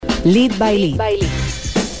Lead by Lead.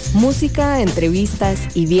 Música, entrevistas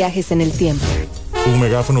y viajes en el tiempo. Un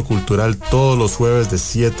megáfono cultural todos los jueves de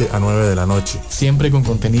 7 a 9 de la noche. Siempre con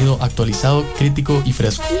contenido actualizado, crítico y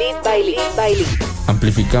fresco. Lead by Lead.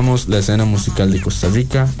 Amplificamos la escena musical de Costa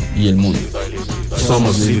Rica y el mundo.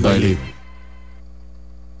 Somos Lead by Lead.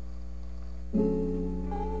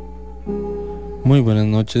 Muy buenas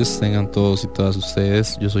noches, tengan todos y todas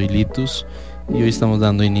ustedes. Yo soy Litus y hoy estamos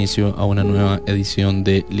dando inicio a una nueva edición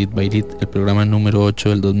de Lead by Lead, el programa número 8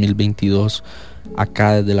 del 2022,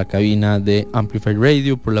 acá desde la cabina de Amplify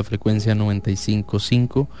Radio por la frecuencia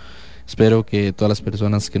 95.5. Espero que todas las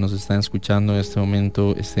personas que nos están escuchando en este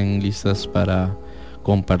momento estén listas para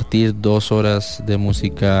compartir 2 horas de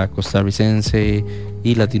música costarricense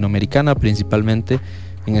y latinoamericana, principalmente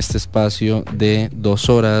en este espacio de 2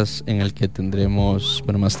 horas en el que tendremos,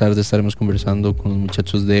 bueno, más tarde estaremos conversando con los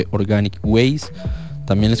muchachos de Organic Ways.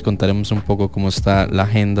 También les contaremos un poco cómo está la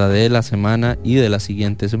agenda de la semana y de la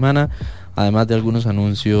siguiente semana, además de algunos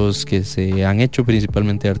anuncios que se han hecho,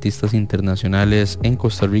 principalmente de artistas internacionales en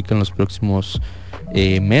Costa Rica en los próximos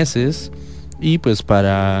meses. Y pues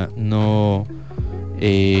para no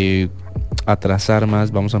atrasar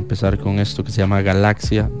más, vamos a empezar con esto que se llama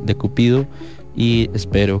Galaxia de Cupido. Y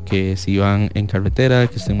espero que si van en carretera,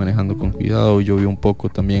 que estén manejando con cuidado. Llovió un poco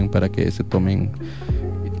también, para que se tomen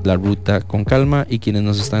la ruta con calma. Y quienes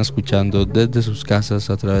nos están escuchando desde sus casas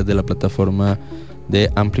a través de la plataforma de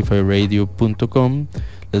amplifyradio.com,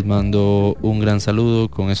 les mando un gran saludo.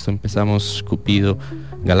 Con esto empezamos Cupido,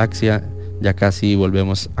 Galaxia. Ya casi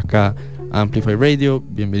volvemos acá a Amplify Radio.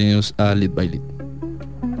 Bienvenidos a Lead by Lead.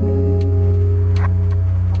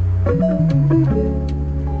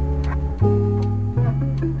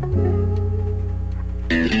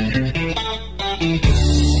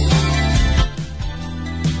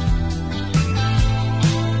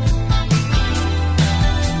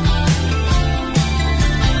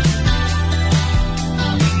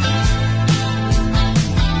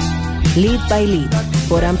 Lead by Lead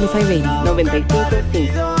por Amplify Radio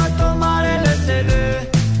 95.5.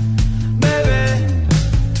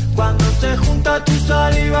 Cuando se junta tu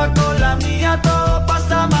saliva con la mía, todo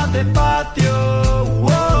pasa más despacio.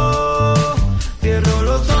 Cierro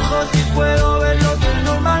los ojos y puedo ver lo que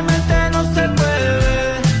normalmente no se puede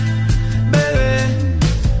ver, bebé.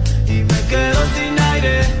 Y me quedo sin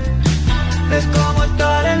aire, es como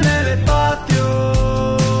estar en el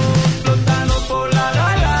espacio, flotando por la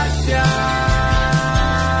galaxia.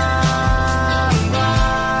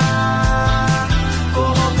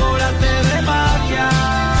 Como por arte de magia.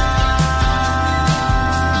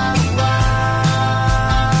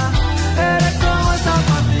 Eres como esa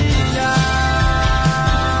pastilla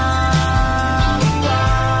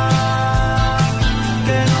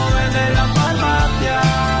que no vende la farmacia.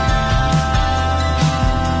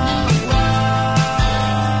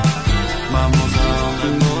 Vamos a donde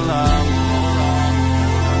podamos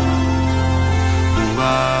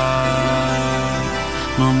jugar.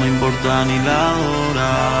 No me importa ni la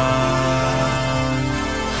hora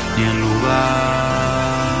ni el lugar.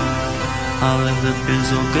 A veces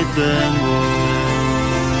pienso que tengo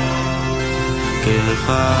que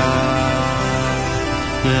dejar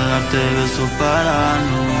de darte besos para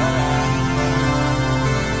no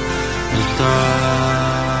estar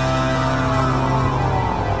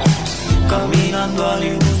caminando a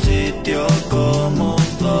ningún sitio, como un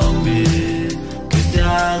zombie que se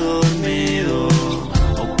ha dormido,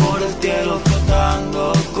 o por el cielo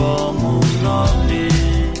flotando como un ovni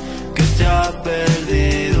que se ha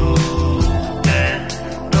perdido. 3,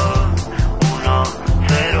 2, 1,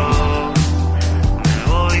 0. Me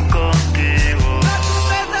voy contigo.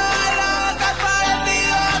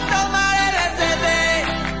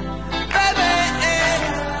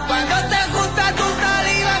 Cuando te junta tu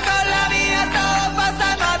saliva con la mía, todo pasa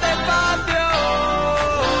más despacio.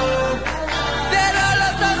 Cierro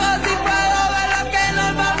los ojos y puedo ver lo que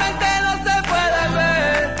normalmente no se puede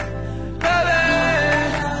ver, bebé.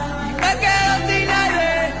 Me quedo sin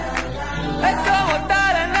aire, es como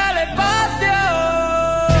estar en el espacio.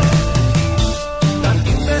 Darte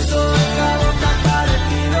un beso de cabo tan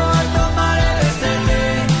parecido a tomar LSD,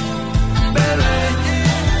 bebé.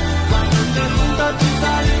 Cuando te junta tu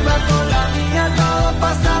saliva con la mía, todo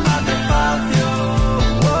pasa más despacio.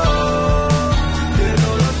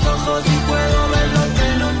 Cierro los ojos y puedo ver lo que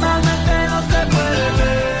normalmente no se puede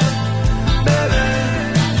ver, bebé.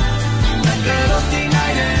 Me quedo sin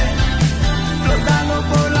aire, flotando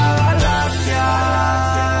por la galaxia.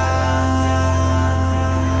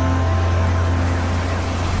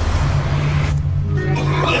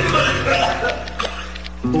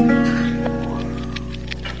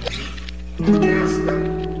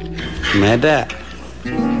 Mira,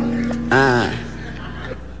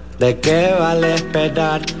 ¿de qué vale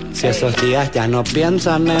esperar si esos días ya no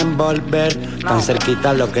piensan en volver? Tan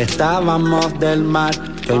cerquita lo que estábamos del mar,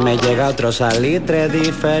 que hoy me llega otro salitre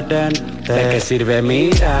diferente. ¿De qué sirve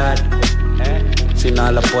mirar si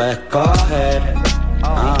no lo puedes coger?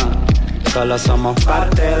 Solo somos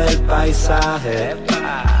parte del paisaje,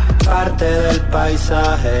 parte del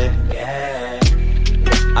paisaje.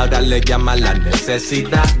 Ahora le llama la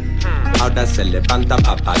necesidad, ahora se levanta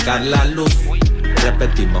para apagar la luz.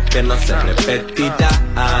 Repetimos que no se repetirá.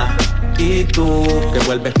 Y tú, que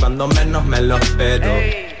vuelves cuando menos me lo espero,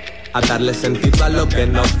 a darle sentido a lo que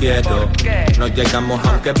no quiero. No llegamos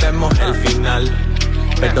aunque vemos el final,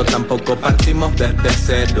 pero tampoco partimos desde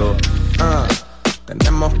cero.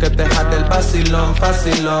 Tenemos que dejar el vacilón,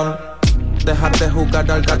 facilón, dejar de jugar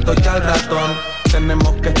al gato y al ratón.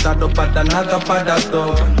 Tenemos que estar no para nada, para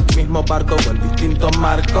todo, mismo barco o en distintos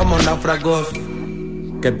mar como náufragos.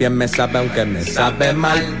 Que bien me sabe aunque me sabe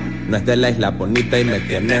mal. No es de la isla bonita y me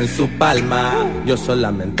tiene en su palma. Yo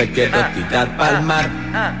solamente quiero tirar pa'l mar.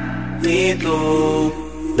 ¿Y tú?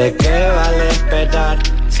 ¿De qué vale esperar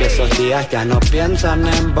si esos días ya no piensan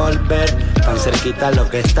en volver? Tan cerquita lo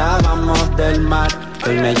que estábamos del mar,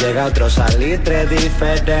 que hoy me llega otro salitre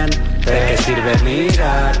diferente. ¿De qué sirve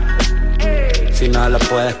mirar si no lo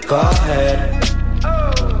puedes coger?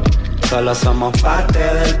 Solo somos parte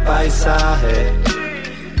del paisaje,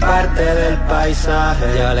 parte del paisaje.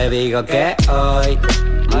 Yo le digo que hoy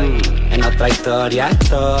en otra historia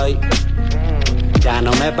estoy. Ya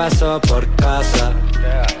no me paso por casa,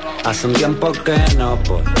 hace un tiempo que no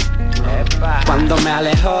voy. Cuando me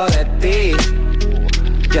alejo de ti,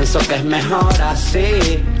 pienso que es mejor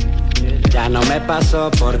así. Ya no me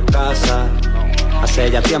paso por casa,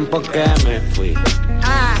 hace ya tiempo que me fui.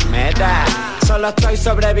 Meta. Solo estoy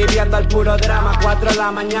sobreviviendo al puro drama. 4 de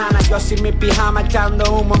la mañana, yo sin mi pijama echando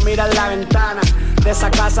humo, mira en la ventana de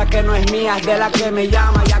esa casa que no es mía, es de la que me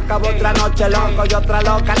llama. Y acabo otra noche loco y otra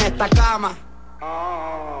loca en esta cama.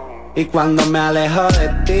 Y cuando me alejo de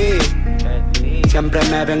ti, siempre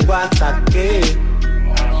me vengo hasta aquí.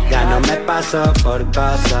 Ya no me paso por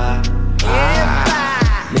casa.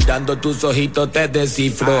 Mirando tus ojitos te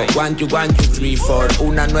descifro. 1, 2, 1, 2, 3, 4.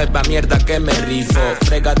 Una nueva mierda que me rifo.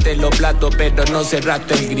 Frégate los platos pero no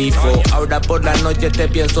cerraste el grifo. Ahora por la noche te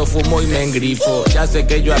pienso, fumo y me engrifo. Ya sé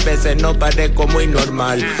que yo a veces no parezco muy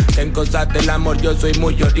normal. En cosas del amor yo soy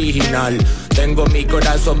muy original. Tengo mi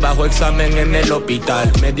corazón bajo examen en el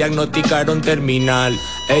hospital. Me diagnosticaron terminal.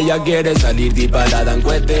 Ella quiere salir disparada en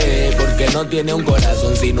cohete, porque no tiene un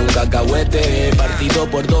corazón sino un cacahuete. Partido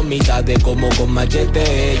por 2 mitades como con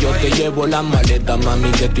machete. Yo te llevo la maleta, mami,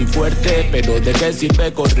 que estoy fuerte. Pero ¿de qué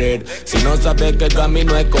sirve correr si no sabes qué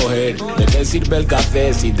camino escoger? ¿De qué sirve el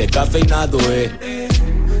café si descafeinado es?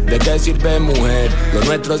 ¿De qué sirve, mujer? Lo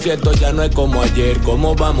nuestro cierto ya no es como ayer.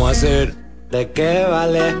 ¿Cómo vamos a hacer? ¿De qué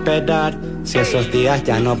vale esperar si esos días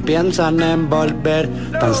ya no piensan en volver?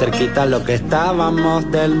 Tan cerquita lo que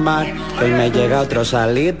estábamos del mar, que hoy me llega otro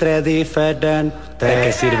salitre diferente. ¿De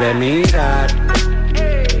qué sirve mirar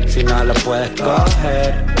si no lo puedes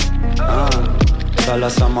coger? Solo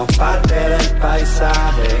somos parte del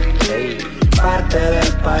paisaje, parte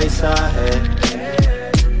del paisaje.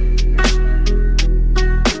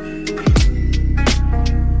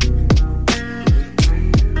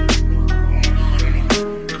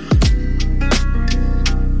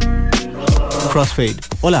 Crossfade.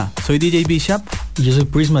 Hola, soy DJ Bishop y yo soy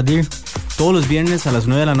Prisma Deer. Todos los viernes a las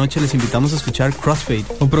 9 de la noche les invitamos a escuchar Crossfade,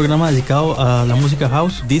 un programa dedicado a la música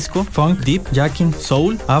house, disco, funk, deep, jacking,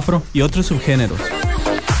 soul, afro y otros subgéneros.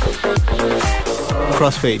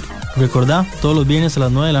 Crossfade. Recordá, todos los viernes a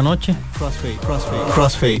las 9 de la noche.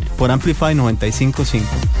 Crossfade por Amplify 95.5.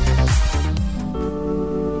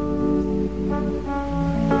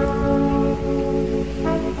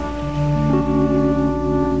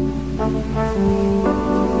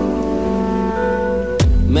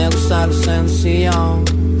 Me gusta lo sencillo,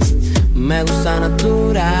 me gusta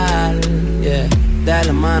natural, yeah, de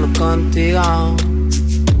la mano contigo,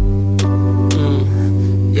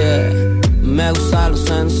 yeah. Me gusta lo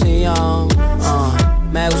sencillo,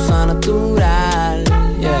 me gusta natural,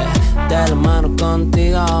 yeah, de la mano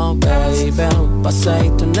contigo, baby. Un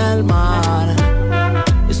paseíto en el mar,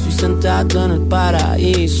 estoy sentado en el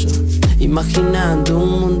paraíso, imaginando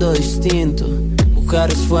un mundo distinto.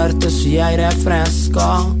 Mujeres fuertes y aire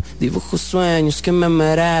fresco, dibujo sueños que me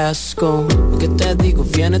merezco. Lo que te digo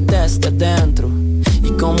viene desde adentro, y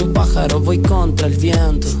como un pájaro voy contra el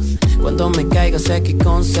viento. Cuando me caiga sé que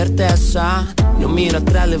con certeza no miro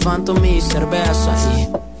atrás, levanto mi cerveza y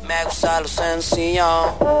Me gusta lo sencillo,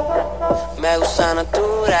 me gusta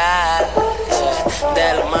natural, yeah.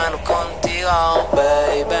 De la mano contigo,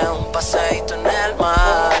 baby, un paseíto en el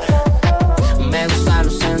mar. Me gusta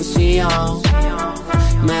lo sencillo,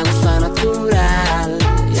 me gusta natural,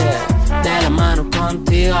 yeah. De la mano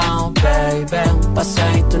contigo, baby, un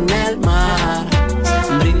paseíto en el mar.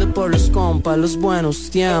 Brindo por los compas, los buenos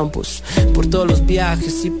tiempos, por todos los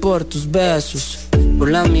viajes y por tus besos,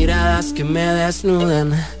 por las miradas que me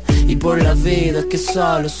desnudan y por la vida que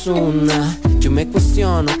solo es una. Yo me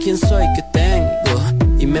cuestiono quién soy, qué tengo,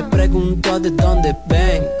 y me pregunto de dónde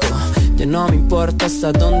vengo. Ya no me importa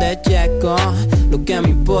hasta dónde llego, lo que me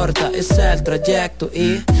importa es el trayecto.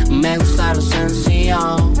 Y me gusta lo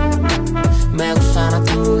sencillo, me gusta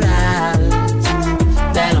natural,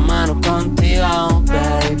 de la mano contigo,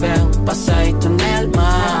 baby, un paseíto en el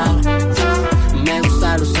mar. Me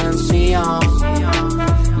gusta lo sencillo,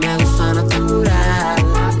 me gusta natural,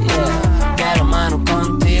 yeah. De la mano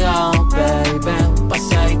contigo, baby, un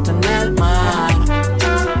paseíto en el mar.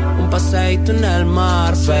 Un paseíto en el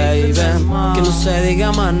mar, baby, que no se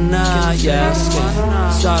diga más nada, yeah. Es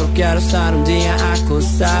que solo quiero estar un día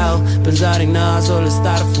acostado, pensar en nada, solo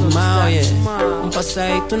estar fumado, yeah. Un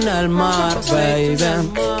paseíto en el mar, baby,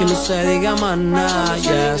 que no se diga más nada,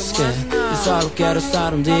 yeah. Es que yo solo quiero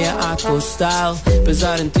estar un día acostado,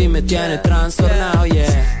 pensar en ti me tiene trastornado,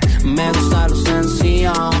 yeah. Me gusta lo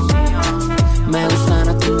sencillo, me gusta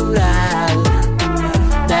natural,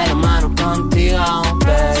 de la mano contigo,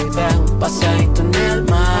 baby, un paseíto en el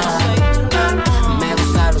mar. Me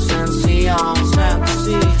gusta lo sencillo,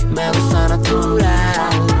 me gusta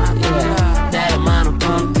natural, yeah. De la mano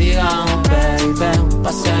contigo, baby, un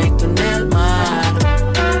paseíto en el mar.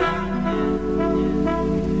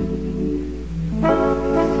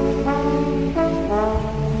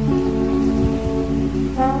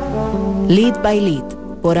 Lead by Lead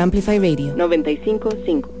por Amplify Radio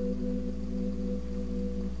 95.5.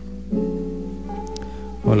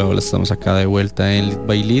 Hola, estamos acá de vuelta en Lead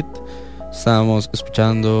by Lead. Estábamos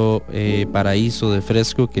escuchando Paraíso de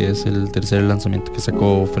Fresco, que es el tercer lanzamiento que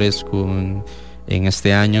sacó Fresco en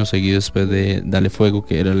este año, seguido después de Dale Fuego,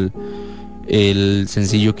 que era el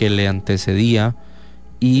sencillo que le antecedía.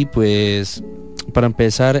 Y pues para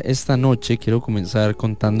empezar esta noche quiero comenzar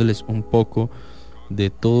contándoles un poco de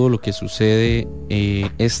todo lo que sucede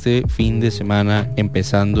este fin de semana,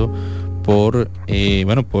 empezando por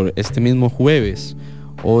este mismo jueves.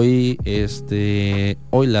 Este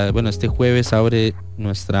jueves abre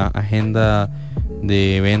nuestra agenda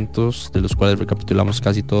de eventos, de los cuales recapitulamos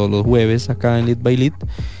casi todos los jueves acá en Lead by Lead,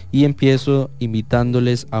 y empiezo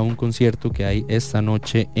invitándoles a un concierto que hay esta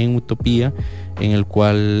noche en Utopía, en el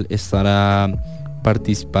cual estará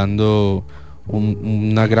participando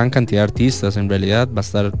una gran cantidad de artistas. En realidad va a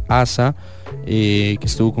estar Asa, que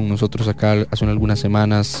estuvo con nosotros acá hace algunas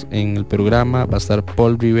semanas en el programa. Va a estar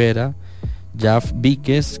Paul Rivera, Jaf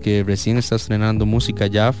Víquez, que recién está estrenando música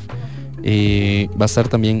Jaf. Va a estar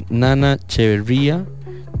también Nana Cheverría,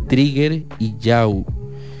 Trigger y Yau.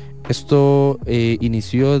 Esto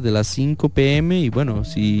inició desde las 5 p.m. y bueno,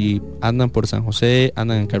 si andan por San José,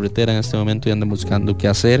 andan en carretera en este momento y andan buscando qué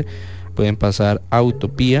hacer, pueden pasar a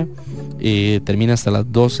Utopía. Termina hasta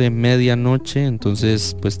las 12 medianoche,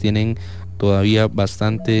 entonces pues tienen todavía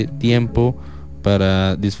bastante tiempo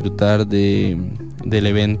para disfrutar del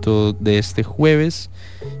evento de este jueves,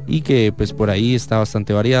 y que pues por ahí está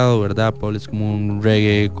bastante variado, ¿verdad? Paul es como un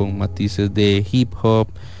reggae con matices de hip hop.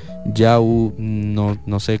 Yau,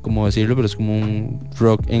 no sé cómo decirlo, pero es como un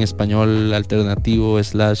rock en español alternativo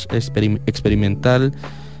 / experimental.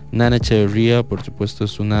 Nana Echeverría, por supuesto,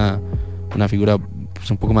 es una figura pues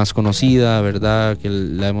un poco más conocida, ¿verdad? Que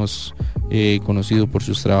la hemos conocido por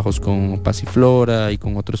sus trabajos con Pasiflora y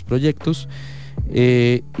con otros proyectos.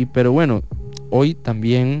 Pero bueno, hoy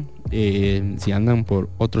también, si andan por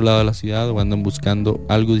otro lado de la ciudad o andan buscando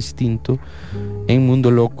algo distinto, en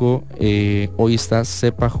Mundo Loco hoy está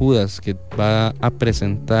Cepa Judas, que va a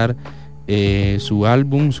presentar su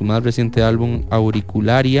más reciente álbum,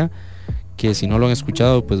 Auricularia, que si no lo han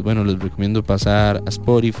escuchado, pues bueno, les recomiendo pasar a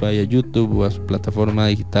Spotify, a YouTube o a su plataforma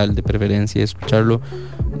digital de preferencia y escucharlo.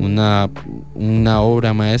 Una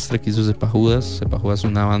obra maestra que hizo Cepa Judas. Cepa Judas es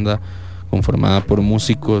una banda conformada por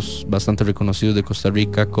músicos bastante reconocidos de Costa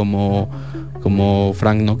Rica, como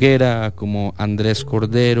Frank Noguera, como Andrés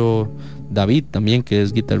Cordero, David también, que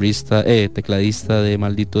es guitarrista, tecladista de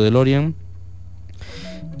Maldito DeLorean.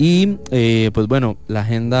 Y pues bueno, la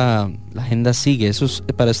agenda sigue. Eso es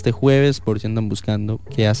para este jueves, por si andan buscando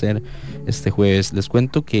qué hacer este jueves. Les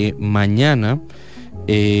cuento que mañana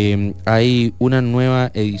hay una nueva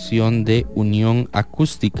edición de Unión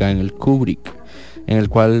Acústica en el Kubrick. en el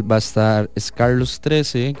cual va a estar Carlos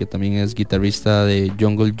 13, que también es guitarrista de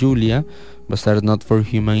Jungle Julia, va a estar Not for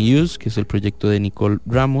Human Use, que es el proyecto de Nicole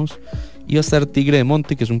Ramos, y va a estar Tigre de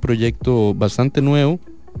Monte, que es un proyecto bastante nuevo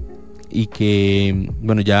y que,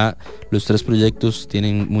 bueno, ya los 3 proyectos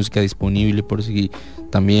tienen música disponible por si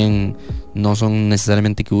también no son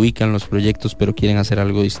necesariamente que ubican los proyectos, pero quieren hacer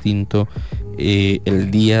algo distinto el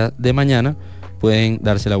día de mañana. Pueden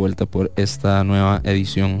darse la vuelta por esta nueva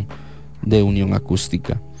edición de Unión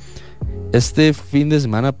Acústica. Este fin de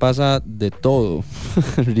semana pasa de todo,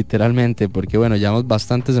 literalmente, porque bueno, llevamos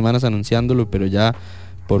bastantes semanas anunciándolo, pero ya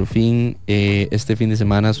por fin este fin de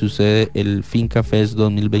semana sucede el Finca Fest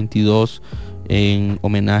 2022 en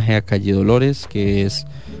homenaje a Calle Dolores, que es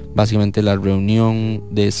básicamente la reunión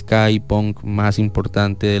de ska y punk más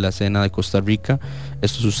importante de la escena de Costa Rica.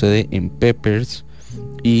 Esto sucede en Peppers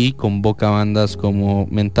y convoca bandas como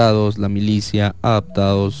Mentados, La Milicia,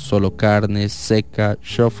 Adaptados, Solo Carnes, Seca,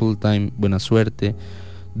 Shuffle Time, Buena Suerte,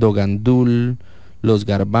 Dogandul, Los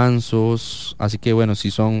Garbanzos. Así que bueno,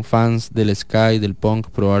 si son fans del ska y del punk,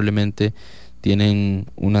 probablemente tienen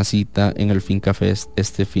una cita en el Finca Fest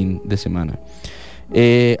este fin de semana.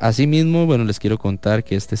 Asimismo, bueno, les quiero contar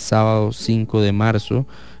que este sábado 5 de marzo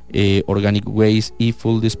Organic Waste y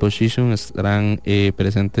Full Disposition estarán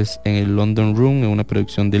presentes en el London Room, en una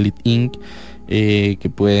producción de Elite Inc.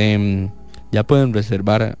 Que ya pueden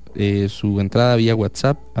reservar su entrada vía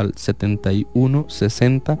WhatsApp al 71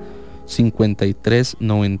 60 53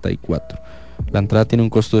 94. La entrada tiene un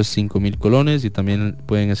costo de 5,000 colones y también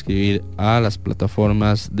pueden escribir a las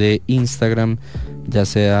plataformas de Instagram, ya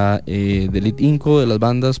sea de Elite Inc. o de las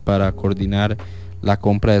bandas, para coordinar la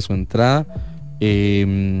compra de su entrada.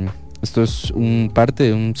 Esto es parte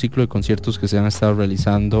de un ciclo de conciertos que se han estado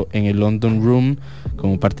realizando en el London Room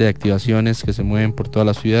como parte de activaciones que se mueven por toda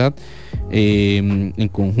la ciudad, en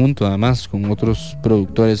conjunto además con otros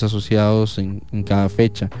productores asociados en cada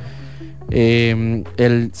fecha.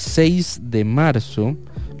 El 6 de marzo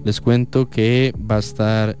les cuento que va a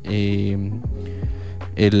estar el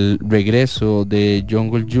regreso de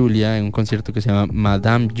Jungle Julia en un concierto que se llama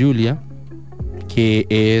Madame Julia, que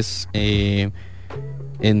es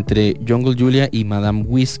entre Jungle Julia y Madame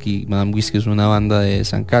Whiskey. Madame Whiskey es una banda de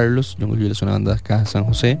San Carlos, Jungle Julia es una banda de acá de San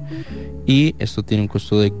José, y esto tiene un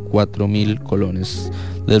costo de 4,000 colones.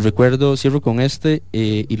 Les recuerdo, cierro con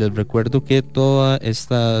y les recuerdo que todas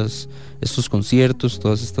estos conciertos,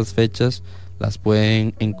 todas estas fechas las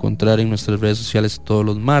pueden encontrar en nuestras redes sociales todos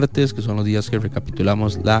los martes, que son los días que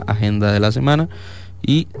recapitulamos la agenda de la semana,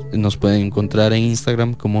 y nos pueden encontrar en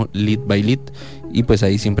Instagram como Lead by Lead, y pues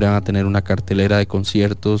ahí siempre van a tener una cartelera de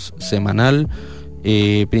conciertos semanal,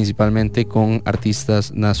 principalmente con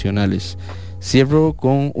artistas nacionales. Cierro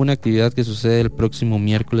con una actividad que sucede el próximo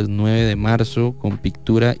miércoles 9 de marzo con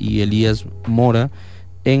Pictura y Elías Mora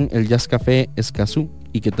en el Jazz Café Escazú,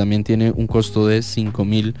 y que también tiene un costo de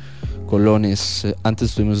 5,000 colones. Antes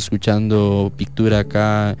estuvimos escuchando Pictura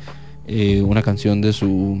acá, una canción de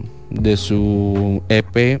su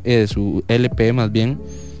EP, de su LP más bien,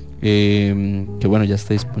 que bueno, ya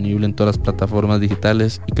está disponible en todas las plataformas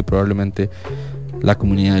digitales y que probablemente la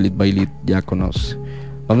comunidad de Lead by Lead ya conoce.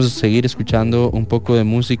 Vamos a seguir escuchando un poco de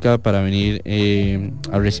música para venir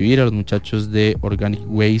a recibir a los muchachos de Organic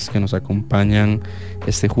Waste que nos acompañan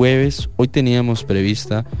este jueves. Hoy teníamos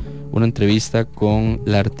prevista una entrevista con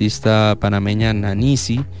la artista panameña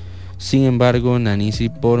Nanisi. Sin embargo, Nanisi,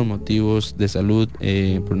 por motivos de salud,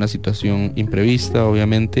 por una situación imprevista,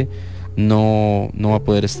 obviamente, no va a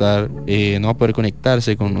poder no va a poder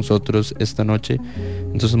conectarse con nosotros esta noche.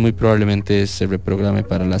 Entonces muy probablemente se reprograme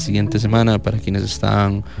para la siguiente semana, para quienes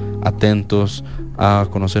están atentos a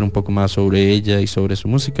conocer un poco más sobre ella y sobre su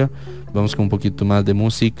música. Vamos con un poquito más de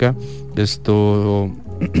música. Esto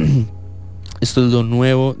es lo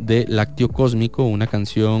nuevo de Lácteo Cósmico, una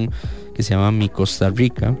canción que se llama Mi Costa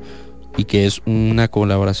Rica, y que es una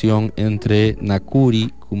colaboración entre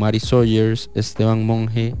Nakuri, Kumari Sawyers, Esteban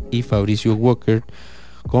Monge y Fabricio Walker,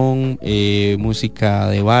 con música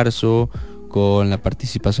de Marzo, con la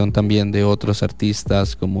participación también de otros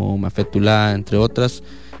artistas como Mafetullah, entre otras,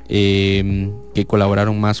 que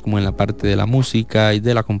colaboraron más como en la parte de la música y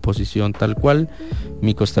de la composición tal cual.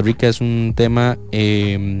 Mi Costa Rica es un tema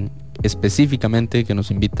específicamente que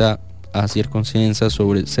nos invita a hacer conciencia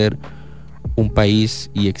sobre ser un país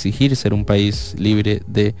y exigir ser un país libre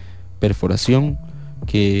de perforación,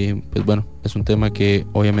 que pues bueno, es un tema que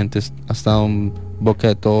obviamente ha estado en boca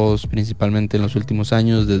de todos, principalmente en los últimos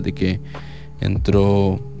años, desde que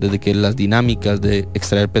las dinámicas de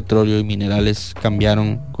extraer petróleo y minerales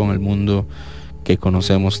cambiaron con el mundo que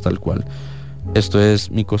conocemos tal cual. Esto es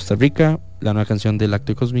Mi Costa Rica, la nueva canción del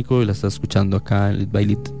Acto Cósmico, y la estás escuchando acá en Lit by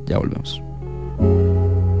Lit. Ya volvemos.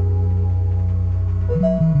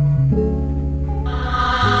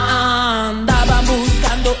 Andaban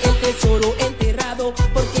buscando el tesoro enterrado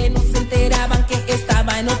porque no se enteraban que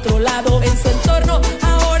estaba en otro lado. En su entorno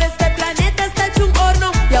ahora este planeta está hecho un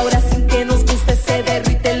horno y ahora sin que nos guste se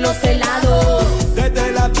derriten los helados.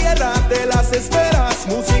 Desde la tierra de las esferas,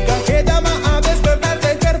 música que llama a despertar,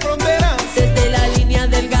 dejar fronteras. Desde la línea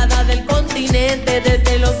delgada del continente,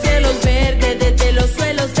 desde los cielos verdes, desde los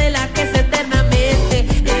suelos de la que es eternamente.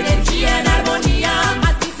 Energía en armonía,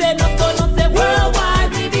 así se nos conoce worldwide,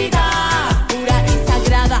 mi vida. Pura y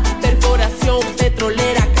sagrada, perforación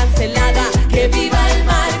petrolera cancelada. Que viva el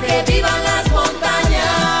mar, que vivan las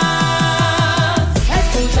montañas.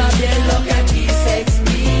 Escucha bien lo que aquí se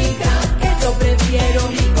explica, que yo prefiero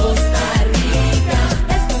mi Costa Rica.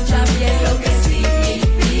 Escucha bien lo que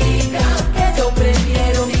significa, que yo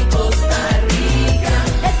prefiero mi Costa Rica.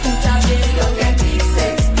 Escucha bien lo que aquí se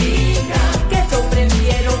explica, que yo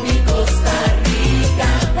prefiero mi Costa Rica.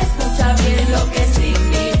 Escucha bien lo que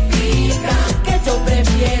significa, que yo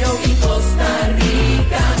prefiero mi Costa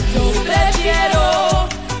Rica. Yo prefiero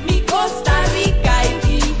mi Costa Rica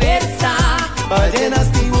y diversa.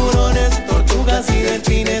 Ballenas, tiburones, tortugas y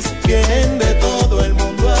delfines vienen de todo el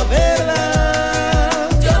mundo a verla.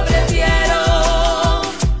 Yo prefiero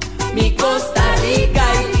mi Costa Rica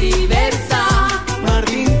y diversa.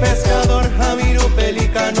 Martín, pescador, Jamiro,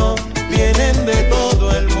 pelicano vienen de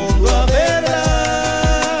todo el mundo a verla.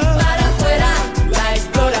 Para afuera la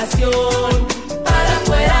exploración, para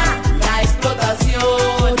afuera la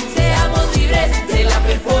explotación. Seamos libres de la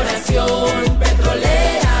perforación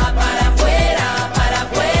petrolera. Para afuera, para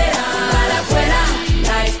afuera, para afuera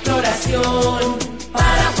la exploración,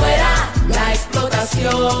 para afuera la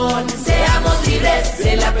explotación. Seamos libres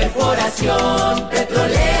de la perforación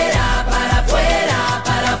petrolera. Para afuera,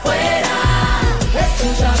 para afuera.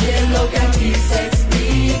 Escucha bien lo que aquí se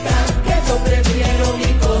explica, que yo prefiero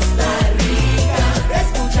mi Costa Rica.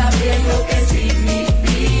 Escucha bien lo que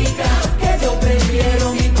significa, que yo prefiero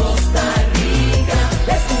mi Costa Rica.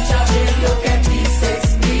 Escucha bien lo que aquí se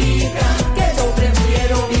explica, que yo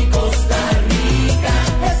prefiero mi Costa Rica.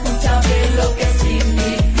 Escucha bien lo que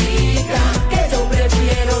significa, que yo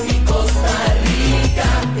prefiero mi Costa Rica.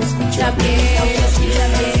 Escucha bien,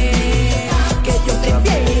 que yo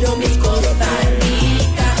prefiero mi Costa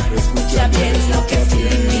Rica. Escucha bien lo que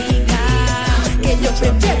significa, que yo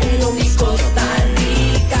prefiero mi Costa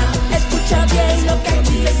Rica. Escucha bien lo que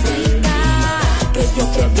aquí se explica, que yo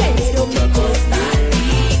prefiero mi Costa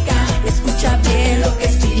Rica. Escucha bien lo que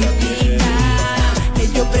significa, que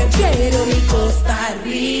yo prefiero mi Costa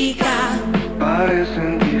Rica.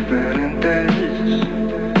 Parecen diferentes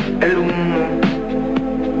el humo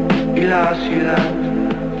y la ciudad,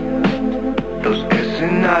 los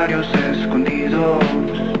escenarios escondidos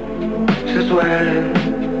se suelen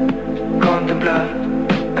contemplar.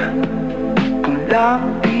 Con la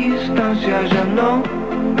distancia ya no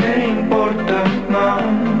me importa más.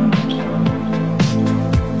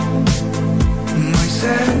 No hay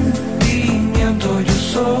sentimiento, yo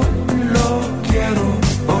solo quiero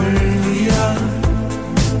olvidar.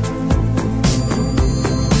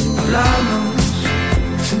 Hablarnos,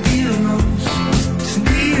 sentirnos,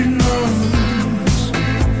 sentirnos.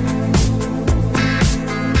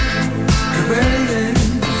 Rebeldes,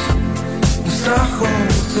 nos trajo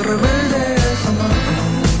de rebeldes amados.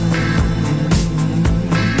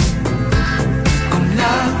 Con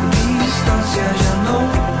la distancia ya no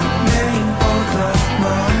me importa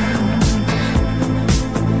más.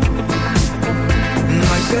 No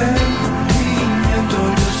hay sentimiento,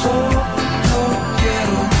 yo solo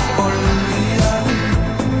quiero olvidar.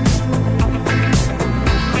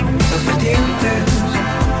 Las vertientes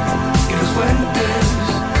y los fuentes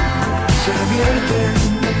se revierten.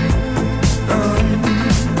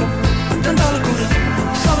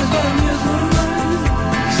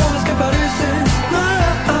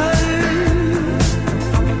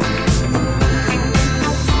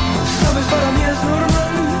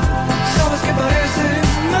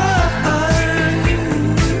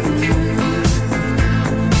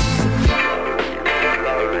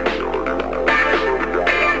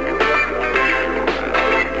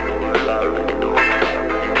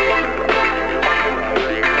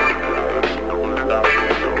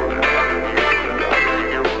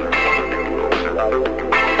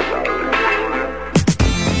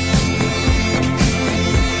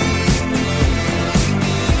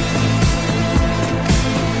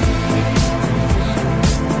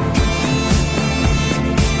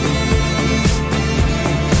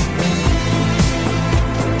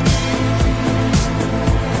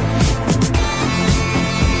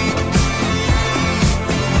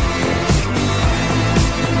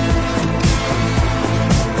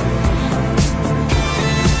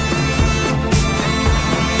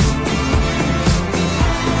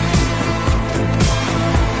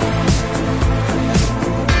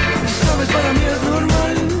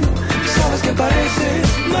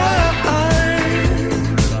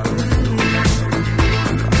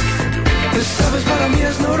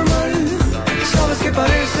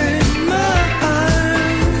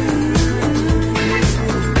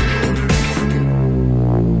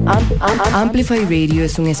 Amplify Radio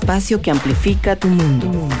es un espacio que amplifica tu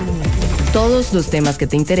mundo. Todos los temas que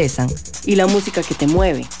te interesan y la música que te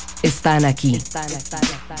mueve están aquí.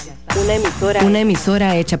 Una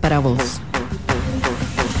emisora hecha para vos.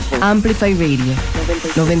 Amplify Radio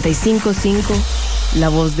 95.5, la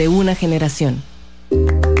voz de una generación.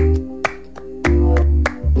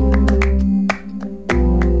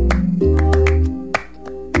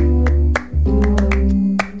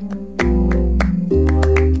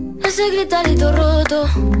 Ese gritarito roto,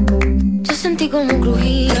 yo sentí como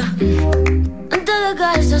crujía. Antes de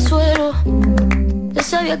caerse al suelo, ya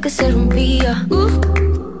sabía que se rompía.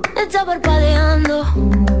 Está parpadeando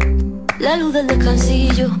la luz del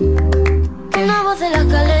descansillo. Una voz de la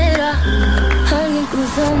escalera, alguien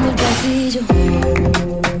cruzando el pasillo.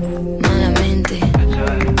 Malamente,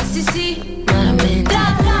 sí, sí, malamente.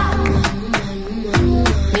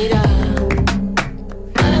 Mira,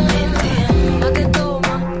 malamente, la que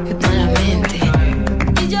toma, malamente.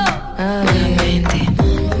 Y yo, malamente.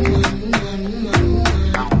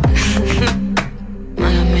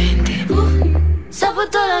 Malamente. Se ha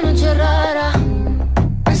puesto la noche rara,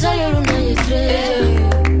 han salido luna y estrella.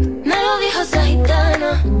 Me lo dijo esa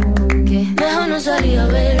gitana, que mejor no salir a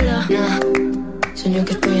verla. Sueño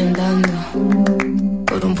que estoy andando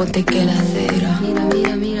por un puente que la acera. Mira,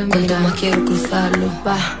 mira, mira, mira. Cuanto más quiero cruzarlo,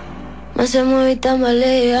 va, más se mueve y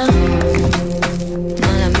tambalea.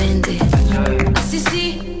 Malamente, así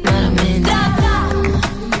sí, malamente.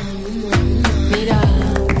 Mira,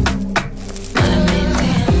 malamente,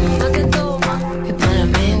 la que toma, es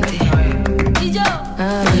malamente. Y yo,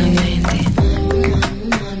 malamente.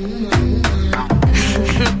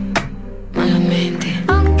 Malamente.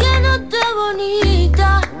 Aunque no esté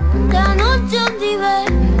bonita, la noche onde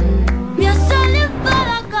voy a salir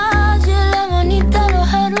para la calle, la manita, los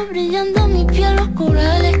aros brillando, mi piel, los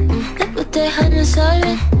corales. Me protejan, me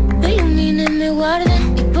salven, me iluminen, me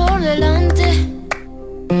guarden. Y por delante,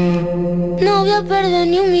 no voy a perder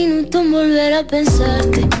ni un minuto en volver a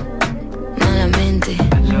pensarte. Malamente,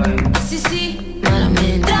 sí, sí,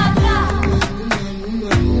 malamente.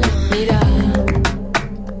 Mira,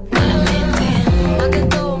 malamente, la que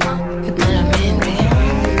toma, es malamente.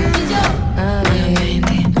 Y yo,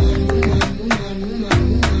 malamente.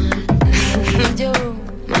 Y yo,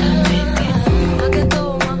 malamente, la que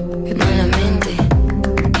toma, es malamente.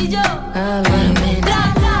 Y yo, malamente.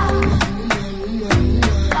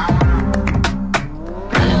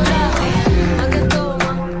 Malamente, la que toma,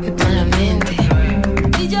 es malamente.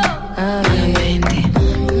 Y yo, malamente.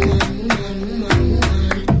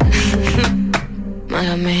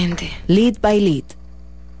 Malamente. Lead by Lead.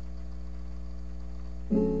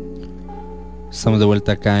 Estamos de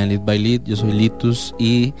vuelta acá en Lead by Lead. Yo soy Litus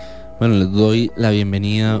y bueno, les doy la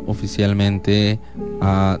bienvenida oficialmente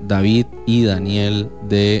a David y Daniel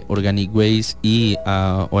de Organic Ways y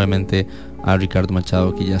obviamente a Ricardo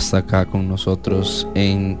Machado, que ya está acá con nosotros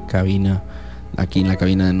en cabina, aquí en la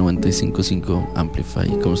cabina de 95.5 Amplify.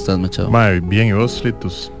 ¿Cómo estás, Machado? Bien, ¿y vos,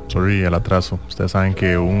 Litus? Sorry el atraso. Ustedes saben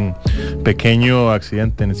que un pequeño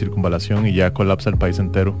accidente en circunvalación y ya colapsa el país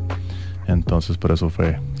entero. Entonces por eso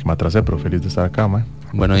fue que me atrasé, pero feliz de estar acá, man.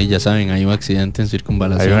 Bueno, y ya saben, hay un accidente en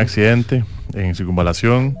circunvalación. Hay un accidente en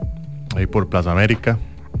circunvalación, ahí por Plaza América,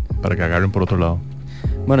 para que agarren por otro lado.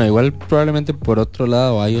 Bueno, igual probablemente por otro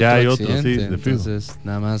lado hay ya otro hay accidente, otro, sí, de entonces fijo.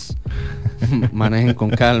 Nada más manejen con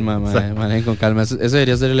calma, manejen con calma. Ese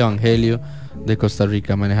debería ser el evangelio de Costa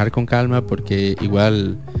Rica, manejar con calma, porque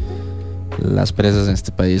igual las presas en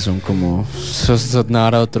este país son como son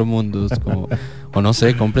nada de otro mundo, es como, o no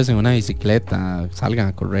sé, cómprense una bicicleta, salgan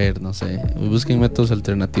a correr, no sé, busquen métodos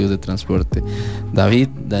alternativos de transporte. David,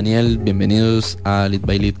 Daniel, bienvenidos a Lead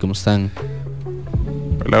by Lead, ¿cómo están?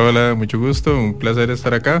 Hola, hola, mucho gusto, un placer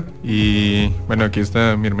estar acá. Y bueno, aquí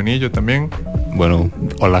está mi hermanillo también. Bueno,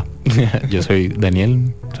 hola, yo soy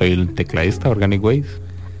Daniel, soy el tecladista Organic Ways.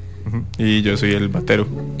 Y yo soy el batero.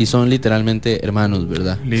 Y son literalmente hermanos,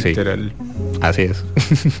 ¿verdad? Literal. Sí, así es.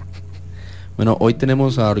 Bueno, hoy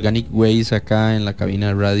tenemos a Organic Ways acá en la cabina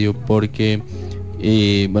de radio porque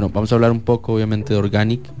bueno, vamos a hablar un poco obviamente de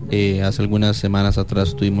Organic. Hace algunas semanas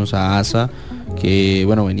atrás tuvimos a Asa, que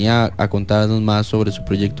bueno, venía a contarnos más sobre su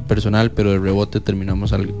proyecto personal, pero de rebote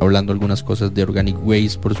terminamos hablando algunas cosas de Organic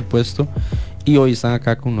Ways, por supuesto. Y hoy están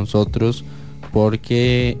acá con nosotros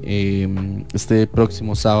porque este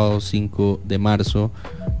próximo sábado 5 de marzo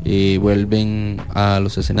vuelven a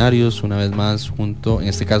los escenarios una vez más, en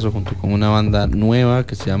este caso junto con una banda nueva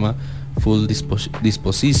que se llama Full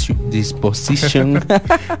Disposition.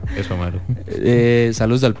 Eso, malo.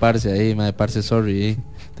 Saludos al parce ahí, madre, parce, sorry,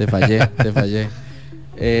 te fallé.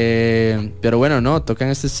 Pero bueno, no, tocan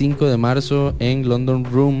este 5 de marzo en London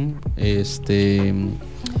Room.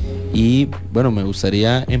 Y bueno, me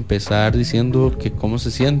gustaría empezar diciendo que cómo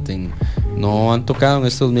se sienten. No han tocado en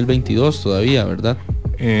este 2022 todavía, ¿verdad?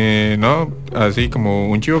 No, así como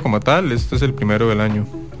un chivo como tal, este es el primero del año.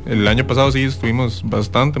 El año pasado sí estuvimos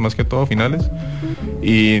bastante, más que todo finales,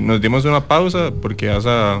 y nos dimos una pausa porque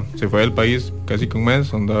Asa se fue del país casi que un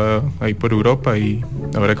mes, andaba ahí por Europa, y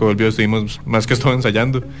ahora que volvió estuvimos más que todo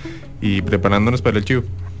ensayando y preparándonos para el chivo.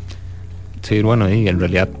 Sí, bueno, y en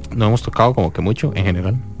realidad no hemos tocado como que mucho en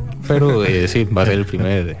general, pero sí, va a ser el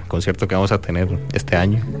primer concierto que vamos a tener este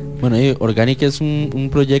año. Bueno, y Organic es un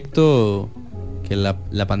proyecto que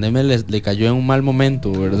la pandemia le cayó en un mal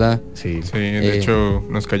momento, ¿verdad? Sí, de hecho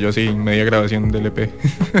nos cayó así media grabación del EP.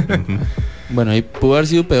 Bueno, y pudo haber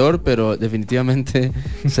sido peor, pero definitivamente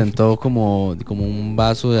sentó como un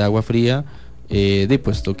vaso de agua fría,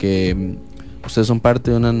 puesto que ustedes son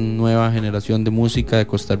parte de una nueva generación de música de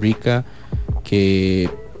Costa Rica que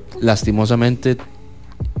lastimosamente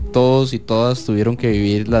todos y todas tuvieron que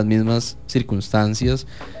vivir las mismas circunstancias,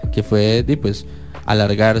 que fue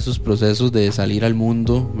alargar esos procesos de salir al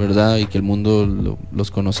mundo, ¿verdad? Y que el mundo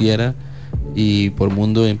los conociera. Y por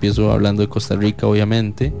mundo empiezo hablando de Costa Rica,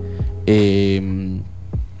 obviamente. Sin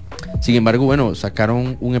embargo, bueno,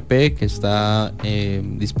 sacaron un EP que está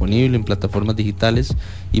disponible en plataformas digitales,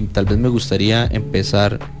 y tal vez me gustaría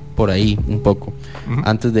empezar por ahí un poco,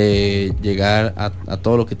 antes de llegar a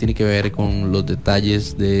todo lo que tiene que ver con los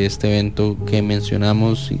detalles de este evento que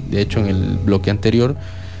mencionamos, de hecho en el bloque anterior.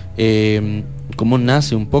 Cómo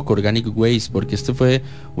nace un poco Organic Waste, porque este fue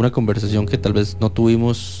una conversación que tal vez no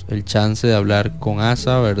tuvimos el chance de hablar con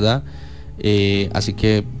Asa, ¿verdad? Así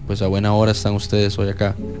que pues a buena hora están ustedes hoy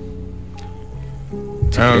acá.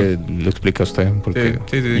 Lo explica usted, porque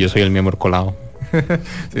sí. Yo soy el miembro colado.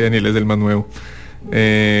 Sí, Daniel es el más nuevo.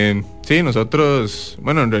 Sí, nosotros,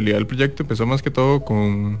 bueno, en realidad el proyecto empezó más que todo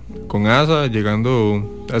con Asa,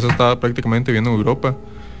 Asa estaba prácticamente viviendo en Europa,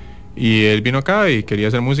 y él vino acá y quería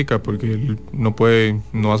hacer música porque él no puede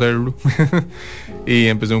no hacerlo. Y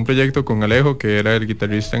empecé un proyecto con Alejo, que era el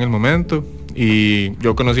guitarrista en el momento, y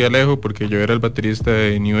yo conocí a Alejo porque yo era el baterista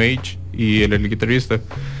de New Age y él era el guitarrista.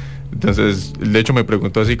 Entonces, de hecho me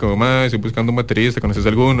preguntó así como, estoy buscando un baterista, ¿conoces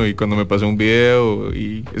alguno? Y cuando me pasó un video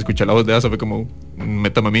y escuché la voz de Asa, fue como,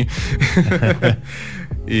 métame a mí.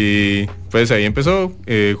 Y pues ahí empezó.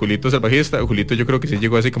 Julito es el bajista. Julito yo creo que sí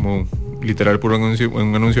llegó así como literal por un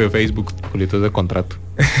anuncio de Facebook. Julito es de contrato.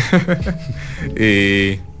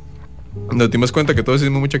 Y nos dimos cuenta que todos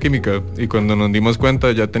hicimos mucha química, y cuando nos dimos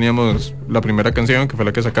cuenta ya teníamos la primera canción, que fue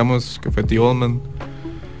la que sacamos, que fue The Old Man.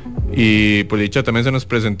 Y por dicha también se nos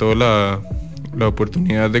presentó la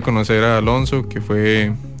oportunidad de conocer a Alonso, que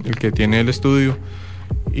fue el que tiene el estudio,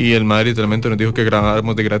 y el madre literalmente nos dijo que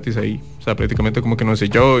grabáramos de gratis ahí. O sea, prácticamente como que nos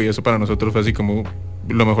selló, y eso para nosotros fue así como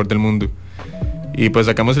lo mejor del mundo. Y pues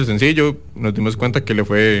sacamos el sencillo, nos dimos cuenta que le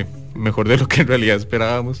fue mejor de lo que en realidad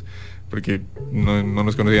esperábamos, porque no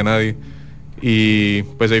nos conocía nadie. Y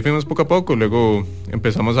pues ahí fuimos poco a poco. Luego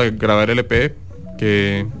empezamos a grabar el EP,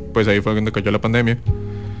 que pues ahí fue cuando cayó la pandemia.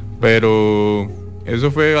 Pero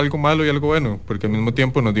eso fue algo malo y algo bueno, porque al mismo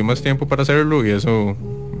tiempo nos dio más tiempo para hacerlo, y eso,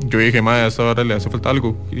 yo dije, a esta hora le hace falta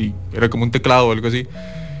algo, y era como un teclado o algo así,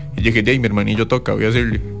 y dije, mi hermanillo toca, voy a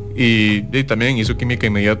hacerle, y también hizo química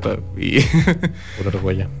inmediata, y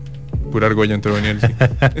pura argolla entre Daniel, sí.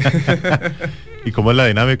 ¿Y cómo es la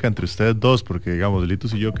dinámica entre ustedes dos? Porque digamos,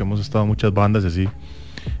 Litos y yo, que hemos estado en muchas bandas y así,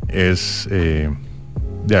 es...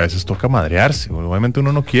 a veces toca madrearse, obviamente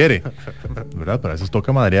uno no quiere, ¿verdad? Pero a veces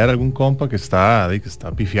toca madrear a algún compa que está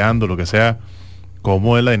pifiando, lo que sea.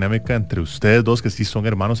 ¿Cómo es la dinámica entre ustedes dos, que sí son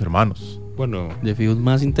hermanos? Bueno, ¿de fijo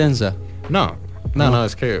más intensa? No,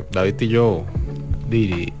 es que David y yo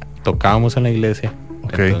tocábamos en la iglesia,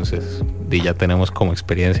 entonces ya tenemos como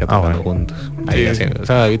experiencia tocando juntos. Ahí sí. O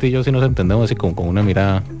sea, David y yo sí nos entendemos así como con una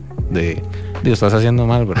mirada de estás haciendo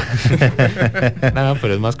mal, bro.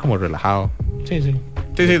 Pero es más como relajado.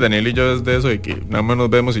 Sí, Daniel y yo es de eso, de que nada más nos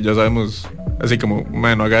vemos y ya sabemos, así como,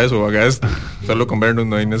 no haga eso o haga esto. Solo con vernos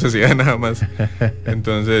no hay necesidad de nada más.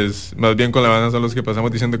 Entonces, más bien con la banda son los que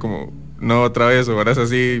pasamos diciendo como, no, otra vez, o ahora es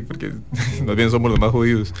así, porque más bien somos los más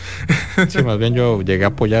jodidos. Sí, más bien yo llegué a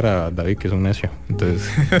apoyar a David, que es un necio. Entonces,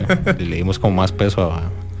 le dimos como más peso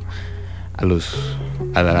a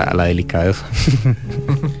la delicadeza.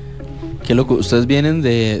 Qué loco, ustedes vienen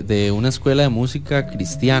de una escuela de música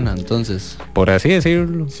cristiana, entonces. Por así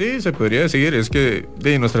decirlo. Sí, se podría decir, es que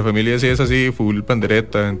nuestra familia sí es así, full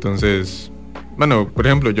pandereta, entonces bueno, por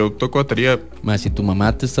ejemplo, yo toco batería. Si tu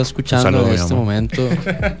mamá te está escuchando en este momento,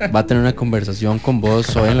 va a tener una conversación con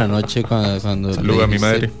vos hoy en la noche cuando saluda a mi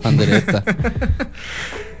madre. Pandereta.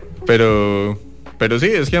 Pero sí,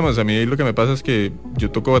 es que a mí lo que me pasa es que yo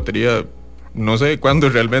toco batería, no sé cuándo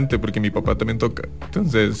realmente, porque mi papá también toca.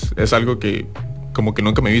 Entonces es algo que como que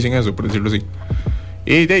nunca me vi sin eso, por decirlo así.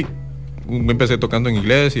 Y empecé tocando en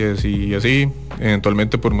iglesias y así.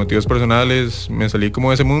 Eventualmente por motivos personales me salí como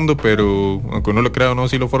de ese mundo, pero aunque uno lo crea o no,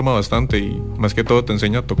 sí lo forma bastante y más que todo te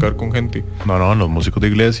enseña a tocar con gente. No, los músicos de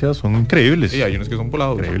iglesia son increíbles. Sí, hay unos que son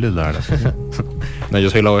volados. Increíbles, la verdad. No, yo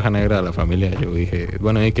soy la oveja negra de la familia. Yo dije,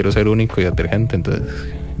 bueno, quiero ser único y detergente, entonces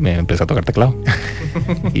me empecé a tocar teclado.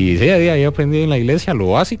 Y sí, ahí aprendí en la iglesia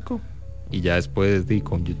lo básico y ya después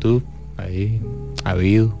con YouTube, ahí,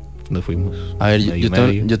 habido. Nos fuimos. A ver, yo tengo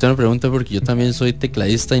una pregunta porque yo también soy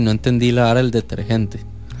tecladista y no entendí la hora del detergente.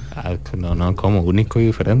 No, como único y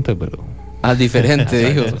diferente, pero...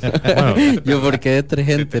 Diferente, dijo. Bueno, yo, ¿por qué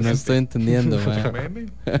detergente? No estoy entendiendo, meme.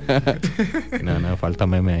 No, falta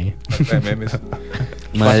meme ahí. Falta de memes.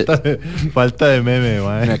 Falta de meme,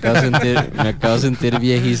 man. Me acabo de sentir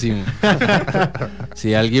viejísimo.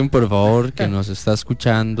 Si alguien, por favor, que nos está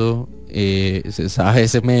escuchando, se sabe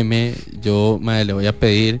ese meme, yo, le voy a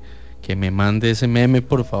pedir que me mande ese meme,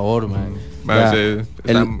 por favor, man. Se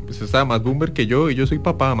está más boomer que yo y yo soy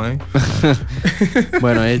papá, man.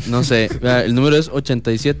 Bueno, no sé. El número es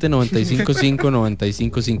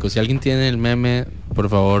 87-95-5-95-5. Si alguien tiene el meme, por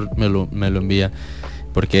favor, me lo envía.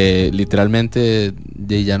 Porque literalmente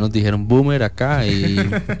ya nos dijeron boomer acá y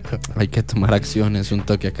hay que tomar acciones, un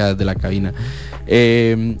toque acá desde la cabina.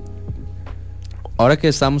 Ahora que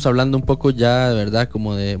estamos hablando un poco ya, de verdad,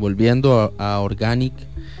 como de volviendo a Organic.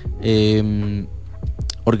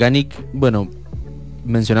 Organic, bueno,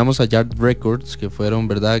 mencionamos a Yard Records, que fueron,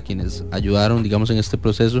 verdad, quienes ayudaron, digamos, en este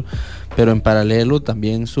proceso, pero en paralelo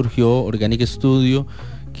también surgió Organic Studio,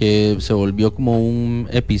 que se volvió como un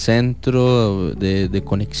epicentro de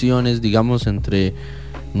conexiones, digamos, entre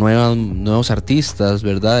nuevos artistas,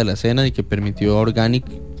 verdad, de la escena, y que permitió a Organic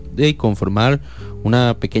de conformar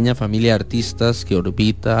una pequeña familia de artistas que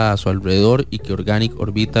orbita a su alrededor y que Organic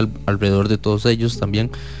orbita alrededor de todos ellos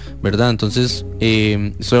también, ¿verdad? Entonces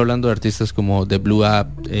estoy hablando de artistas como The Blue App,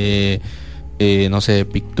 no sé,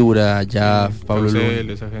 Pictura, Jaff, Pablo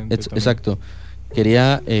Luna. Exacto.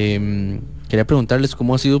 Quería preguntarles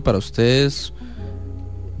cómo ha sido para ustedes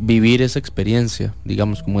vivir esa experiencia,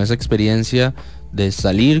 digamos, como esa experiencia de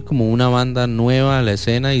salir como una banda nueva a la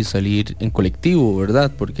escena y salir en colectivo,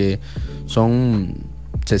 ¿verdad? Porque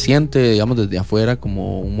se siente, digamos, desde afuera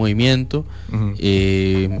como un movimiento. Uh-huh.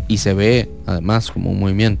 Y se ve además como un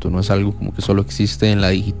movimiento, no es algo como que solo existe en la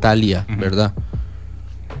digitalia, uh-huh, ¿verdad?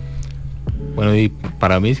 Bueno, y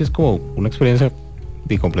para mí sí es como una experiencia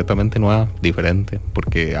completamente nueva, diferente,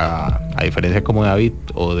 porque a diferencia como de David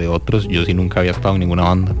o de otros, yo sí nunca había estado en ninguna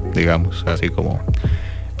banda, digamos, así como...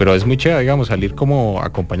 Pero es muy chévere, digamos, salir como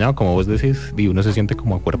acompañado, como vos decís, y uno se siente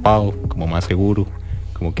como acuerpado, como más seguro,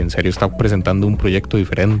 como que en serio está presentando un proyecto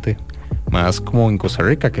diferente, más como en Costa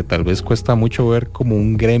Rica, que tal vez cuesta mucho ver como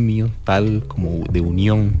un gremio tal, como de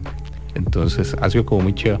unión. Entonces ha sido como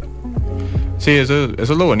muy chévere. Sí, eso es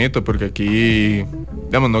lo bonito, porque aquí,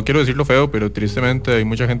 digamos, no quiero decirlo feo, pero tristemente hay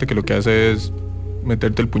mucha gente que lo que hace es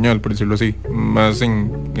meterte el puñal, por decirlo así, más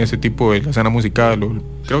en ese tipo de la escena musical, o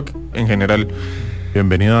creo que en general.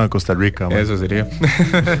 Bienvenido a Costa Rica, man. Eso sería.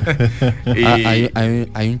 Y...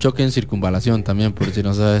 hay un choque en circunvalación también, por si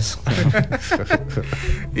no sabes.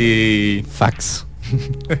 Y fax.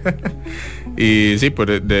 Y sí,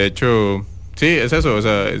 de hecho, sí, es eso, o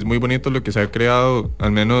sea, es muy bonito lo que se ha creado,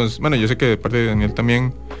 al menos, bueno, yo sé que de parte de Daniel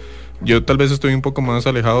también. Yo tal vez estoy un poco más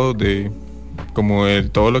alejado de como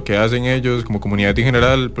todo lo que hacen ellos como comunidad en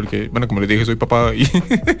general, porque, bueno, como les dije, soy papá y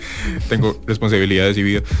tengo responsabilidades y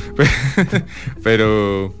vida.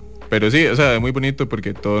 pero sí, o sea, es muy bonito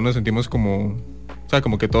porque todos nos sentimos como, o sea,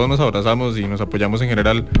 como que todos nos abrazamos y nos apoyamos en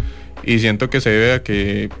general, y siento que se debe a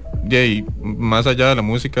que, y más allá de la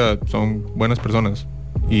música, son buenas personas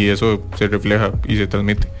y eso se refleja y se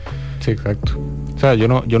transmite. Sí, exacto. O sea, yo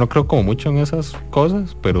no creo como mucho en esas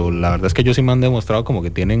cosas, pero la verdad es que ellos sí me han demostrado como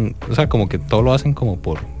que tienen, o sea, como que todo lo hacen como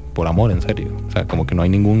por amor, en serio. O sea, como que no hay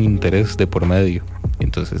ningún interés de por medio.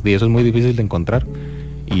 Entonces, eso es muy difícil de encontrar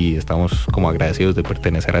y estamos como agradecidos de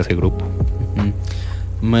pertenecer a ese grupo.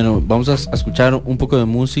 Bueno, vamos a escuchar un poco de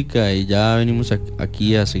música y ya venimos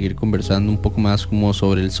aquí a seguir conversando un poco más como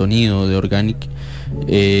sobre el sonido de Organic.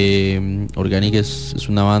 Organic es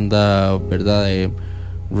una banda, ¿verdad?, de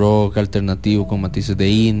rock alternativo con matices de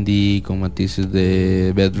indie, con matices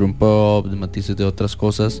de bedroom pop, de matices de otras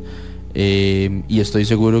cosas. y estoy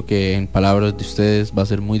seguro que en palabras de ustedes va a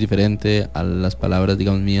ser muy diferente a las palabras,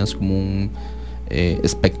 digamos, mías como un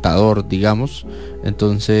espectador, digamos.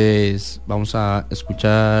 Entonces vamos a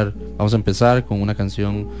empezar con una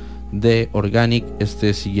canción de Organic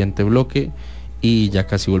este siguiente bloque y ya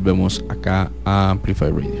casi volvemos acá a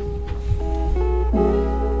Amplify Radio.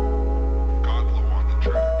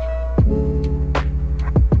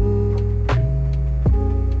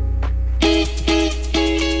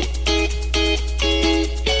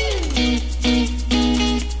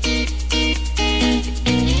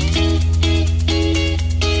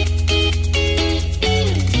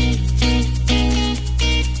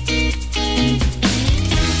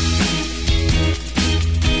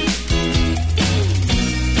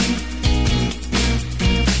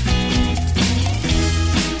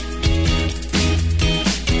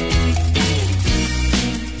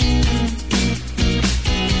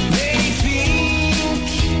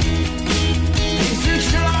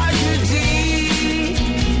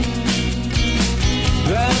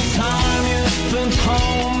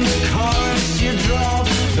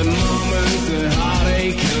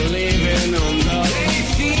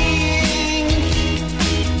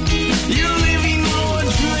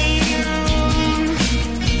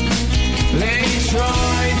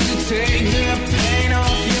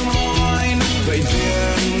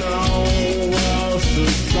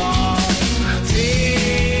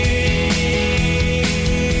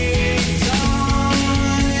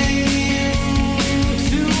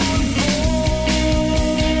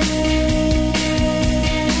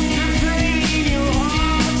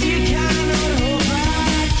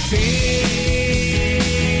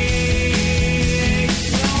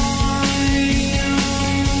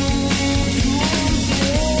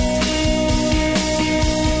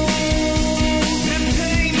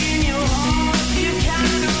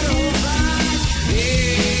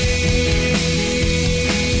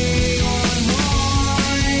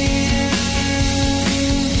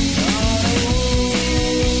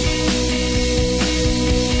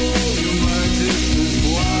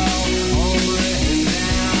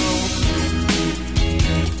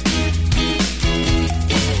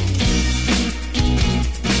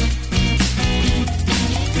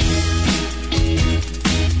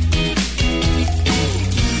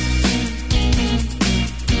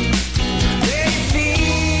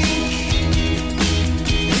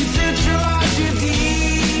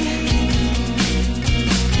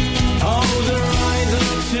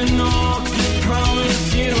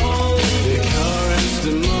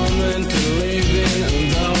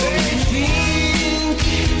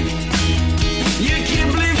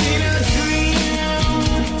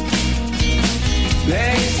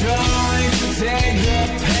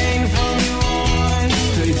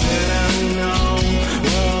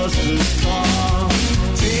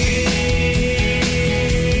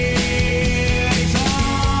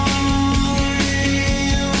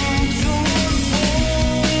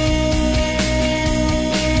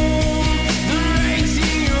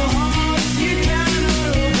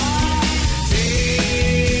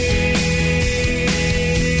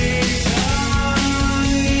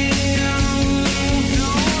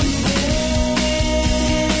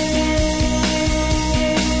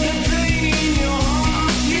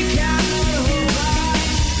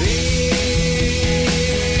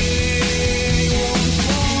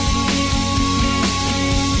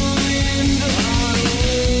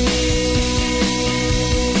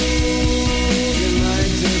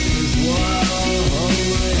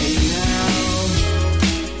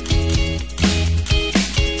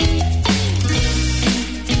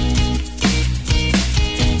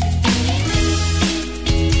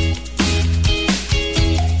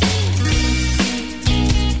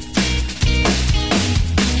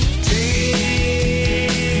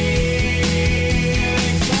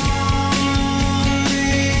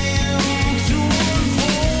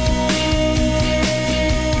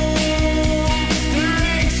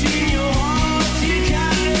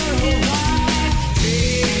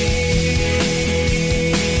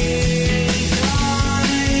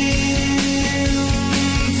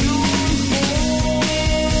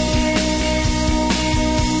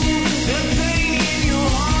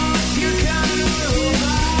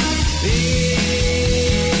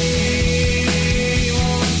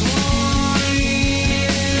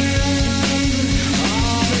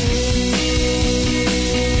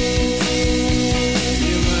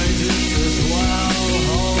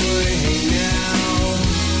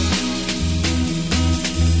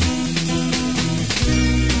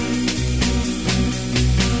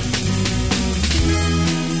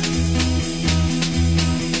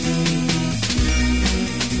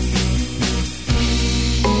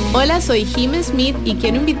 Hola, soy Jim Smith y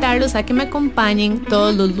quiero invitarlos a que me acompañen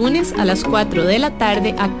todos los lunes a las 4 de la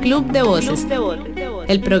tarde a Club de Voces,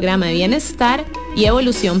 el programa de bienestar y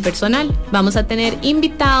evolución personal. Vamos a tener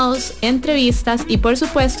invitados, entrevistas y por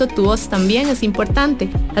supuesto tu voz también es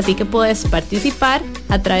importante, así que puedes participar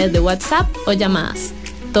a través de WhatsApp o llamadas.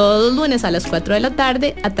 Todos los lunes a las 4 de la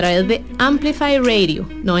tarde a través de Amplify Radio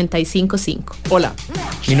 95.5. Hola,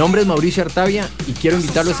 mi nombre es Mauricio Artavia y quiero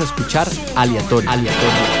invitarlos a escuchar Aleatorio.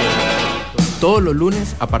 Todos los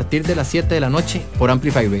lunes a partir de las 7 de la noche por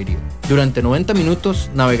Amplify Radio. Durante 90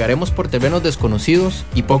 minutos navegaremos por terrenos desconocidos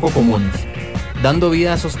y poco comunes, dando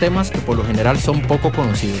vida a esos temas que por lo general son poco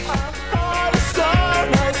conocidos.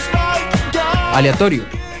 Aleatorio,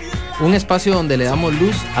 un espacio donde le damos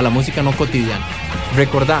luz a la música no cotidiana.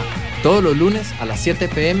 Recordá, todos los lunes a las 7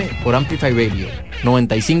 p.m. por Amplify Radio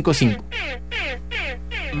 95.5.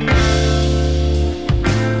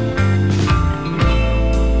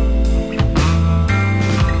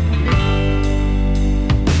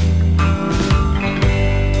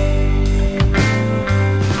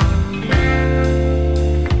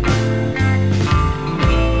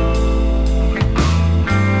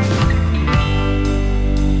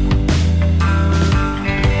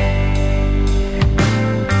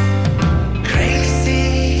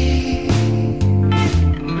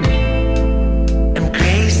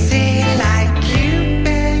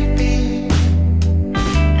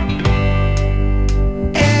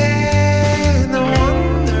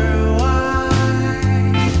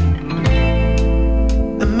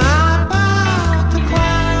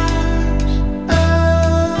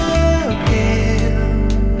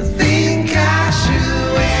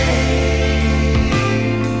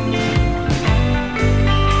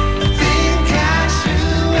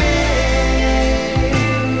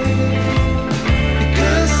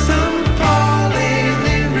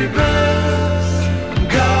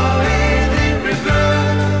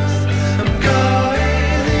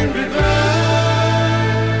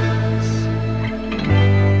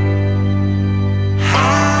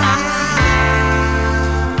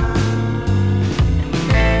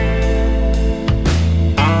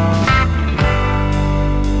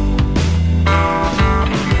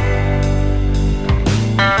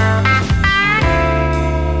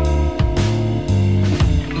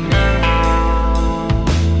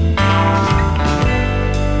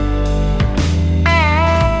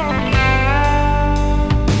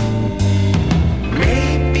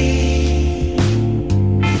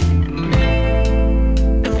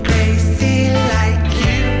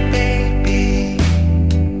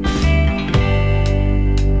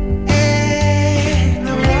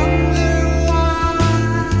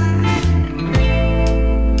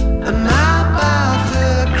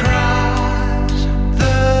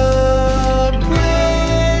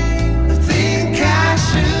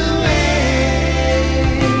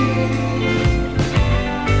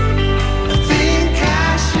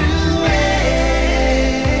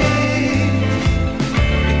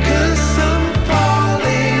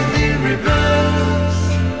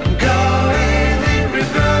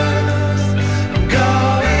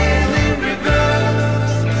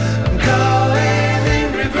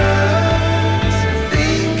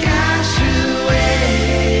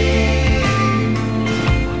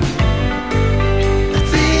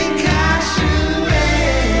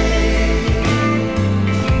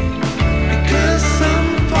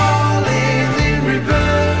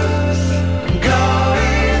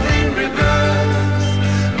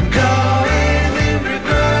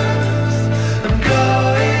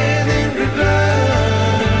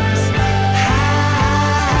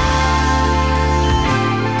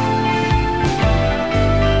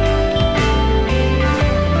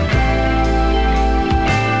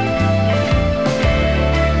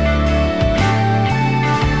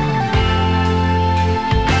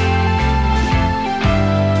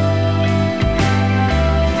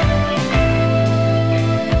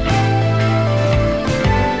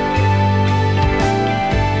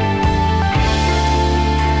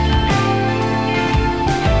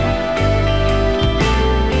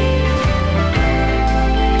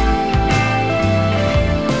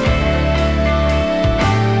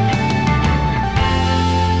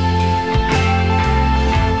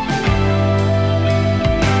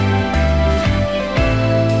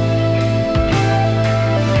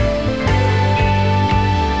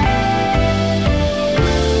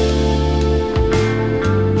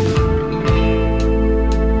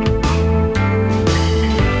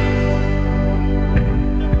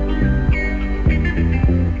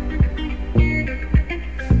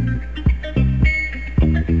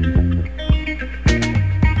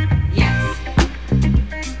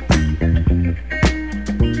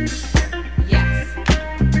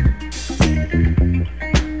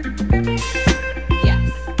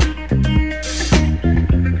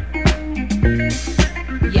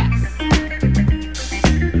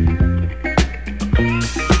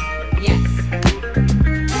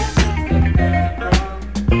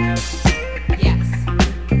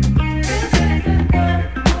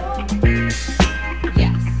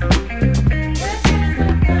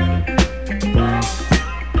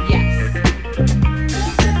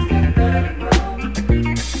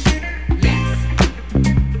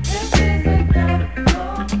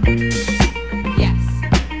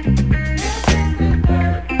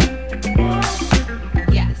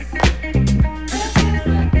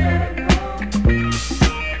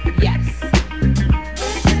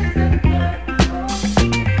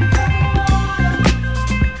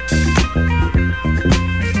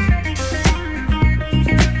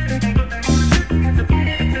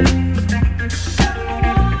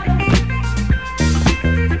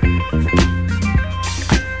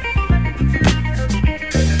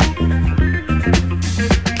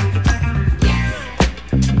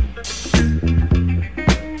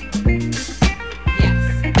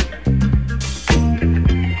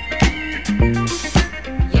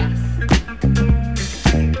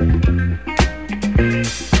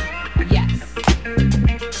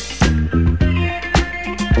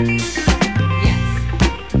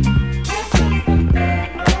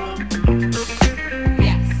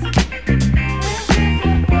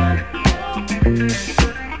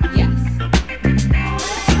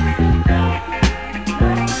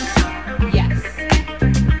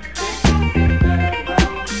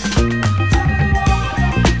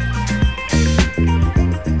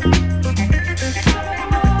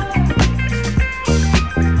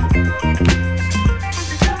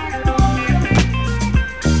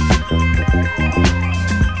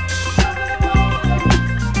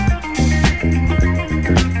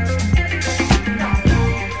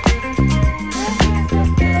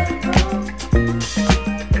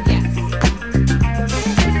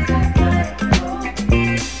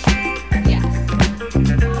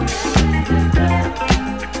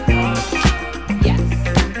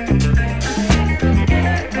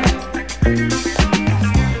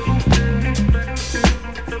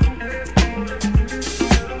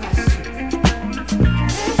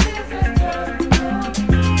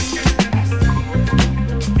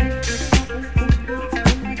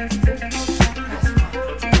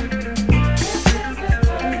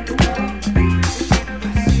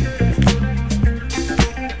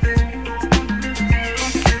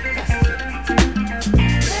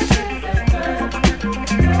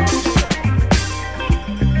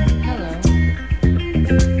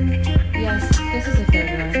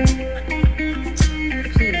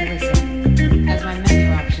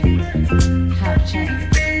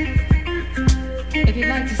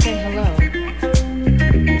 hello.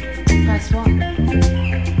 Press 1.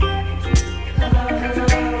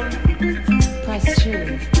 Press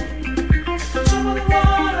 2.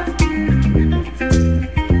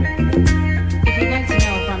 If you'd like to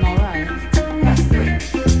know if I'm alright, press 3.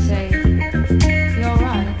 Say, you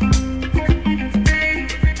alright?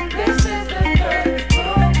 This is the third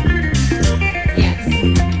floor. Yes.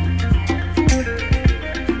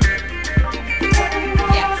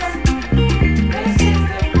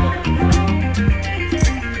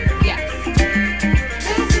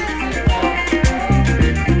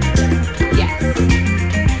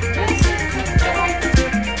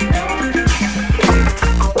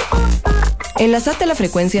 Enlazate a la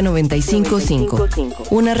frecuencia 95.5,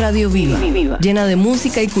 una radio viva, llena de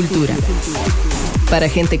música y cultura. Para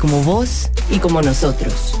gente como vos y como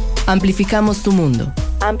nosotros. Amplificamos tu mundo.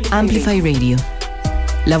 Amplify Radio.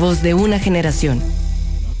 La voz de una generación.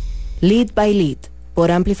 Lead by Lead,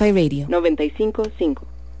 por Amplify Radio 95.5.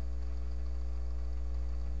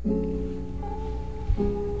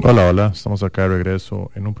 Hola, hola, estamos acá de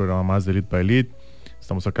regreso en un programa más de Lead by Lead.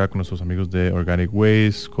 Estamos acá con nuestros amigos de Organic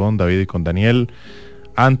Ways, con David y con Daniel.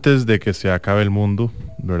 Antes de que se acabe el mundo,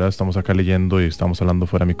 ¿verdad? Estamos acá leyendo y estamos hablando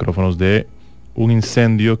fuera de micrófonos de un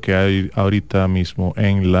incendio que hay ahorita mismo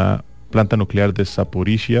en la planta nuclear de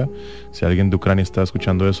Zaporizhia. Si alguien de Ucrania está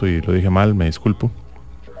escuchando eso y lo dije mal, me disculpo.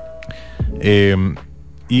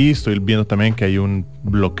 Y estoy viendo también que hay un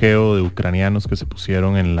bloqueo de ucranianos que se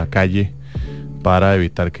pusieron en la calle para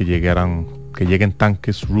evitar que lleguen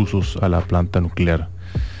tanques rusos a la planta nuclear.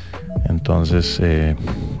 Entonces,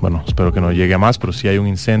 bueno, espero que no llegue a más, pero sí hay un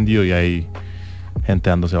incendio y hay gente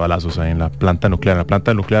dándose balazos ahí en la planta nuclear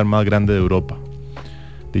más grande de Europa,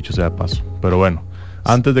 dicho sea de paso. Pero bueno,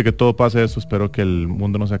 antes de que todo pase eso, espero que el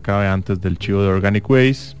mundo no se acabe antes del chivo de Organic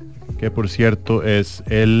Ways, que por cierto es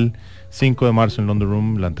el 5 de marzo en London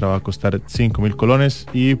Room. La entrada va a costar 5,000 colones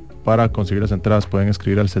y para conseguir las entradas pueden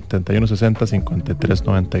escribir al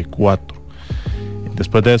 7160-5394.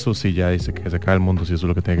 Después de eso, sí, ya dice que se acaba el mundo, si eso es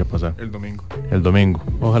lo que tiene que pasar. El domingo.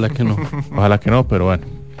 Ojalá que no. Ojalá que no, pero bueno,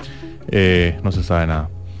 no se sabe nada.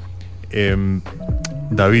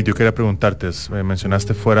 David, yo quería preguntarte,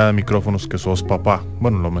 mencionaste fuera de micrófonos que sos papá.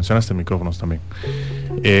 Bueno, lo mencionaste en micrófonos también.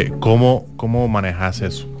 ¿Cómo manejas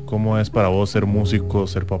eso? ¿Cómo es para vos ser músico,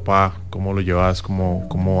 ser papá? ¿Cómo lo llevas?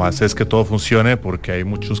 ¿Cómo haces que todo funcione? Porque hay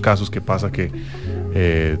muchos casos que pasa que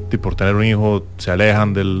por tener un hijo se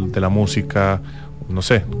alejan de la música. No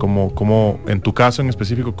sé, ¿cómo en tu caso en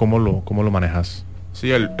específico, cómo lo manejas?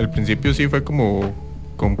 Sí, al principio sí fue como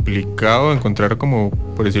complicado encontrar como,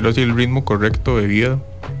 por decirlo así, el ritmo correcto de vida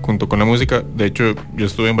junto con la música. De hecho, yo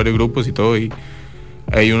estuve en varios grupos y todo, y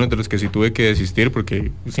hay uno de los que sí tuve que desistir porque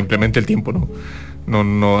simplemente el tiempo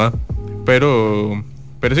no da. Pero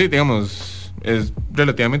sí, digamos, es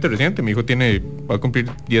relativamente reciente. Mi hijo va a cumplir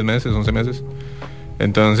 10 meses, 11 meses.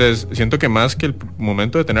 Entonces, siento que más que el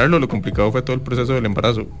momento de tenerlo, lo complicado fue todo el proceso del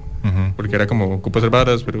embarazo. Porque era como, ocupo hacer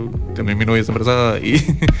varas, pero también mi novia está embarazada y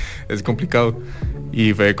es complicado.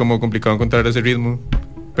 Y fue como complicado encontrar ese ritmo.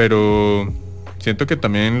 Pero siento que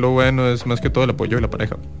también lo bueno es más que todo el apoyo de la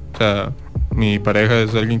pareja. O sea, mi pareja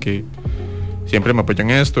es alguien que siempre me apoya en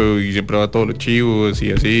esto y siempre va a todos los chivos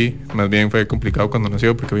y así. Más bien fue complicado cuando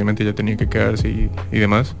nació porque obviamente ella tenía que quedarse y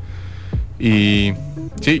demás. Y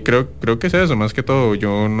sí, creo que es eso, más que todo.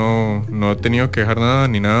 Yo no he tenido que dejar nada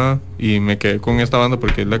ni nada y me quedé con esta banda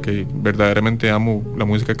porque es la que verdaderamente amo, la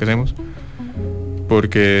música que hacemos,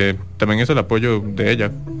 porque también es el apoyo de ella.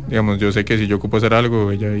 Digamos, yo sé que si yo ocupo hacer algo,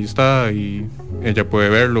 ella ahí está y ella puede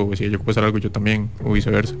verlo, o si ella ocupa hacer algo, yo también, o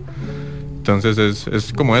viceversa. Entonces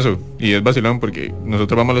es como eso, y es vacilón porque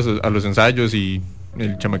nosotros vamos a los ensayos y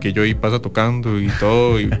el chamaquillo ahí pasa tocando y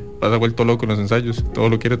todo, y pasa vuelto loco en los ensayos, todo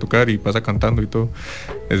lo quiere tocar y pasa cantando y todo.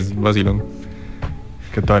 Es vacilón.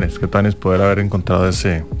 Qué tanes poder haber encontrado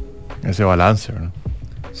ese balance, ¿verdad?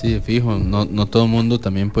 Sí, fijo, no todo el mundo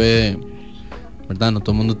también puede, ¿verdad? No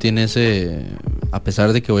todo el mundo tiene ese, a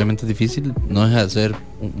pesar de que obviamente es difícil, no deja de ser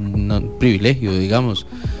un privilegio, digamos,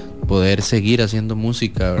 poder seguir haciendo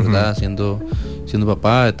música, ¿verdad? Siendo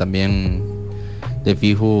papá. También de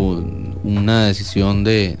fijo una decisión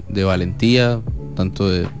de valentía, tanto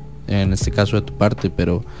en este caso de tu parte,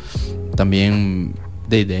 pero también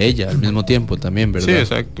de ella al mismo tiempo también, ¿verdad? Sí,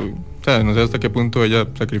 exacto. O sea, no sé hasta qué punto ella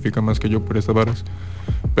sacrifica más que yo por estas varas.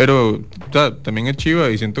 Pero, o sea, también es chiva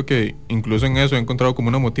y siento que incluso en eso he encontrado como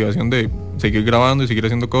una motivación de seguir grabando y seguir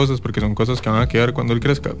haciendo cosas, porque son cosas que van a quedar cuando él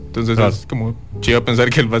crezca. Entonces claro, es como chiva pensar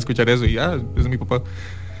que él va a escuchar eso y ese es mi papá.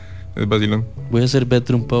 Es vacilón. Voy a hacer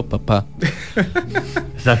bedroom pop, papá.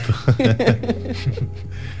 Exacto.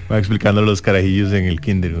 Va explicando los carajillos en el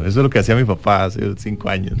kinder. Eso es lo que hacía mi papá hace 5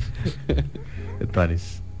 años. ¿Qué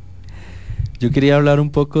pares? Yo quería hablar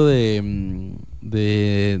un poco de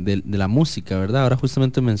la música, ¿verdad? Ahora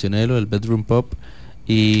justamente mencioné lo del bedroom pop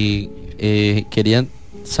y quería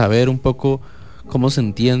saber un poco cómo se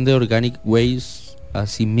entiende Organic Ways a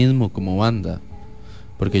sí mismo como banda.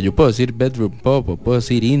 Porque yo puedo decir bedroom pop o puedo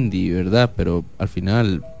decir indie, ¿verdad? Pero al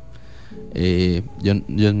final,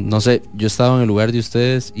 yo no sé, yo he estado en el lugar de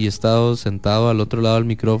ustedes y he estado sentado al otro lado del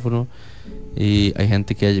micrófono y hay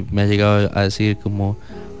gente que me ha llegado a decir como,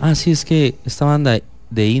 sí, es que esta banda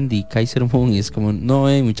de indie, Kaiser Moon, y es como, no,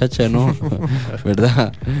 muchacha, no,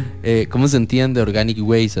 ¿verdad? ¿Cómo se entiende Organic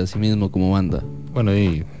Ways a sí mismo como banda? Bueno,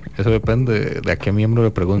 y eso depende de a qué miembro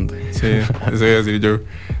le pregunte. Sí, eso iba a decir yo. O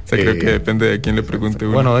sea, creo que depende de a quién le pregunte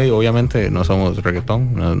uno. Bueno, obviamente no somos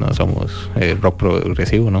reggaetón, no somos rock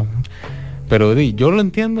progresivo, ¿no? Pero yo lo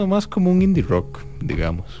entiendo más como un indie rock,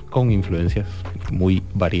 digamos, con influencias muy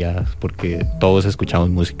variadas, porque todos escuchamos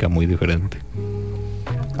música muy diferente.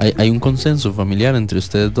 ¿Hay un consenso familiar entre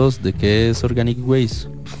ustedes dos de qué es Organic Ways?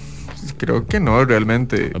 Creo que no,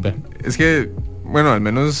 realmente. Okay. Es que, bueno, al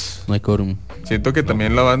menos... No hay quórum. Siento que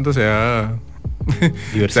también la banda se ha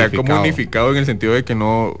como unificado en el sentido de que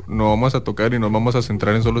no vamos a tocar y no vamos a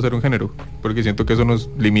centrar en solo ser un género, porque siento que eso nos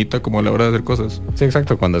limita como a la hora de hacer cosas. Sí,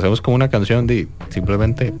 exacto. Cuando hacemos como una canción,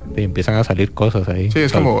 simplemente empiezan a salir cosas ahí. Sí,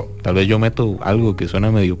 es como... Tal vez yo meto algo que suena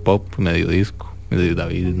medio pop, medio disco.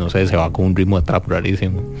 David, no sé, se va con un ritmo de trap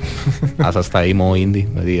rarísimo. Asa hasta ahí, modo indie,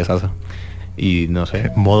 me digas Asa. Y no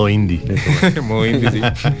sé. Modo indie. Modo indie, sí.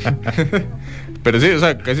 Pero sí, o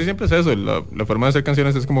sea, casi siempre es eso. La forma de hacer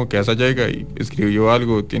canciones es como que Asa llega y escribió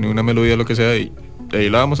algo, tiene una melodía, lo que sea, y ahí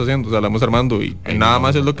la vamos haciendo, o sea, la vamos armando y nada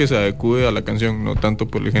más es lo que se adecue a la canción, no tanto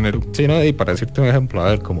por el género. Sí, no, y para decirte un ejemplo, a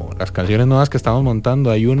ver, como las canciones nuevas que estamos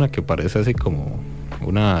montando, hay una que parece así como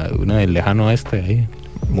una del lejano oeste ahí.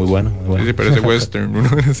 Muy buena, muy buena. Sí, parece western, ¿no?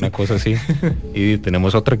 Una cosa así. Y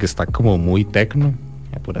tenemos otra que está como muy techno,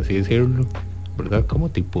 por así decirlo, ¿verdad? Como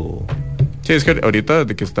tipo... Sí, es que ahorita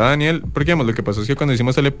de que está Daniel, porque digamos, lo que pasó es que cuando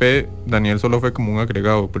hicimos el EP, Daniel solo fue como un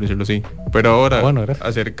agregado, por decirlo así. Pero ahora,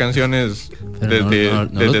 hacer canciones desde... No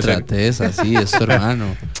lo trates así, es tu hermano.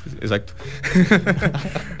 Exacto.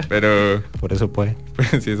 Pero... Por eso puede.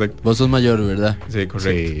 Sí, exacto. Vos sos mayor, ¿verdad? Sí, correcto.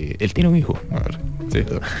 Sí, él tiene un hijo. A ver. Sí.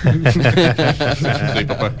 Sí,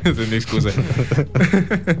 papá, esa es mi excusa.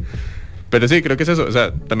 Pero sí, creo que es eso. O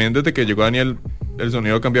sea, también desde que llegó Daniel, el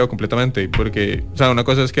sonido ha cambiado completamente. Porque, o sea, una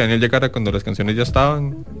cosa es que Daniel llegara cuando las canciones ya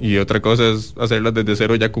estaban. Y otra cosa es hacerlas desde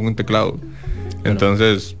cero ya con un teclado.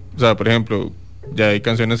 Entonces, o sea, por ejemplo, ya hay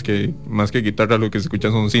canciones que más que guitarra lo que se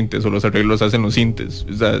escuchan son sintes. O los arreglos hacen los sintes.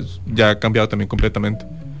 O sea, ya ha cambiado también completamente.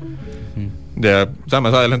 Ya, o sea,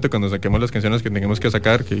 más adelante cuando saquemos las canciones que tengamos que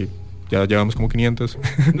sacar, que ya llevamos como 500,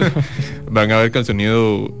 van a ver que el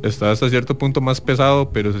sonido está hasta cierto punto más pesado,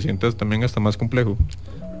 pero se siente también hasta más complejo.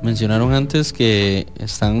 Mencionaron antes que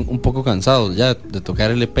están un poco cansados ya de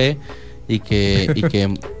tocar el EP y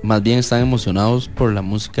que más bien están emocionados por la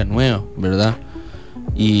música nueva, ¿verdad?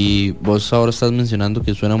 Y vos ahora estás mencionando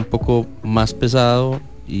que suena un poco más pesado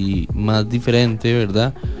y más diferente,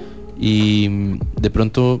 ¿verdad? Y de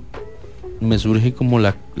pronto me surge como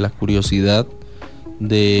la curiosidad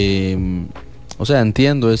de, o sea,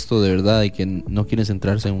 entiendo esto de verdad y que no quieren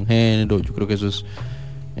centrarse en un género. Yo creo que eso es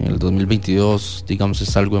en el 2022, digamos,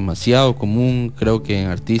 es algo demasiado común, creo que en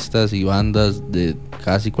artistas y bandas de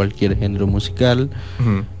casi cualquier género musical.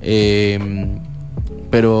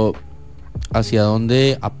 Pero hacia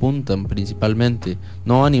dónde apuntan principalmente,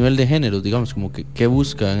 no a nivel de géneros, digamos, como que qué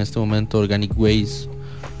busca en este momento Organic Ways.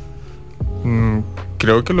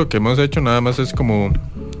 Creo que lo que hemos hecho nada más es como,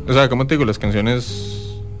 o sea, como te digo, las canciones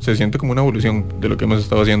se siente como una evolución de lo que hemos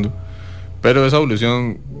estado haciendo, pero esa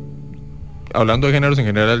evolución, hablando de géneros en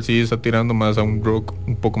general, sí está tirando más a un rock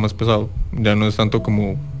un poco más pesado, ya no es tanto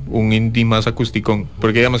como un indie más acústicón,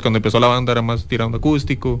 porque digamos cuando empezó la banda era más tirando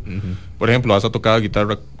acústico. Por ejemplo, Asa tocaba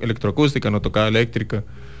guitarra electroacústica, no tocaba eléctrica,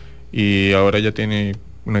 y ahora ya tiene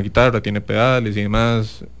una guitarra, tiene pedales y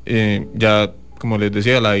demás. Ya, como les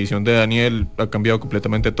decía, la edición de Daniel ha cambiado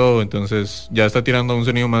completamente todo, entonces ya está tirando un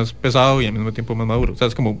sonido más pesado y al mismo tiempo más maduro, o sea,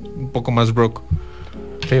 es como un poco más rock.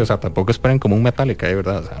 Sí, o sea, tampoco esperen como un Metallica, de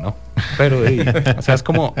verdad, o sea, no. Pero, o sea, es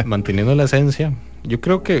como manteniendo la esencia. Yo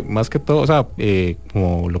creo que más que todo, o sea,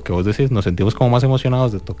 como lo que vos decís, nos sentimos como más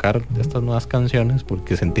emocionados de tocar estas nuevas canciones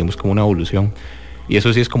porque sentimos como una evolución. Y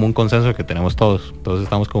eso sí es como un consenso que tenemos todos. Todos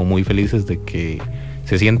estamos como muy felices de que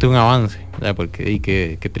se siente un avance, ¿verdad? Porque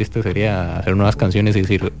qué triste sería hacer nuevas canciones y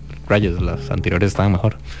decir, rayos, las anteriores estaban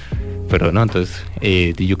mejor. Pero no, entonces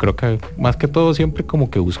yo creo que más que todo siempre como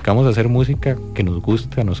que buscamos hacer música que nos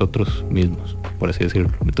guste a nosotros mismos, por así decirlo.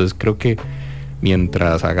 Entonces creo que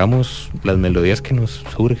mientras hagamos las melodías que nos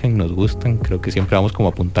surgen, nos gustan, creo que siempre vamos como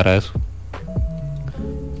a apuntar a eso.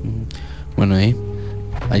 Bueno,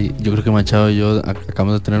 yo creo que Machado y yo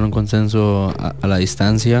acabamos de tener un consenso a la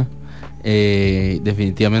distancia.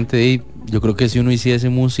 Definitivamente, yo creo que si uno hiciese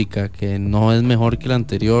música que no es mejor que la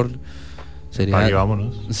anterior, sería,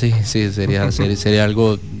 vámonos. Sí, sería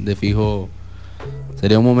algo de fijo,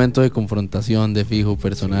 sería un momento de confrontación de fijo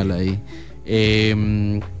personal ahí.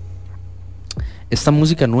 Esta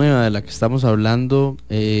música nueva de la que estamos hablando,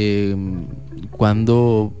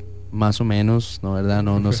 ¿cuándo más o menos? No, ¿verdad?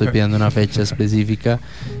 No estoy pidiendo una fecha específica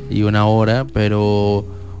y una hora, pero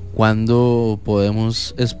 ¿cuándo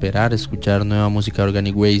podemos esperar escuchar nueva música de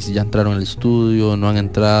Organic Waste? ¿Ya entraron al estudio? ¿No han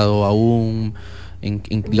entrado aún?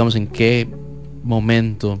 Digamos, ¿en qué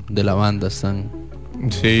momento de la banda están?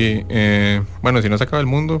 Sí, bueno, si no se acaba el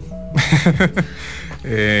mundo.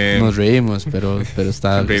 Nos reímos, pero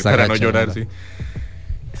está para gacha, no llorar, ¿verdad? sí.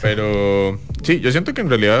 Pero sí, yo siento que en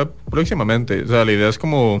realidad próximamente, o sea, la idea es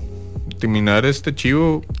como terminar este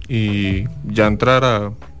chivo y ya entrar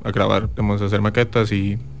a grabar, vamos a hacer maquetas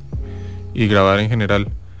y grabar en general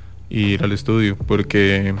y ir al estudio,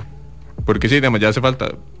 porque sí, digamos, ya hace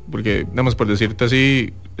falta, porque, digamos, por decirte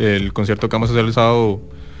así, el concierto que vamos a hacer el sábado,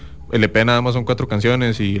 el EP nada más son 4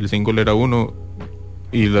 canciones y el single era 1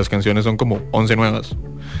 y las canciones son como 11 nuevas,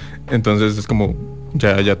 entonces es como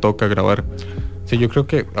ya toca grabar. Sí, yo creo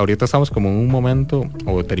que ahorita estamos como en un momento,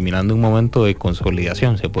 o terminando un momento de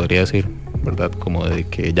consolidación, se podría decir, ¿verdad? Como de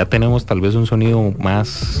que ya tenemos tal vez un sonido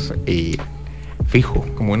más fijo.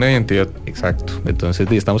 Como una identidad. Exacto.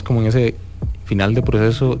 Entonces estamos como en ese final de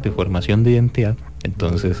proceso de formación de identidad.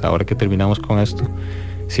 Entonces ahora que terminamos con esto,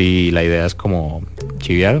 sí, la idea es como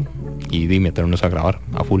chiviar y meternos a grabar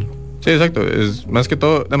a full. Sí, exacto, es más que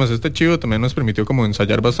todo, además este chivo también nos permitió como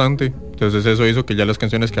ensayar bastante, entonces eso hizo que ya las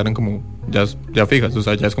canciones quedaran como ya fijas, o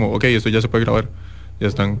sea, ya es como, ok, esto ya se puede grabar, ya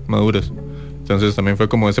están maduras, entonces también fue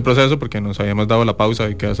como ese proceso porque nos habíamos dado la pausa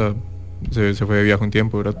y que se fue de viaje un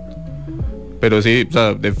tiempo, ¿verdad? Pero sí, o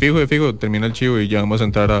sea, de fijo termina el chivo y ya vamos a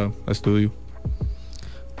entrar a estudio.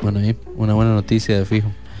 Bueno, una buena noticia de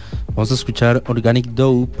fijo. Vamos a escuchar Organic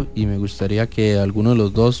Dope y me gustaría que alguno de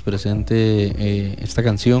los dos presente esta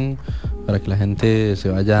canción para que la gente se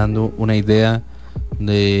vaya dando una idea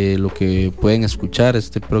de lo que pueden escuchar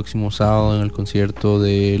este próximo sábado en el concierto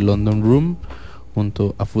de London Room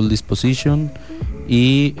junto a Full Disposition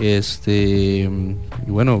y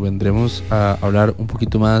bueno, vendremos a hablar un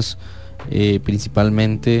poquito más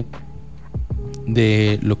principalmente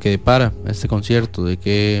de lo que depara este concierto, de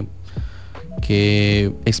qué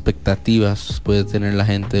expectativas puede tener la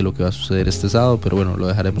gente de lo que va a suceder este sábado, pero bueno, lo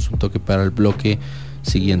dejaremos un toque para el bloque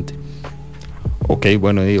siguiente. Ok,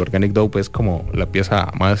 bueno, y Organic Dope es como la pieza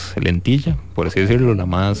más lentilla, por así decirlo, la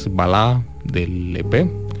más balada del EP.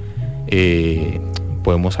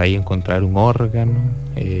 Podemos ahí encontrar un órgano,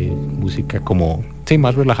 música como, sí,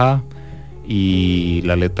 más relajada, y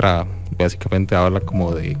la letra básicamente habla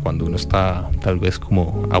como de cuando uno está tal vez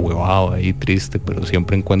como ahuevado ahí, triste, pero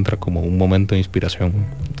siempre encuentra como un momento de inspiración.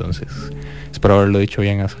 Entonces, espero haberlo dicho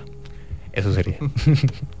bien, eso sería.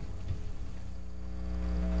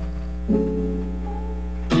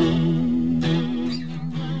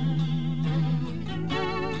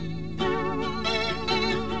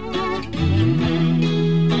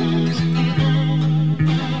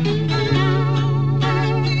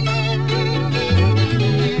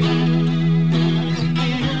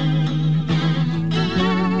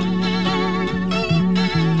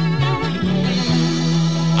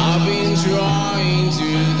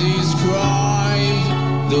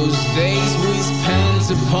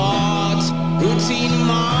 Apart, routine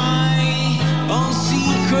my own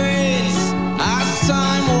secrets as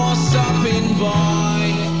time was stopping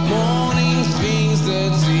by. Morning things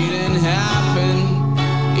that didn't happen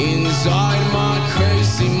inside my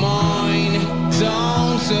crazy mind.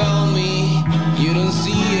 Don't tell me you don't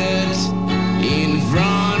see it in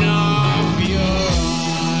front of your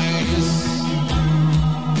eyes.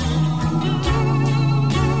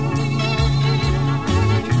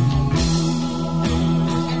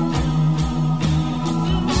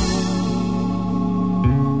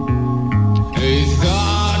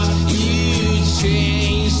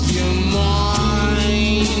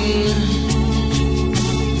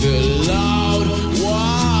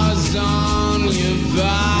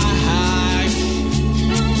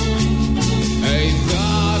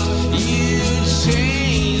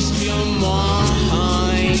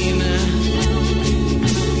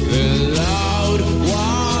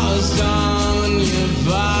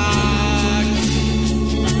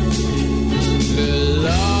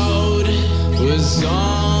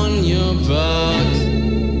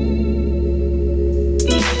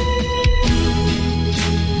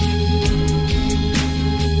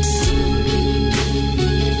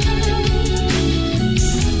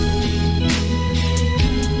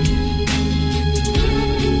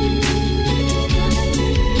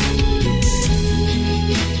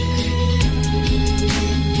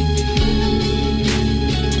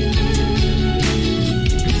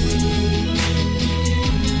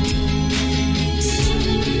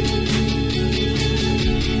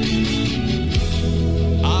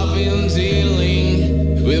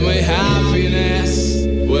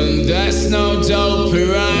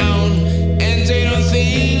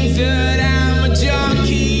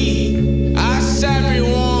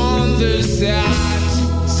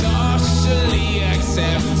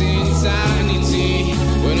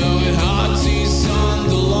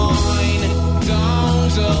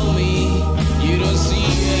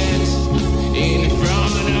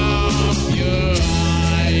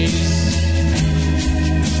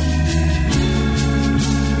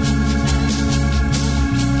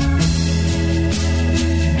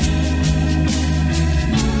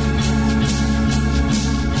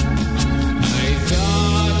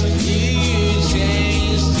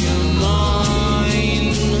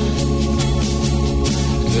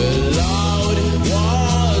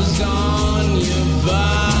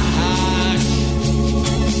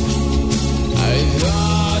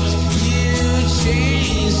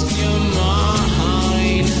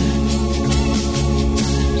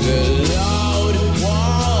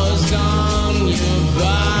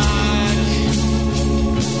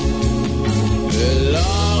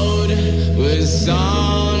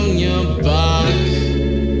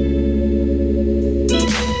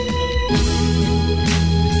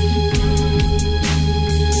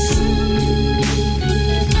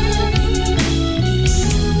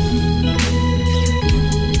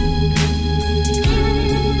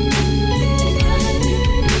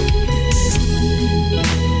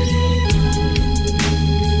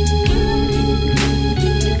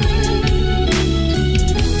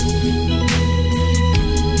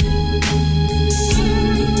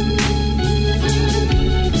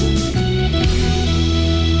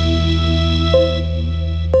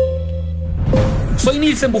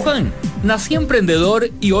 Wilson Buján. Nací emprendedor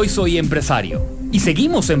y hoy soy empresario. Y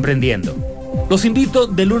seguimos emprendiendo. Los invito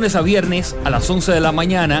de lunes a viernes a las 11 de la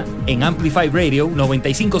mañana en Amplify Radio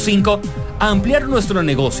 95.5 a ampliar nuestro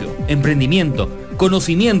negocio, emprendimiento,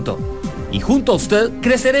 conocimiento. Y junto a usted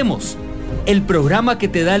creceremos. El programa que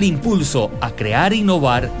te da el impulso a crear,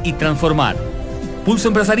 innovar y transformar. Pulso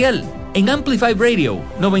Empresarial en Amplify Radio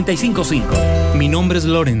 95.5. Mi nombre es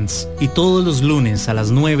Lorenz y todos los lunes a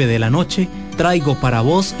las 9 de la noche traigo para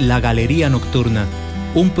vos La Galería Nocturna,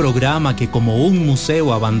 un programa que como un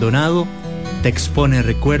museo abandonado te expone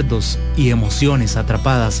recuerdos y emociones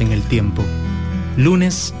atrapadas en el tiempo.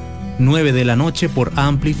 Lunes, 9 de la noche por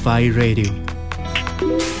Amplify Radio.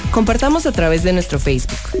 Compartamos a través de nuestro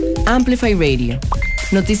Facebook, Amplify Radio.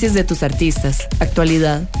 Noticias de tus artistas,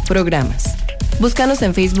 actualidad, programas. Búscanos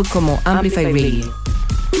en Facebook como Amplify Radio.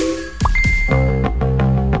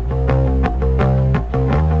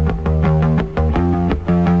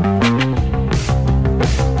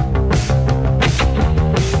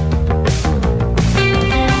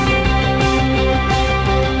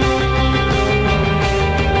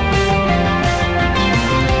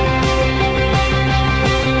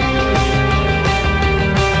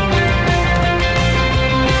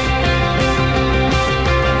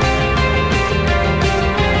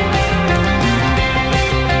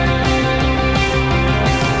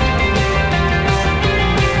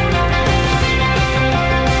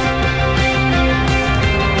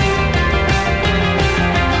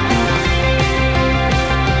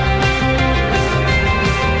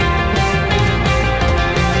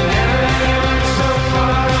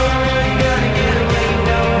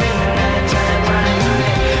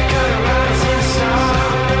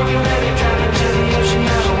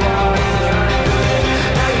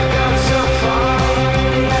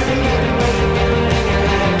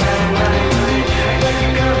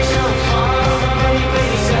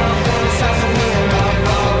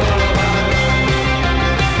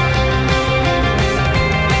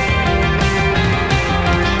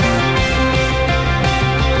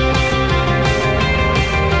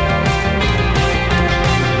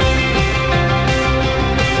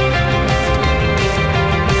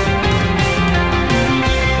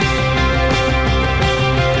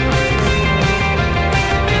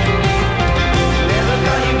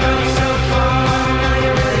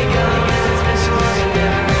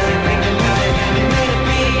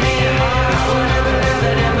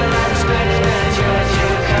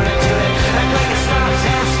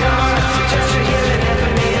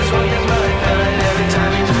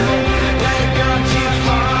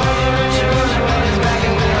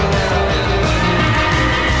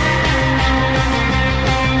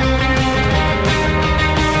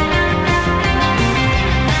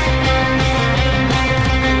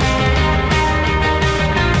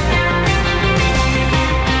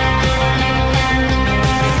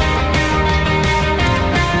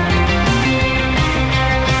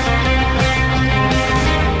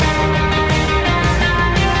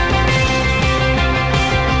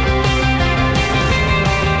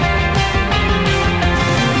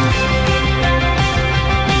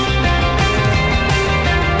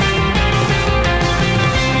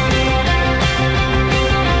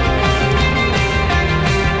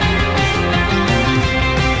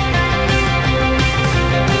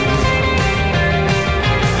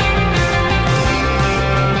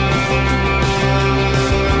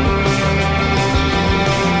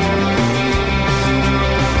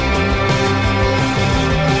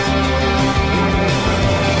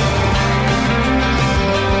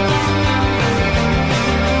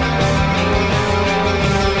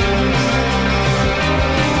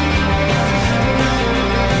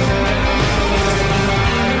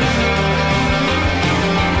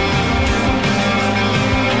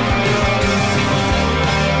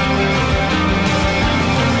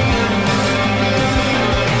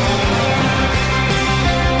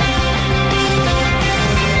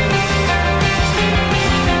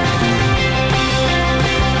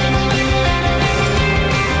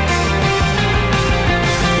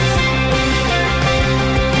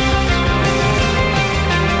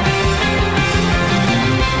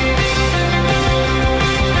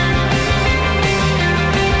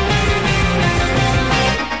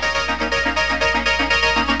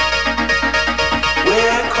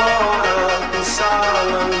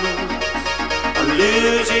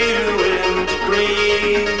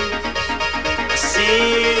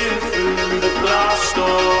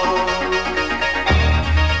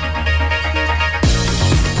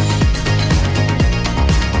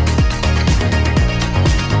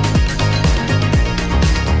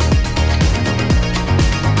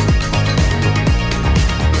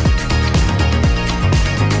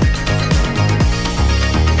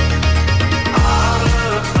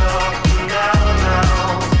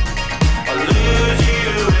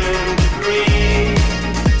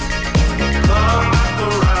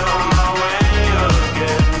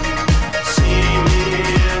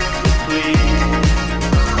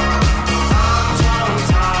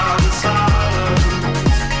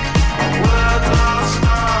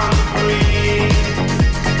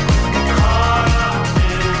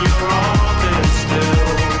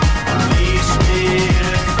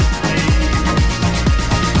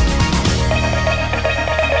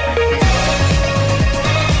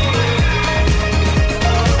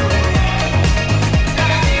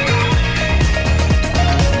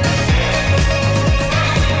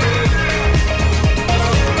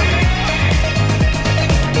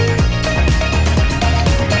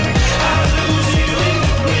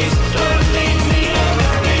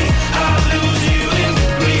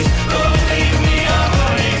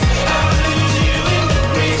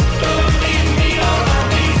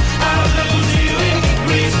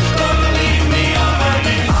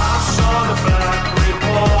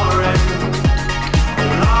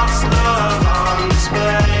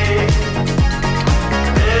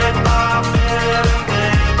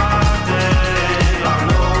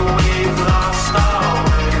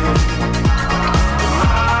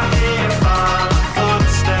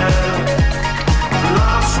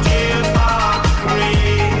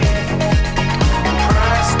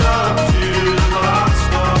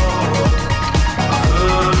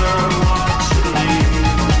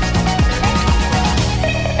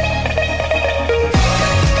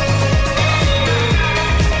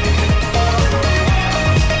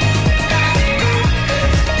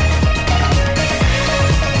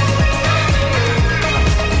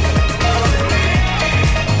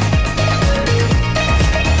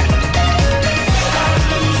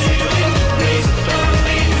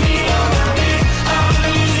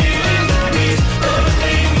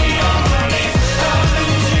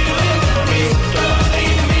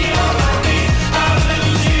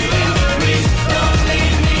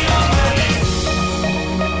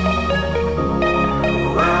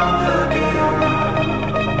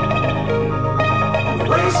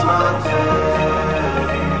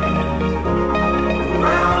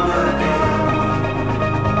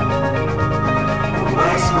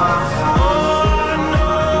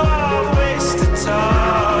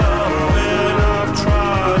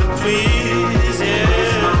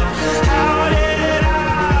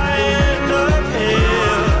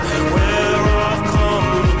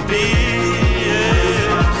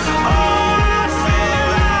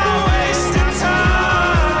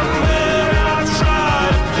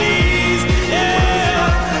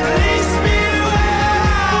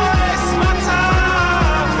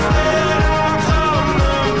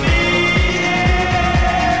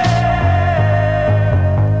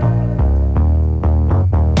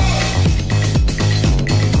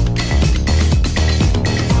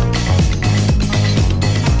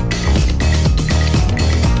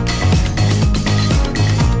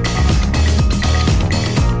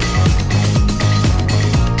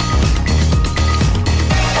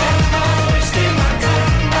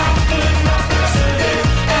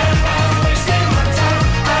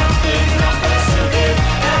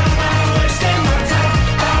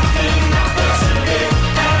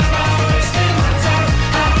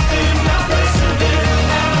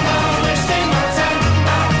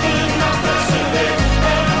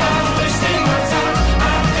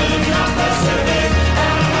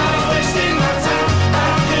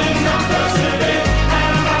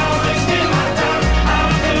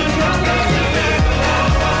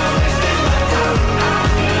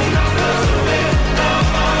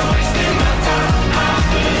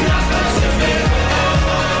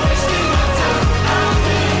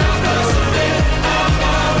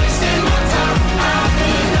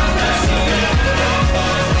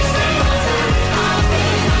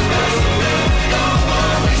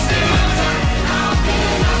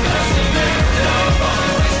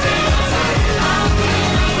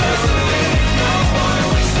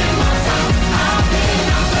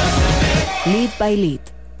 by Lead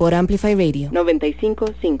por Amplify Radio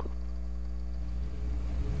 95.5.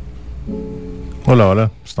 Hola,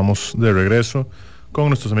 estamos de regreso con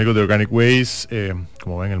nuestros amigos de Organic Waste.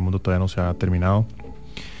 Como ven, el mundo todavía no se ha terminado.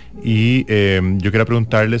 Y yo quería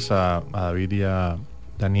preguntarles a David y a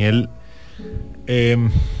Daniel,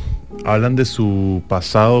 hablan de su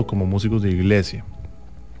pasado como músicos de iglesia.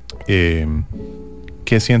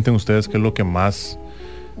 ¿Qué sienten ustedes que es lo que más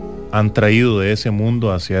han traído de ese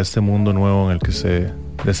mundo hacia este mundo nuevo en el que se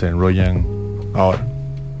desenrollan ahora?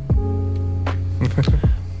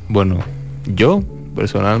 Bueno, yo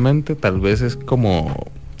personalmente tal vez es como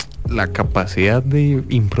la capacidad de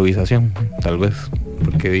improvisación, tal vez,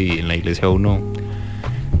 porque en la iglesia uno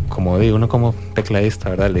como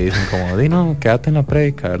tecladista, ¿verdad? Le dicen como, no, quédate en la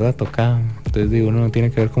prédica, ¿verdad? Toca. Entonces uno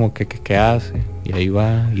tiene que ver como qué hace, y ahí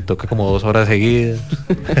va y toca como 2 horas seguidas.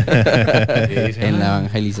 Dicen, en la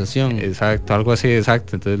evangelización. Exacto, algo así,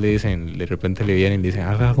 exacto. Entonces le dicen, de repente le vienen y le dicen,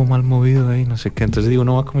 haga algo mal movido ahí, no sé qué. Entonces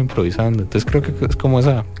uno va como improvisando. Entonces creo que es como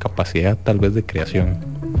esa capacidad tal vez de creación.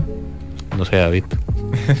 No sé, David.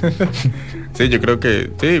 Sí, yo creo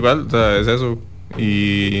que sí, igual, o sea, es eso.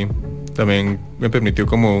 Y también me permitió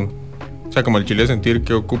como el chile sentir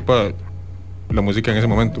que ocupa la música en ese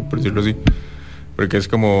momento, por decirlo así. Porque es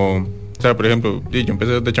como, o sea, por ejemplo, yo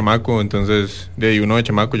empecé de chamaco, entonces uno de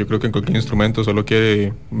chamaco yo creo que en cualquier instrumento solo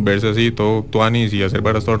quiere verse así, todo tuanis y hacer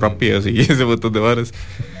varas todas rápidas y ese montón de varas.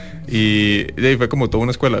 Y de ahí fue como toda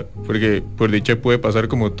una escuela, porque por dicha pude pasar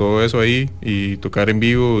como todo eso ahí y tocar en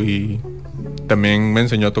vivo, y también me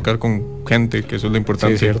enseñó a tocar con gente, que eso es lo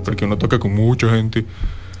importante, sí, porque uno toca con mucha gente.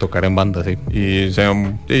 Tocar en banda, sí. Y o sea,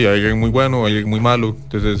 hay alguien muy bueno, hay alguien muy malo,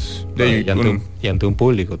 entonces y ante un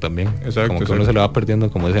público también. Exacto, como que uno se le va perdiendo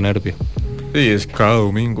como ese nervio. Sí, es cada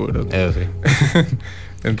domingo, ¿verdad? Eso sí.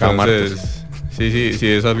 Entonces, sí,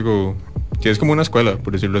 es algo, sí, es como una escuela,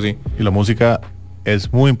 por decirlo así. Y la música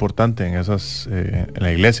es muy importante en esas en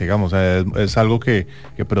la iglesia, digamos, o sea, es algo que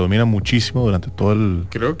predomina muchísimo durante todo el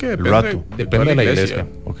creo que el rato. Depende de la iglesia.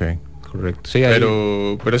 Okay. Correcto. Sí,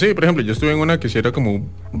 pero sí, por ejemplo, yo estuve en una que sí era como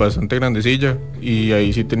bastante grandecilla, y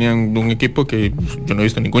ahí sí tenían un equipo que yo no he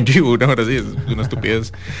visto ningún chivo, una hora así, es una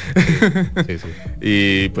estupidez. Sí.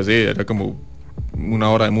 Y pues sí, era como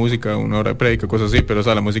 1 hora de música, 1 hora de prédica, cosas así, pero o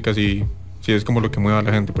sea, la música sí es como lo que mueve a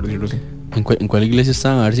la gente, por decirlo así. ¿En cuál iglesia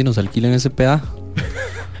están? A ver si nos alquilan ese PA.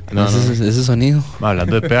 Ese sonido.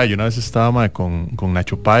 Hablando de PA, yo una vez estaba con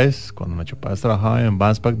Nacho Páez, cuando Nacho Páez trabajaba en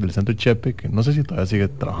Bandspack del centro Chepe, que no sé si todavía sigue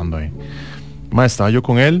trabajando ahí. Estaba yo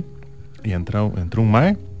con él y entra un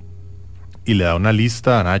mae y le da una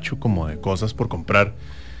lista a Nacho como de cosas por comprar.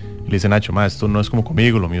 Y le dice, Nacho, esto no es como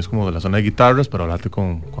conmigo, lo mío es como de la zona de guitarras, pero hablarte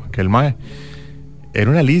con aquel mae.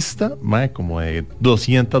 Era una lista, como de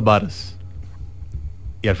 200 varas.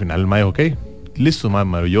 Y al final el mae dijo, ok, listo,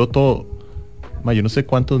 me yo todo. Yo no sé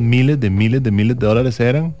cuántos miles de dólares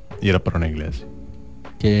eran, y era para una iglesia.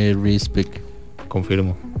 Qué respect.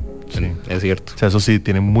 Confirmo. Sí, es cierto. O sea, eso sí,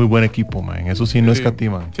 tienen muy buen equipo, en eso sí no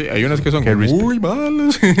escatiman. Sí, hay unas que son muy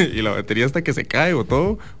malas y la batería hasta que se cae o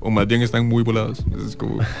todo, o más bien están muy voladas. Es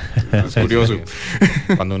como, es curioso.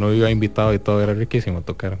 Cuando uno iba invitado y todo, era riquísimo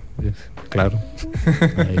tocar. Claro.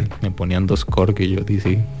 Ahí me ponían 2 cork y yo dije,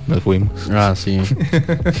 sí, nos fuimos. Ah, sí.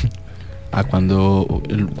 Cuando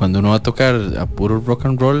uno va a tocar a puro rock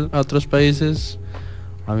and roll a otros países,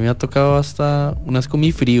 a mí me ha tocado hasta unas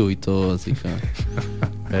comí frío y todo, así que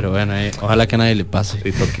pero bueno, ojalá que a nadie le pase.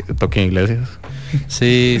 ¿Y toque en iglesias?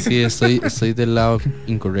 Sí, estoy del lado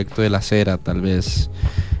incorrecto de la acera, tal vez.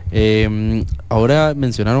 Ahora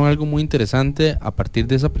mencionaron algo muy interesante a partir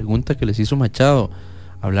de esa pregunta que les hizo Machado.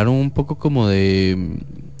 Hablaron un poco como de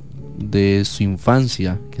su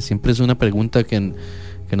infancia, que siempre es una pregunta que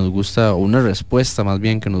nos gusta, o una respuesta más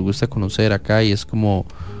bien que nos gusta conocer acá, y es como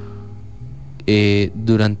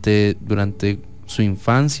durante su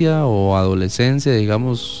infancia o adolescencia,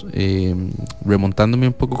 digamos, remontándome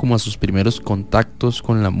un poco como a sus primeros contactos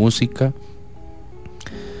con la música,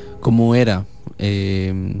 ¿cómo era?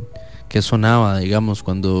 ¿Qué sonaba, digamos,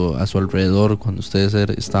 cuando a su alrededor, cuando ustedes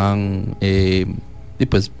estaban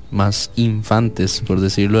pues más infantes, por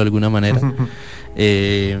decirlo de alguna manera?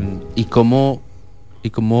 Y cómo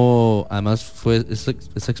además fue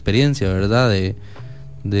esa experiencia, ¿verdad?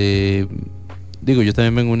 Digo, yo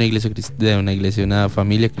también vengo de una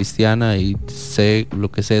familia cristiana, y sé lo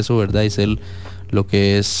que es eso, ¿verdad? Y sé lo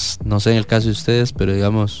que es, no sé en el caso de ustedes, pero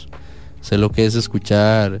digamos, sé lo que es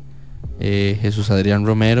escuchar Jesús Adrián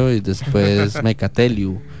Romero y después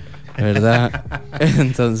Mecateliu, ¿verdad?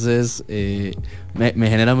 Entonces me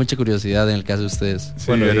genera mucha curiosidad en el caso de ustedes. Sí,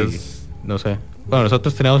 bueno, no sé. Bueno,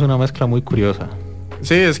 nosotros teníamos una mezcla muy curiosa.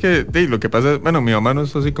 Sí, es que lo que pasa es, bueno, mi mamá no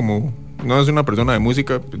es así como no es una persona de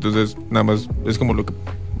música, entonces nada más es como lo que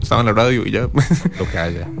estaba en la radio y ya. Lo que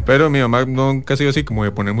haya. Pero mi mamá nunca ha sido así como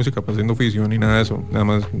de poner música para haciendo oficio ni nada de eso. Nada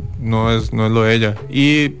más no es lo de ella.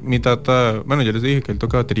 Y mi tata, bueno, ya les dije que él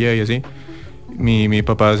toca batería y así. Mi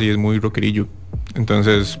papá sí es muy rockerillo.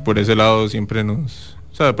 Entonces por ese lado siempre nos...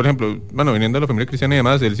 O sea, por ejemplo, bueno, viniendo de la familia cristiana y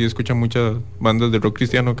demás, él sí escucha muchas bandas de rock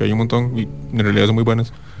cristiano, que hay un montón y en realidad son muy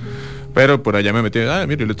buenas. Pero por allá me metí,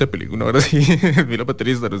 mire, esta película, ahora sí, vi la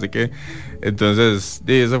baterista, no sé qué. Entonces,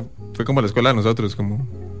 sí, eso fue como la escuela de nosotros, como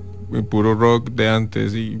puro rock de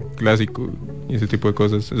antes y clásico y ese tipo de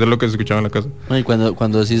cosas. Eso es lo que se escuchaba en la casa. Y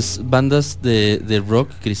cuando decís bandas de rock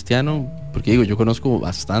cristiano, porque digo, yo conozco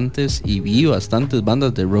bastantes y vi bastantes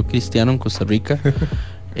bandas de rock cristiano en Costa Rica.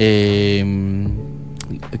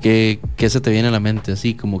 ¿Qué se te viene a la mente?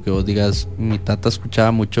 Así como que vos digas, mi tata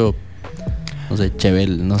escuchaba mucho, no sé,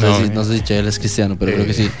 Chebel, no sé si Chebel es cristiano, pero creo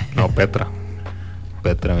que sí. No, Petra,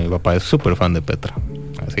 mi papá es súper fan de Petra.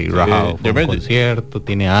 Así, rajado, yo un concierto,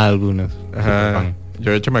 tiene álbumes. Ajá.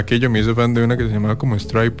 Yo de chamaquillo me hice fan de una que se llamaba como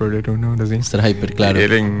Striper, era una hora así. Striper, claro.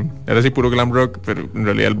 Era así puro glam rock, pero en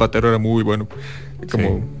realidad el batero era muy bueno,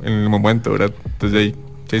 como en el momento, ¿verdad? Entonces ahí,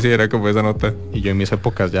 sí, era como esa nota. Y yo en mis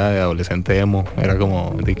épocas ya de adolescente emo, era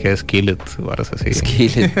como, ¿de qué? Skillet, varas así.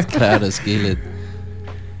 Skillet, claro, Skillet.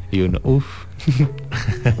 Y uno, uff.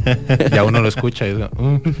 Ya uno lo escucha y eso,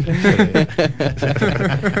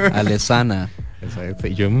 Alesana. Exacto.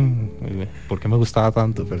 Y yo, ¿por qué me gustaba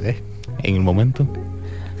tanto? Pero en el momento.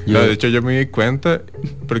 De hecho yo me di cuenta,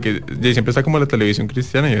 porque siempre está como la televisión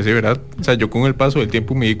cristiana y así, ¿verdad? O sea, yo con el paso del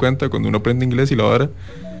tiempo me di cuenta cuando uno aprende inglés y lo ahora,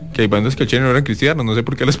 que hay bandas que al chile no eran cristianos, no sé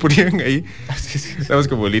por qué las ponían ahí. Sabes,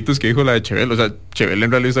 como Litos que dijo la de Chebel, o sea, Chebel en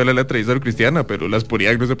realidad usaba la letra y cristiana, pero las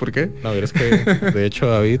ponían, no sé por qué. No, es que de hecho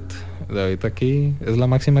David aquí es la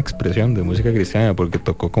máxima expresión de música cristiana porque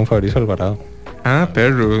tocó con Fabricio Alvarado. Ah,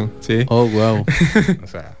 perro, sí. Oh, wow. O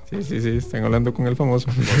sea, sí, están hablando con el famoso.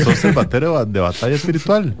 ¿Vos sos el batero de batalla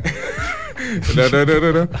espiritual?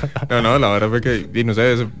 No, la vara fue que, y no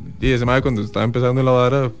sé, ese madre cuando estaba empezando la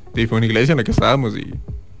vara, y fue una iglesia en la que estábamos y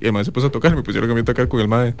el madre se puso a tocar, me pusieron a mí a tocar con el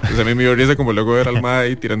madre. Entonces a mí me dio risa como luego ver al madre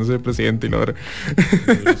ahí tirándose de presidente y la vara.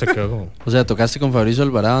 Se quedó como... O sea, tocaste con Fabricio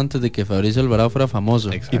Alvarado antes de que Fabricio Alvarado fuera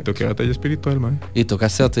famoso. Exacto. Y toqué batalla espiritual, madre. Y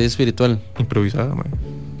tocaste batalla espiritual. Improvisada, madre.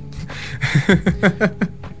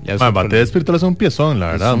 Batalla espiritual es un piezón,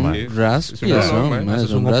 la verdad, man. Es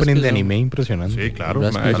un opening de anime impresionante. Sí, claro.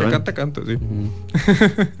 Ella canta, sí.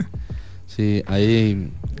 Sí, hay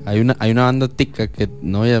una banda tica que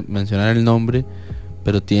no voy a mencionar el nombre,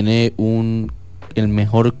 pero tiene el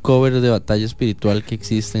mejor cover de batalla espiritual que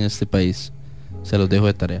existe en este país. Se los dejo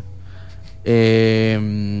de tarea.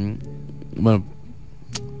 Bueno,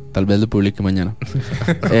 tal vez lo publique mañana.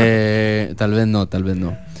 Tal vez no.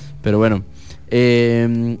 Pero bueno,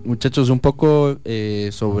 muchachos, un poco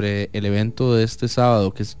sobre el evento de este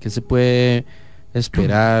sábado. ¿Qué se puede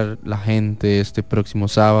esperar la gente este próximo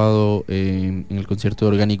sábado en el concierto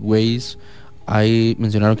de Organic Ways?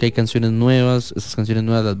 Mencionaron que hay canciones nuevas. ¿Esas canciones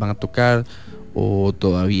nuevas las van a tocar o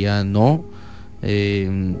todavía no?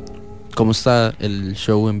 ¿Cómo está el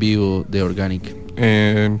show en vivo de Organic?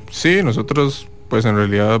 Sí, nosotros pues en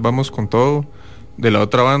realidad vamos con todo. De la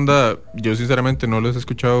otra banda, yo sinceramente no los he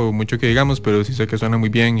escuchado mucho que digamos, pero sí sé que suena muy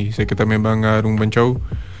bien y sé que también van a dar un buen show.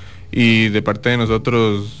 Y de parte de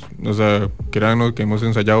nosotros, o sea, créanos que hemos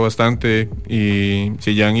ensayado bastante y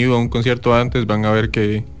si ya han ido a un concierto antes van a ver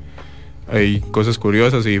que hay cosas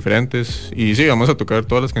curiosas y diferentes. Y sí, vamos a tocar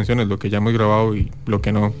todas las canciones, lo que ya hemos grabado y lo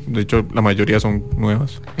que no. De hecho, la mayoría son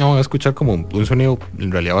nuevas. Vamos a escuchar como un sonido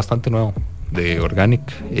en realidad bastante nuevo de Organic.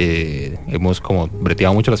 Hemos como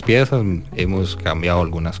breteado mucho las piezas, hemos cambiado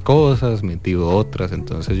algunas cosas, metido otras,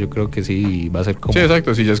 entonces yo creo que sí va a ser como... Sí,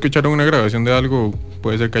 exacto, si ya escucharon una grabación de algo,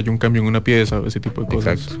 puede ser que haya un cambio en una pieza o ese tipo de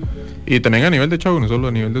cosas. Exacto. Y también a nivel de show, no solo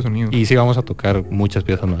a nivel de sonido. Y sí vamos a tocar muchas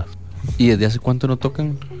piezas nuevas. ¿Y desde hace cuánto no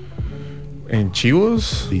tocan? En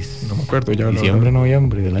Chivos, no me acuerdo ya. Diciembre,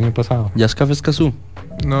 noviembre del año pasado. ¿Ya es Café Escazú?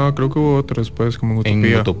 No, creo que hubo otro después, como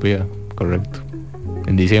en Utopía, correcto.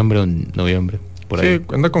 En diciembre o en noviembre, por ahí. Sí,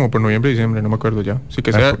 anda como por noviembre, diciembre, no me acuerdo ya. Sí,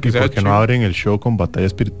 que sea, porque no abren el show con batalla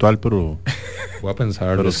espiritual, pero... Voy a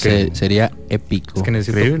pensar. Pero es que sería épico. Es que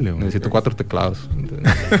necesito 4 teclados. Voy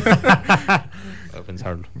a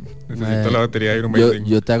pensarlo. Necesito la batería de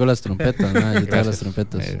yo te hago las trompetas, yo te hago las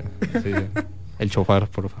trompetas. Sí. El chofar,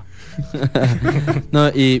 por favor. No,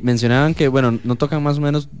 y mencionaban que, bueno, no tocan más o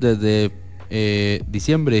menos desde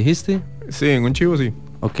diciembre, ¿dijiste? Sí, en un chivo sí.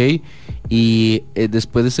 Ok, y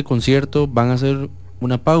después de este concierto van a hacer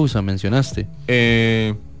una pausa, mencionaste.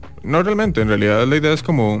 No realmente, en realidad la idea es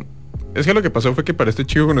como Es que lo que pasó fue que para este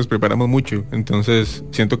chivo nos preparamos mucho. Entonces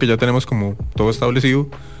siento que ya tenemos como todo establecido.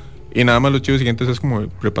 Y nada más los chivos siguientes es como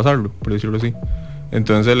repasarlo, por decirlo así.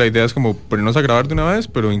 Entonces la idea es como ponernos a grabar de una vez,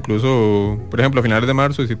 pero incluso, por ejemplo, a finales de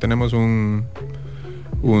marzo sí tenemos un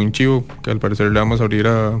chivo que al parecer le vamos a abrir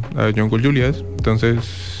a Jungle Julius.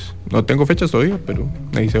 Entonces no tengo fechas todavía, pero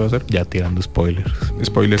ahí se va a hacer. Ya tirando spoilers.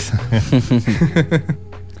 Spoilers.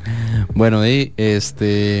 Bueno,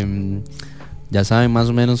 ya saben más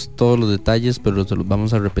o menos todos los detalles, pero se los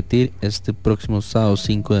vamos a repetir. Este próximo sábado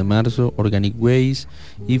 5 de marzo, Organic Ways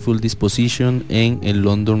y Full Disposition en el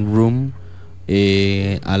London Room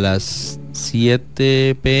a las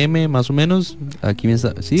 7 p.m. más o menos. Aquí me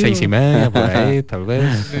está, ¿sí? 6:30 por ahí, tal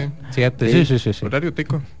vez. 7. Sí. Horario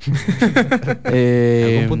tico.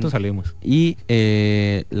 En algún punto salimos. Y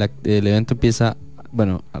el evento empieza,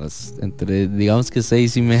 bueno, a las entre digamos que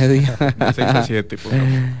 6:30. 6 a 7, por favor.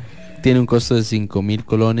 Tiene un costo de 5,000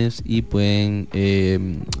 colones y pueden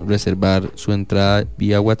reservar su entrada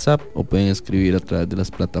vía WhatsApp o pueden escribir a través de las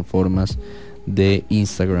plataformas de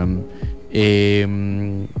Instagram.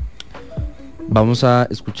 Vamos a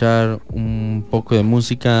escuchar un poco de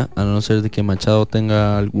música, a no ser de que Machado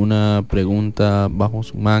tenga alguna pregunta bajo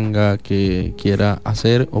su manga que quiera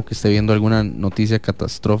hacer o que esté viendo alguna noticia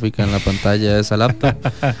catastrófica en la pantalla de esa laptop.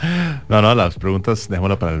 No, las preguntas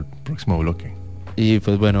dejémoslas para el próximo bloque. Y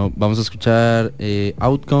pues bueno, vamos a escuchar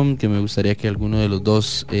Outcome, que me gustaría que alguno de los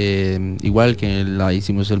dos, igual que la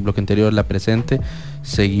hicimos el bloque anterior, la presente,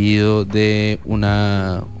 seguido de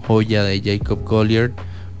una joya de Jacob Collier,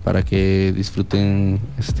 para que disfruten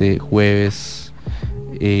este jueves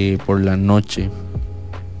por la noche.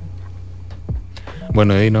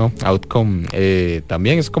 Bueno, Outcome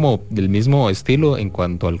también es como del mismo estilo en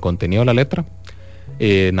cuanto al contenido de la letra.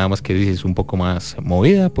 Nada más que es un poco más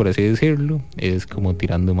movida, por así decirlo. Es como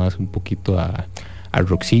tirando más un poquito al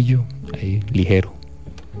rockcillo, ahí ligero.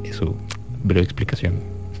 Eso, breve explicación.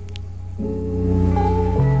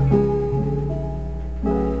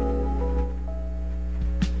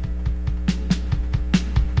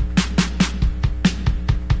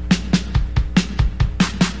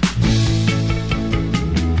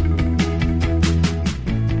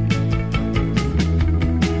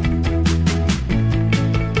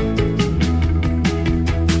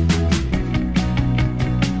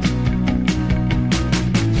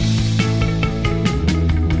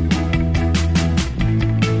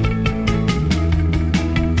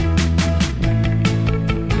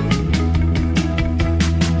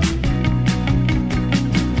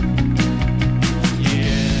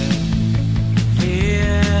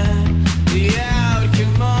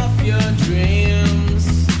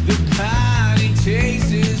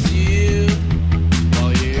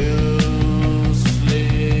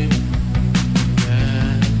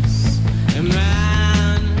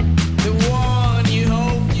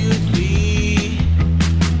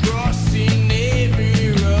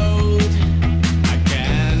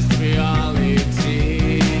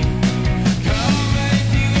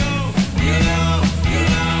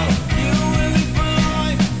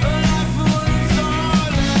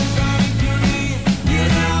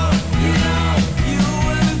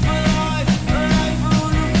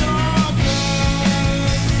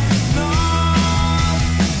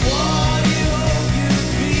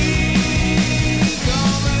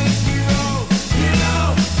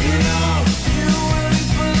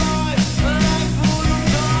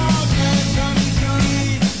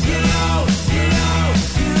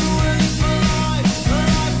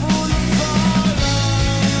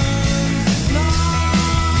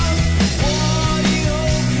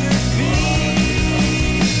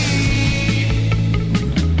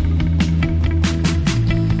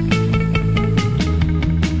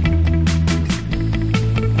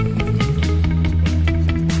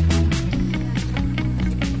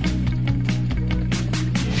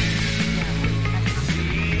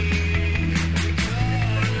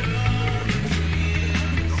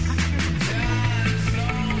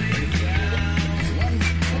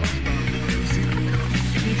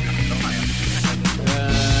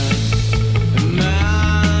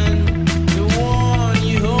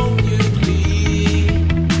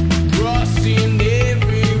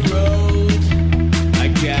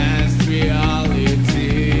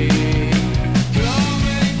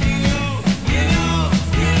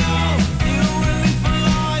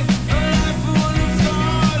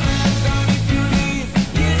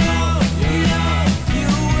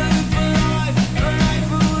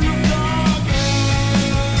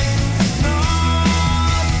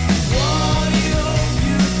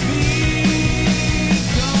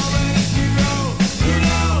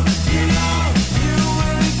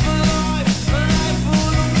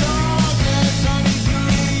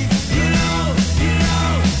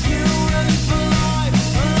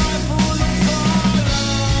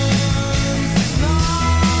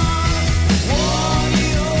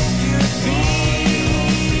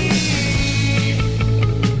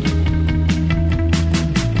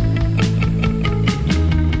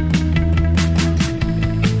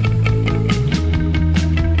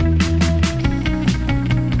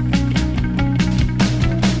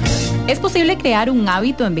 posible crear un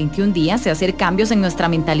hábito en 21 días y hacer cambios en nuestra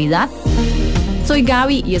mentalidad? Soy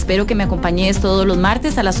Gaby y espero que me acompañes todos los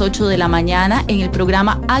martes a las 8 de la mañana en el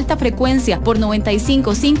programa Alta Frecuencia por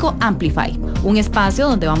 95.5 Amplify, un espacio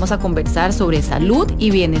donde vamos a conversar sobre salud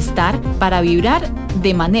y bienestar para vibrar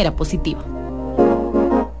de manera positiva.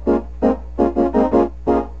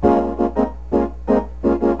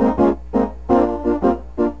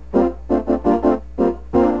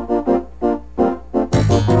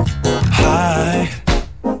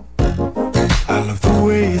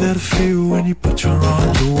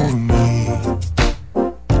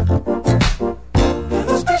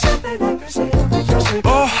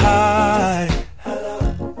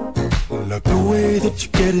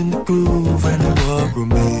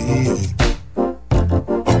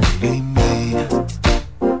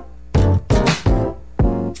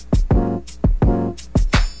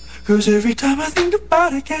 Cause every time I think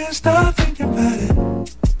about it, can't stop thinking about it.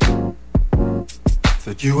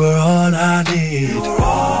 That you were all I need. You were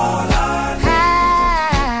all I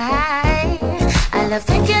need. I love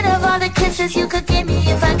thinking of all the kisses you could give me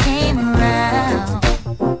if I came around.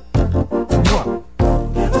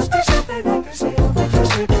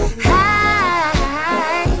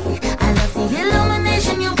 Hi, I love the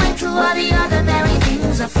illumination you bring to all the ordinary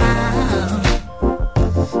things I found.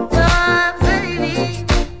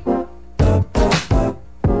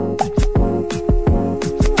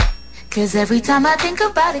 Cause every time I think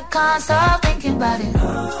about it, can't stop thinking about it.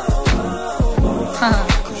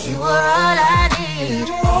 Cause you were all I need.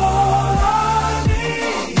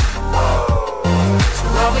 So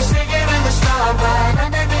I'll be singing in the starlight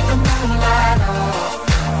underneath the moonlight.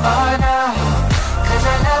 Oh no, cause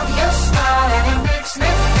I love your smile and it makes me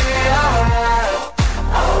feel alright.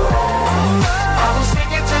 I will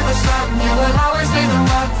sing it to the sun, you will always be the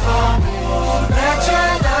one for me. Let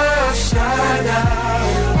your love shine out.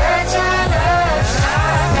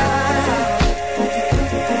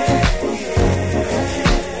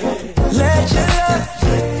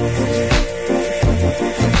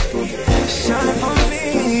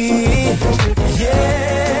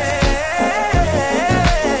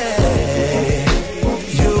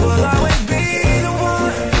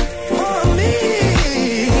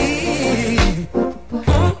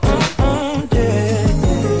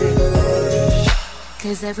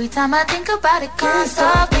 Cause every time I think about it, can't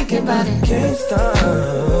stop thinking about it. Can't stop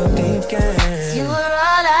thinking. You were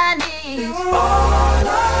all I need. All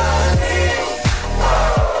I need.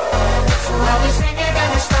 So I'll be singing in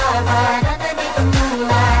the starlight underneath the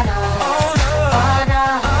moonlight. Oh no,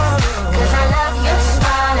 cause I love your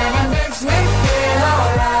smile and it makes me feel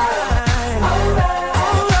alright.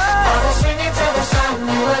 I will sing it to the sun,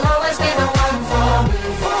 you will always be the one for me.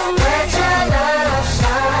 Let your love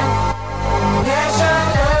shine. Let your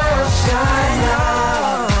love shine out.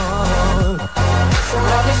 So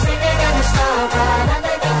I'll be singing in the starlight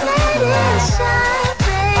underneath the moonlight. Shine,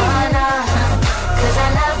 baby. Oh no, cause I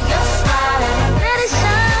love your smile and let it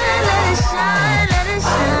shine, let it shine, let it shine, let it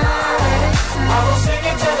shine. I will sing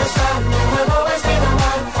it to the sun, you will always be the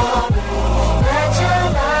one for me. Let your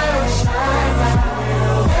love shine out.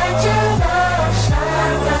 Let your love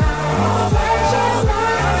shine out. Let your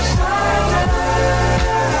love shine out.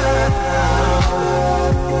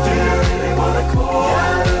 Do you really wanna call?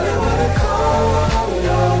 I really wanna call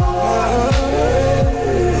you.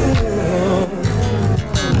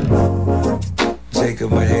 Jacob,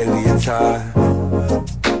 my alien tie.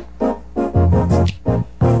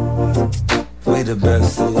 We the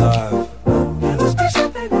best alive.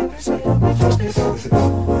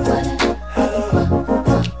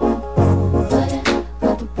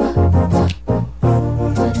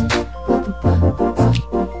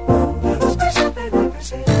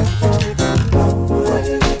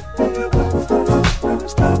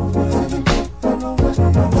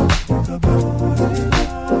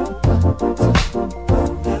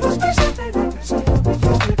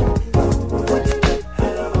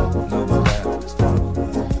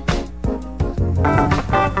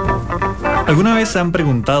 ¿Alguna vez se han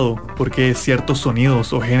preguntado por qué ciertos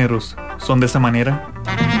sonidos o géneros son de esa manera?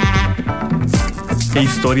 ¿Qué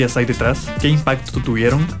historias hay detrás? ¿Qué impacto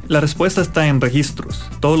tuvieron? La respuesta está en Registros,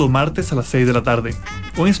 todos los martes a las 6 de la tarde.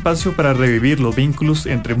 Un espacio para revivir los vínculos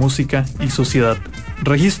entre música y sociedad.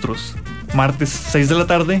 Registros, martes 6 de la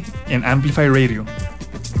tarde en Amplify Radio.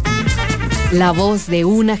 La voz de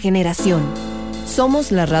una generación.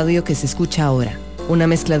 Somos la radio que se escucha ahora. Una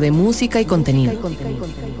mezcla de música y contenido.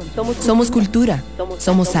 Somos cultura.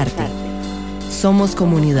 Somos arte. Somos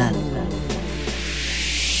comunidad.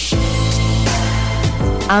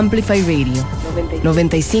 Amplify Radio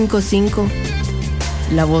 95.5.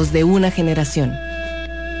 La voz de una generación.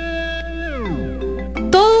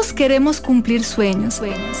 queremos cumplir sueños.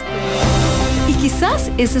 Y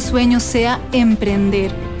quizás ese sueño sea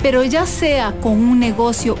emprender, pero ya sea con un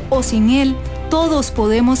negocio o sin él, todos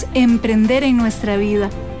podemos emprender en nuestra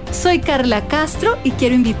vida. Soy Carla Castro y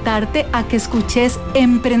quiero invitarte a que escuches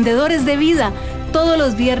Emprendedores de Vida todos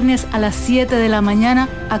los viernes a las 7 de la mañana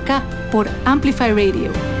acá por Amplify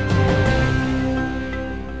Radio.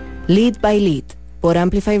 Lead by Lead por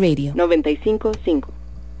Amplify Radio 95.5.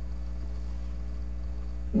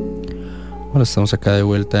 Hola, estamos acá de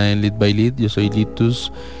vuelta en Lead by Lead. Yo soy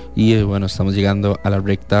Litus y bueno, estamos llegando a la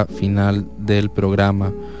recta final del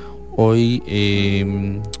programa. Hoy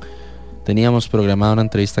teníamos programada una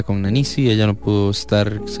entrevista con Nanisi, ella no pudo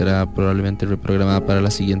estar, será probablemente reprogramada para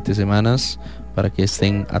las siguientes semanas, para que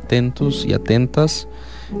estén atentos y atentas.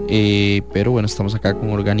 Pero bueno, estamos acá con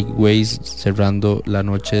Organic Ways cerrando la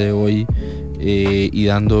noche de hoy y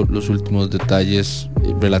dando los últimos detalles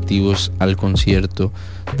relativos al concierto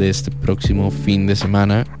de este próximo fin de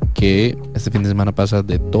semana, que este fin de semana pasa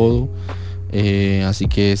de todo, así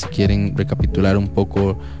que si quieren recapitular un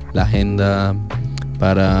poco la agenda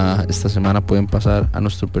para esta semana, pueden pasar a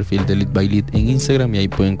nuestro perfil de Lead by Lead en Instagram y ahí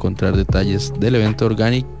pueden encontrar detalles del evento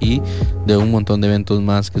Organic y de un montón de eventos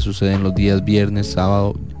más que suceden los días viernes,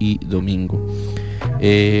 sábado y domingo.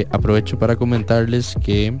 Aprovecho para comentarles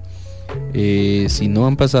que si no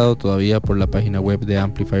han pasado todavía por la página web de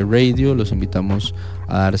Amplify Radio, los invitamos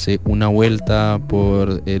a darse una vuelta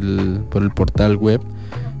por el portal web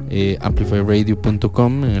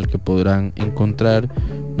amplifyradio.com, en el que podrán encontrar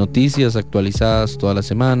noticias actualizadas todas las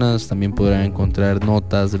semanas. También podrán encontrar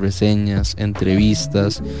notas, reseñas,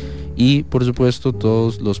 entrevistas y por supuesto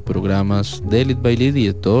todos los programas de Lead by Lead y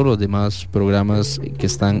de todos los demás programas que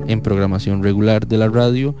están en programación regular de la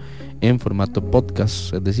radio en formato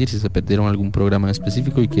podcast. Es decir, si se perdieron algún programa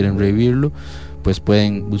específico y quieren revivirlo, pues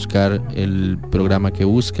pueden buscar el programa que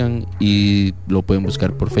buscan y lo pueden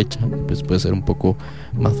buscar por fecha, pues puede ser un poco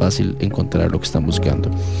más fácil encontrar lo que están buscando.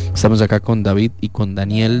 Estamos acá con David y con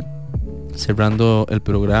Daniel cerrando el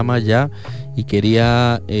programa ya, y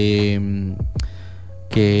quería que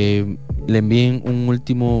le envíen un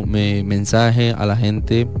último mensaje a la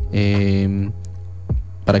gente.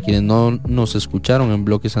 Para quienes no nos escucharon en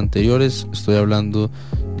bloques anteriores, estoy hablando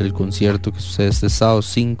del concierto que sucede este sábado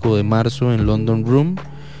 5 de marzo en London Room.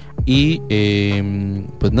 Y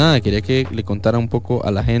pues nada, quería que le contara un poco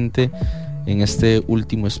a la gente en este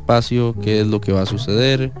último espacio qué es lo que va a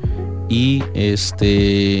suceder. Y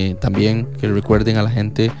también que recuerden a la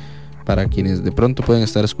gente, para quienes de pronto pueden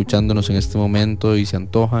estar escuchándonos en este momento y se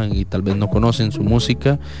antojan y tal vez no conocen su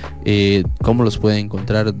música, cómo los pueden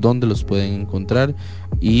encontrar, dónde los pueden encontrar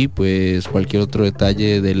y pues cualquier otro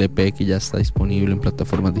detalle del EP que ya está disponible en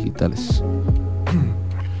plataformas digitales.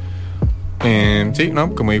 Sí,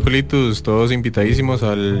 no, como dijo Litus, todos invitadísimos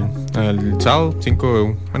al sábado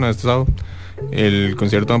 5, este sábado. El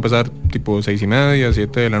concierto va a empezar tipo 6:30,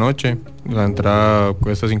 7 de la noche. La entrada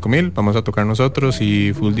cuesta 5,000. Vamos a tocar nosotros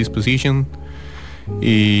y full disposition.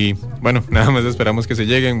 Y bueno, nada más esperamos que se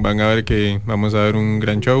lleguen. Van a ver que vamos a dar un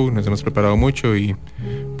gran show. Nos hemos preparado mucho y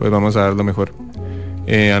pues vamos a dar lo mejor.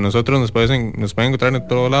 A nosotros nos pueden encontrar en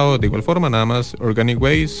todo lado de igual forma, nada más Organic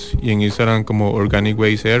Ways, y en Instagram como Organic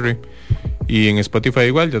Ways R. Y en Spotify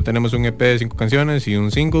igual, ya tenemos un EP de 5 canciones y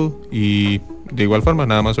un single, y de igual forma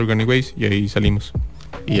nada más Organic Ways, y ahí salimos.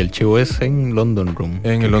 Y el chivo es en London Room,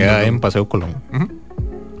 en el London Room, en Paseo Colón.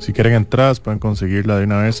 Si quieren entradas pueden conseguirla de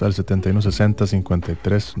una vez al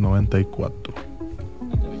 7160-5394.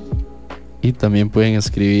 Y también pueden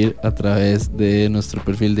escribir a través de nuestro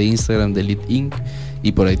perfil de Instagram de Lead Inc.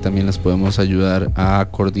 y por ahí también les podemos ayudar a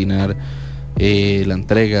coordinar la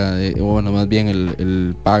entrega más bien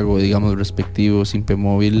el pago, digamos, respectivo Simpe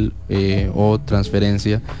Móvil o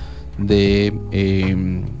transferencia de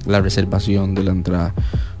la reservación de la entrada.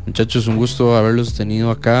 Muchachos, un gusto haberlos tenido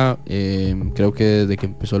acá. Creo que desde que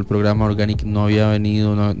empezó el programa Organic no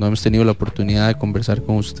hemos tenido la oportunidad de conversar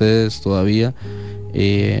con ustedes todavía,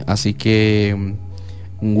 así que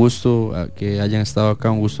un gusto que hayan estado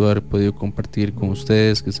acá, un gusto haber podido compartir con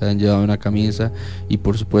ustedes, que se hayan llevado una camisa y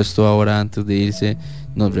por supuesto ahora antes de irse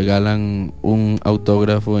nos regalan un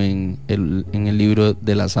autógrafo en el libro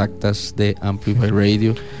de las actas de Amplify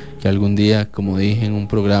Radio, que algún día, como dije en un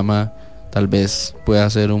programa, tal vez pueda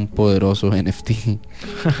ser un poderoso NFT.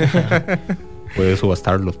 Puede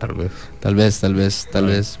subastarlo, tal vez. Tal vez.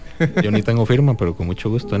 Yo ni tengo firma, pero con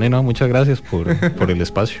mucho gusto. No, muchas gracias por el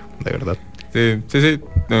espacio, de verdad. Sí.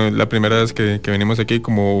 La primera vez que venimos aquí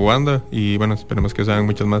como banda, y bueno, esperemos que sean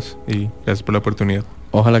muchas más, y gracias por la oportunidad.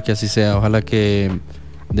 Ojalá que así sea, ojalá que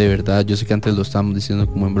de verdad, yo sé que antes lo estábamos diciendo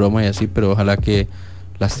como en broma y así, pero ojalá que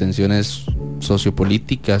las tensiones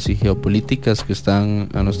sociopolíticas y geopolíticas que están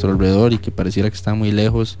a nuestro alrededor y que pareciera que están muy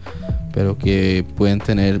lejos, pero que pueden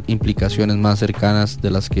tener implicaciones más cercanas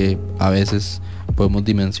de las que a veces podemos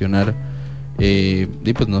dimensionar, y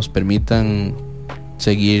pues nos permitan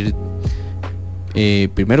seguir,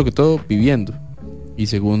 primero que todo, viviendo, y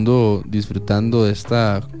segundo, disfrutando de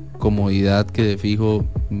esta comodidad que de fijo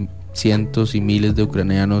cientos y miles de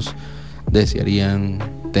ucranianos desearían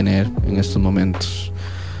tener en estos momentos.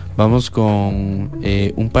 Vamos con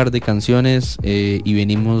un par de canciones y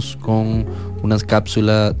venimos con una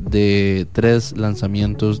cápsula de 3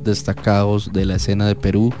 lanzamientos destacados de la escena de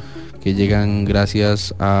Perú que llegan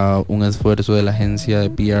gracias a un esfuerzo de la agencia de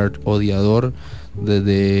PR Odiador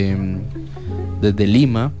desde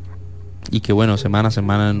Lima, y que bueno, semana a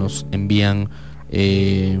semana nos envían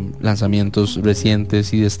lanzamientos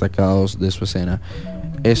recientes y destacados de su escena.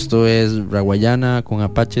 Esto es Raguayana con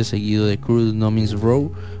Apache, seguido de Crude No Means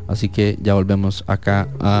Row. Así que ya volvemos acá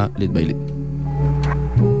a Lit by Lit.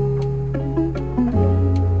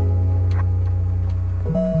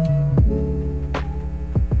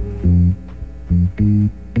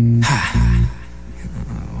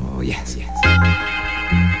 Oh, yes, yes.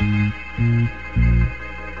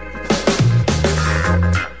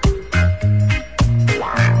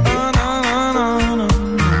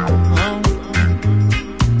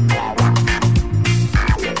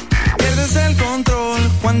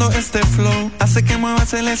 Este flow hace que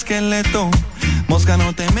muevas el esqueleto. Mosca,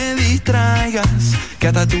 no te me distraigas, que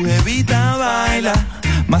hasta tu jevita baila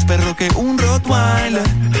más perro que un Rottweiler.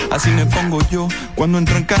 Así me pongo yo cuando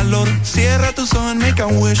entro en calor. Cierra tus ojos, make a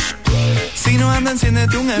wish. Si no anda,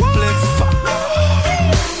 enciéndete un spliff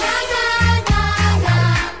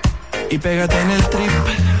y pégate en el trip,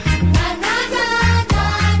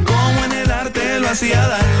 como en el arte lo hacía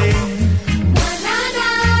Dalí.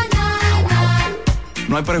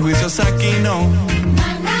 No hay prejuicios aquí, no.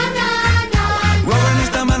 Robert no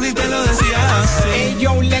está mal y te lo decía así. Hey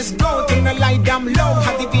yo, let's go, tiene el light damn low.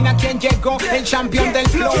 Adivina quién llegó, el champion del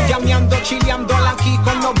flow. Llameando, chileando aquí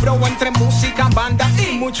con los bro. Entre música, banda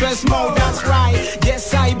y mucho smoke. That's right,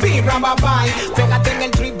 yes I be, rababai. Pégate en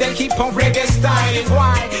el trip del hip hop reggae style.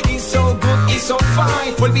 Why, it's so good, it's so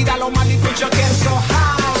fine. Olvida lo mal y escucha que es so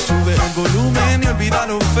high. Sube el volumen y olvida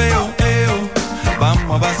lo feo,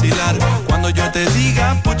 vamos a vacilar. Cuando yo te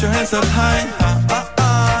diga, put your hands up high.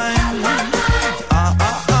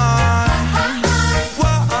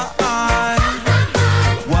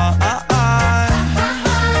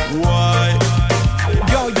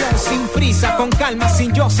 Con calma,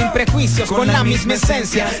 sin yo, sin prejuicios, con la misma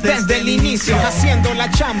esencia, desde el inicio, haciendo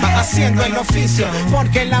la chamba, haciendo el oficio,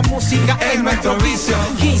 porque la música es nuestro vicio.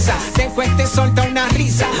 Quizá después te solta una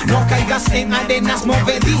risa, no caigas en arenas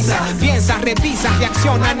movedizas. Piensa, revisa,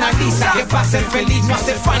 reacciona, analiza, que para ser feliz no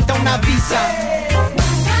hace falta una visa.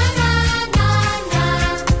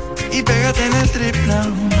 Y pégate en el trip, no.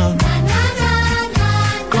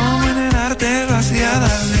 Como en el arte lo hacía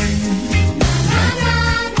Dalí.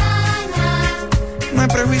 No hay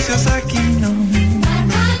prejuicios aquí, no.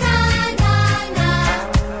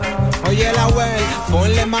 Oye la wey,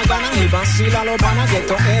 ponle más ganas y vacila los panas, que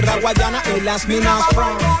esto es Raguayana y las minas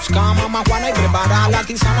from. Buscama más guana y prepara la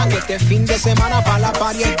tisana, que este fin de semana pa' la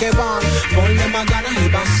party es que van. Ponle más ganas y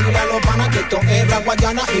vacila los panas, que esto es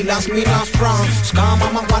Raguayana y las minas from. Buscama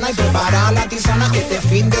más guana y prepara la tisana, que este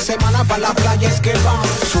fin de semana pa' la playa es que van.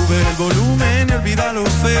 Sube el volumen y olvida lo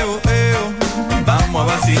feo, vamos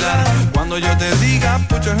a vacilar. Cuando yo te diga,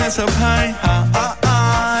 put your hands up high. Up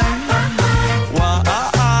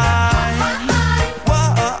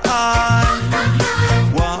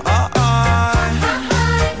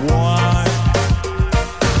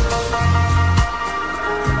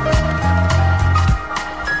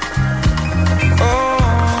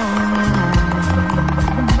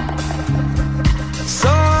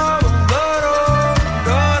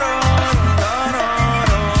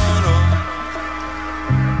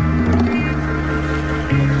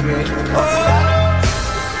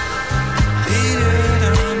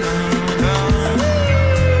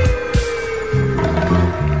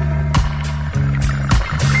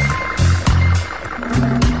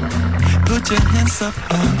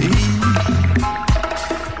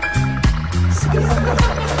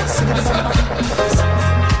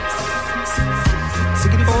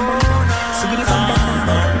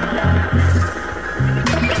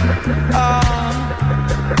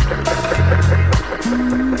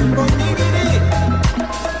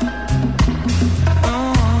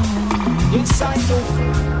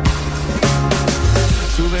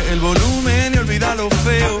Sube el volumen y olvida lo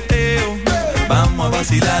feo, vamos vamos a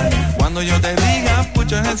vacilar. Cuando yo te diga, put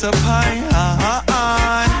your hands up high.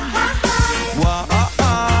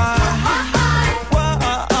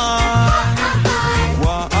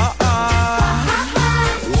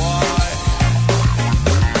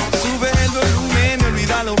 Sube el volumen y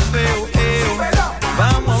olvida lo feo.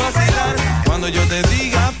 Vamos a vacilar. Cuando yo te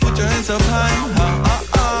diga, put your hands up high.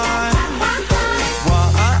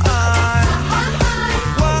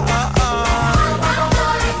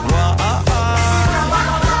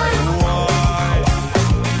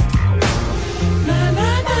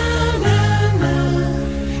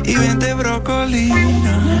 Y vente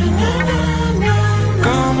brocolina,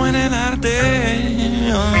 como en el arte,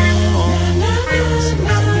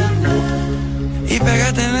 y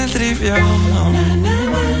pégate en el trifio.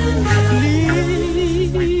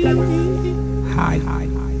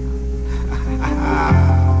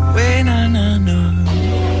 Buena, no.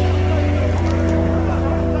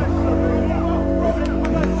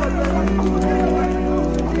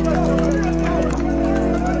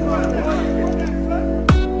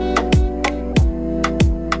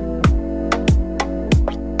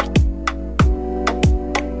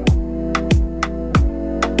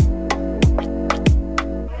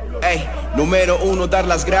 Número 1, dar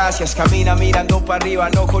las gracias. Camina mirando para arriba,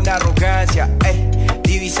 no con arrogancia.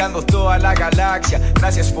 Divisando toda la galaxia.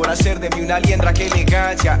 Gracias por hacer de mí una liendra, que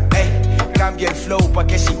elegancia. Cambia el flow pa'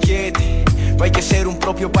 que se inquiete. No hay que ser un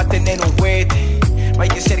propio pa' tener un juguete. No hay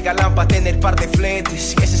que ser galán pa' tener par de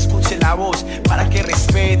fletes. Que se escuche la voz para que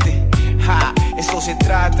respete. Esto se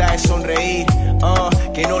trata de sonreír,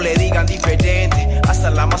 que no le digan diferente. Hasta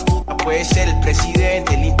la más puta puede ser el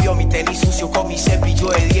presidente. Limpió mi tenis sucio con mi cepillo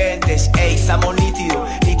de dientes. Estamos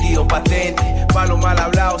nítido patente. Palo mal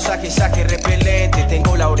hablado, saque repelente.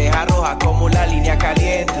 Tengo la oreja roja como la línea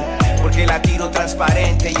caliente, porque la tiro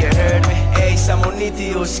transparente, you heard me. Estamos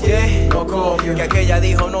nítidos, que no copio. Que aquella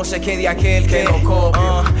dijo no sé qué de aquel, que no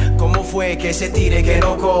copio. ¿Cómo fue que se tire, que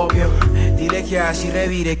no copio? Dile que así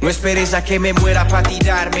revire. No esperes a que me muera pa'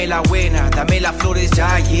 tirarme la buena. Dame las flores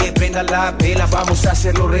ya, prenda la vela. Vamos a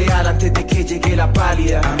hacerlo real antes de que llegue la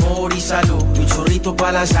pálida. Amor y salud, y un chorrito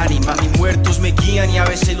pa' las ánimas. Mis muertos me guían y a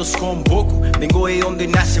veces los convoco. Vengo de donde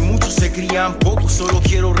nace, muchos se crían poco. Solo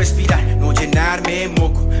quiero respirar, no llenarme en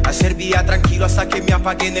moco. Hacer vida tranquilo hasta que me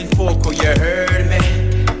apaguen el foco. You heard me.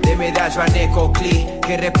 De medallo a Necoclí,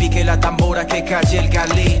 que repique la tambora, que calle el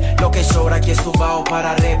galí. Lo que sobra aquí es tumbao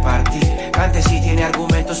para repartir. Antes sí tiene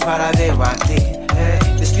argumentos para debatir.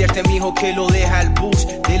 Despierte mijo que lo deja el bus.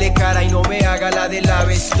 Dele cara y no me haga la del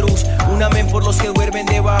avestruz. Un amén por los que duermen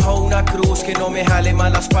debajo una cruz. Que no me jale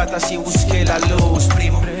mal las patas y busque la luz,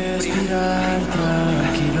 primo. Respirar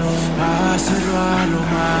tranquilo, hacerlo a lo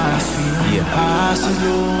más fino,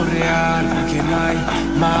 hacerlo real, porque no hay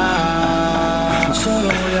más. Solo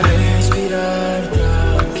voy a respirar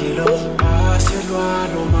tranquilo, hacerlo a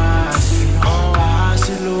lo más fino,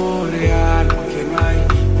 hacerlo real, porque no hay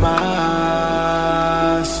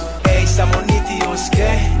más. Estamos nítidos, que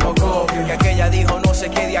no copio. Que aquella dijo no sé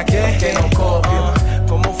qué de aquel, que no copio.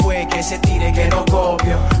 ¿Cómo fue que se tire, que no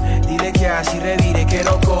copio? Dile que así revire, que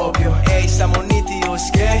no copio. Estamos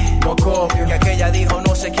nítidos, que no copio. Que aquella dijo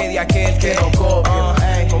no sé qué de aquel, que no copio.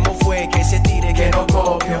 ¿Cómo fue que se tire, que no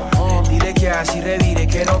copio? Dile que así revire,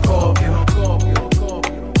 que no copio.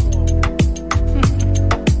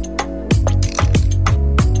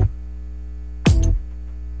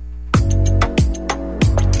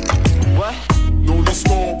 No les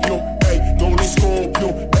copio, no les copio,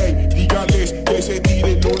 dígales que se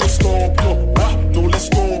tire, no les copio, no les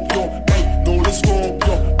copio, no les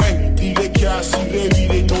copio, dile que así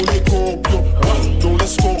revire, no le copio, no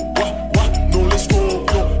les copio, no les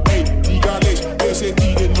copio, dígales que se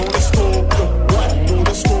tire, no les copio, no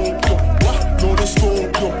les copio, no les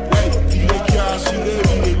copio, dile que así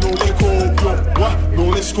revire, no le copio, no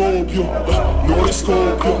les copio, no les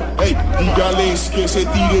copio, dígales que se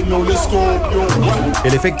tire, no les copio.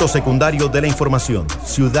 El efecto secundario de la información.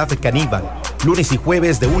 Ciudad Caníbal. Lunes y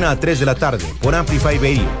jueves de 1 a 3 de la tarde por Amplify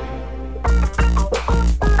Radio.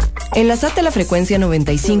 Enlazate a la frecuencia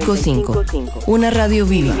 95.5. Una radio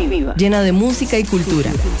viva, llena de música y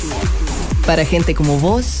cultura. Para gente como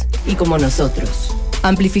vos y como nosotros.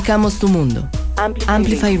 Amplificamos tu mundo.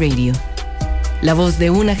 Amplify Radio. La voz de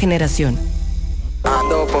una generación.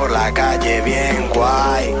 Ando por la calle bien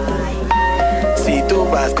guay. Si tú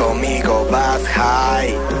vas conmigo vas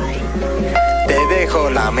high. Te dejo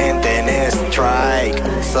la mente en strike.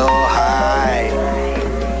 So high,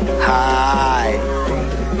 high.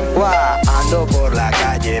 Ando por la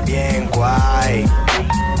calle bien guay.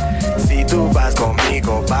 Si tú vas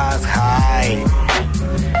conmigo vas high.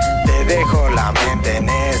 Te dejo la mente en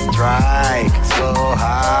strike. So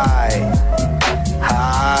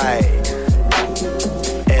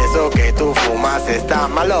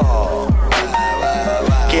llámalo.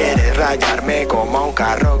 Quieres rayarme como un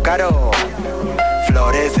carro caro,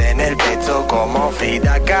 flores en el pecho como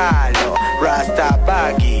Frida Kahlo.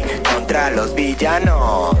 Rastafari contra los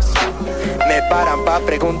villanos. Me paran pa'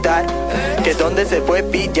 preguntar que dónde se puede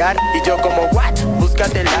pillar. Y yo como what,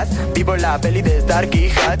 búscatelas. Vivo la peli de Starkey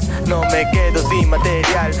Hats. No me quedo sin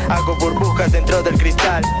material, hago burbujas dentro del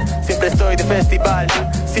cristal. Siempre estoy de festival,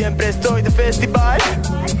 siempre estoy de festival.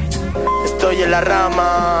 Estoy en la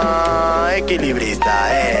rama equilibrista,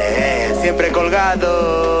 siempre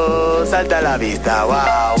colgado, salta a la vista, wow,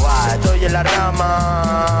 wow. Estoy en la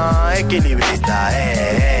rama equilibrista,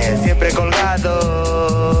 siempre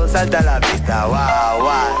colgado, salta a la vista, wow, wow.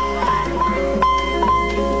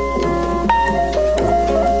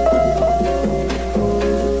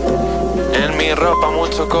 En mi ropa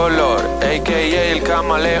mucho color, a.k.a. el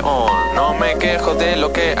camaleón. No me quejo de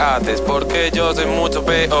lo que haces, porque yo soy mucho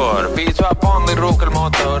peor. Piso a fondo y ruco el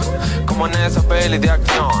motor, como en esa peli de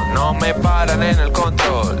acción. No me paran en el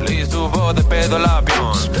control y subo de pedo el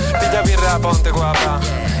avión. Pilla birra, ponte guapa,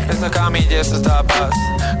 esa camilla, esas tapas.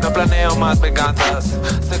 No planeo más venganzas,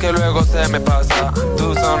 sé que luego se me pasa.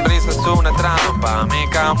 Tu sonrisa es una trampa, me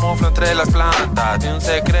camuflo entre las plantas. De un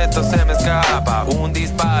secreto se me escapa, un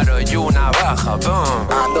disparo y una baja, boom.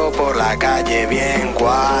 Ando por la calle bien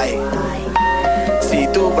guay. Si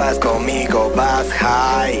tú vas conmigo vas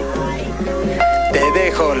high. Te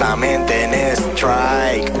dejo la mente en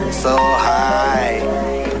strike, so high,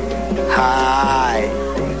 high.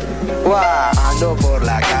 Wow. Ando por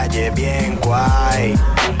la calle bien guay.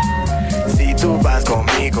 Si tú vas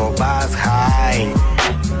conmigo vas high.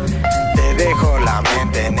 Te dejo la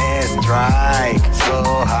mente en strike, so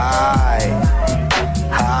high,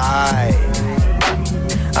 high.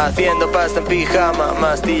 Haciendo pasta en pijama,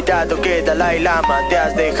 más tirado que Dalai Lama. Te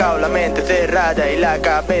has dejado la mente cerrada y la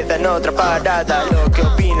cabeza en otra parada. Lo que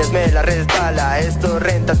opines me la resbala, esto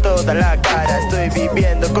renta toda la cara. Estoy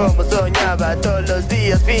viviendo como soñaba, todos los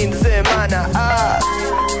días, fin de semana.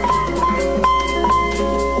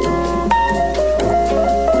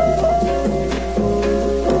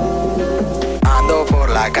 Ando por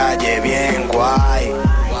la calle bien guay.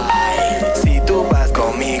 Si tú vas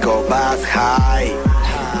conmigo vas high.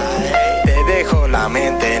 Te dejo la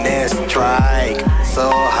mente en strike, so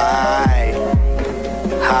high,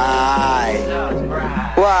 high.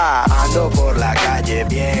 Wow. Ando por la calle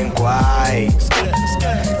bien guay.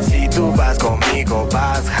 Si tú vas conmigo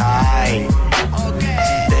vas high.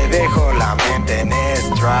 Te dejo la mente en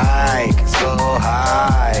strike, so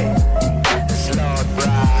high, slow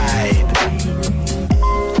ride.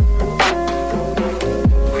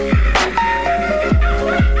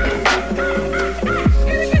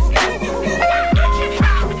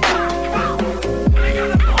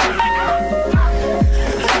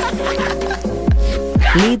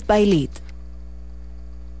 Lead by Lead.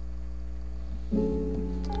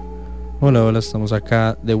 Hola, hola, estamos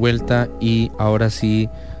acá de vuelta y ahora sí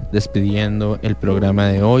despidiendo el programa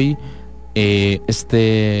de hoy.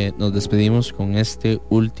 Nos despedimos con este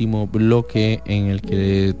último bloque en el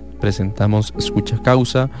que presentamos Escucha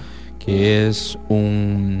Causa, que es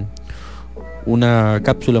una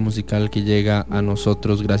cápsula musical que llega a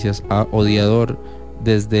nosotros gracias a Odiador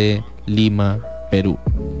desde Lima, Perú.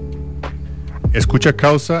 Escucha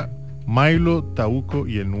Causa, Milo, Tauco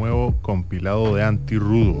y el nuevo compilado de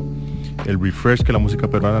Antirrudo. El refresh que la música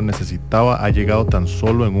peruana necesitaba ha llegado tan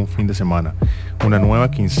solo en un fin de semana. Una nueva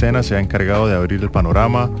quincena se ha encargado de abrir el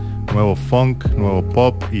panorama. Nuevo funk, nuevo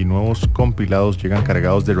pop y nuevos compilados llegan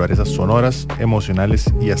cargados de rarezas sonoras, emocionales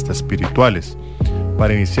y hasta espirituales.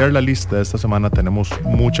 Para iniciar la lista de esta semana tenemos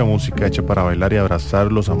mucha música hecha para bailar y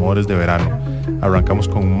abrazar los amores de verano. Arrancamos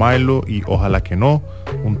con Milo y Ojalá que no,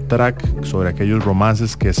 un track sobre aquellos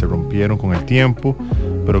romances que se rompieron con el tiempo,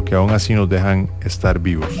 pero que aún así nos dejan estar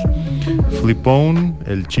vivos. Flipón,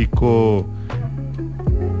 el chico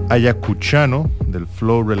ayacuchano del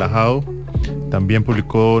flow relajado, también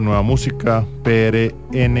publicó nueva música,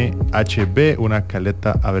 PRNHB, una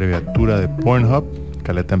caleta abreviatura de Pornhub.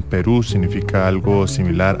 Caleta en Perú significa algo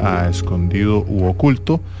similar a escondido u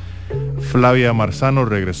oculto. Flavia Marzano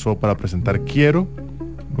regresó para presentar Quiero,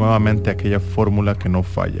 nuevamente aquella fórmula que no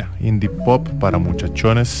falla. Indie pop para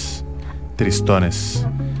muchachones tristones.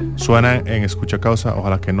 Suena en Escucha Causa,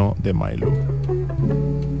 Ojalá que no, de Milo.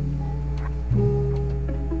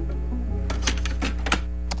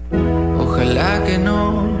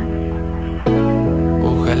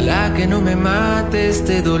 Ojalá que no me mate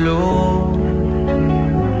este dolor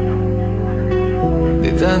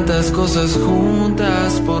de tantas cosas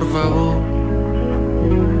juntas, por favor,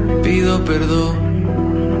 pido perdón.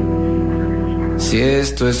 Si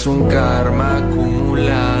esto es un karma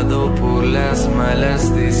acumulado por las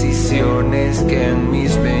malas decisiones que en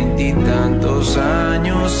mis 20 y tantos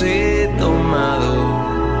años he tomado.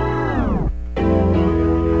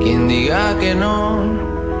 Quien diga que no,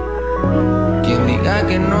 quien diga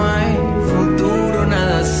que no hay futuro,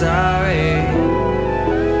 nada sabe.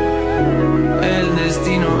 El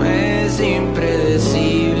destino es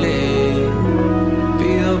impredecible.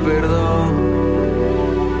 Pido perdón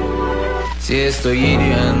si estoy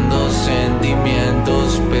hiriendo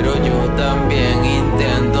sentimientos, pero yo también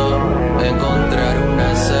intento encontrar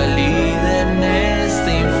una salida en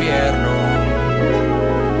este infierno.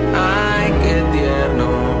 Ay, qué tierno,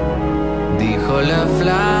 dijo la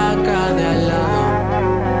flaca de al lado.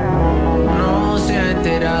 No se ha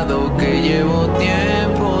enterado que llevo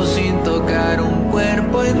tiempo sin tocar un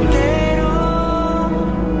cuerpo entero.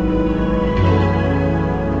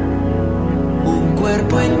 Un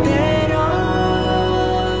cuerpo entero.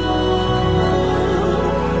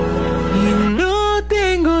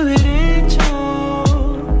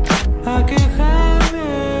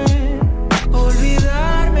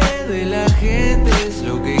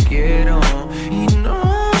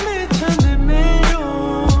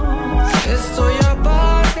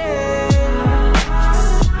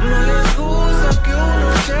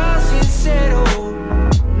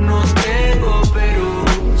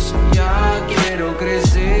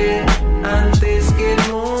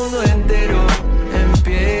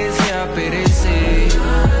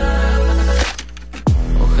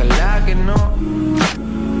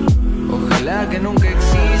 Que nunca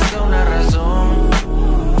exista una razón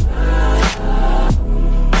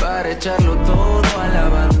para echarlo todo al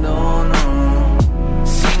abandono,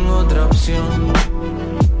 sin otra opción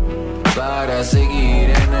para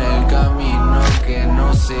seguir en el camino que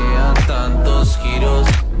no sean tantos giros,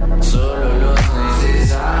 solo los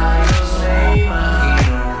necesarios me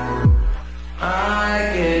imagino. Ay,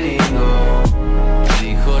 qué lindo,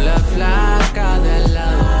 dijo la flaca de al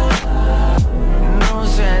lado. No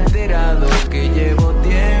se ha enterado que llevo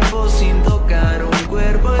tiempo sin tocar un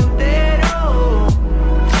cuerpo entero.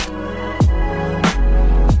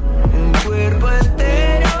 Un cuerpo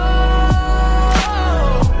entero.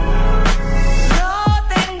 No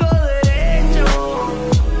tengo derecho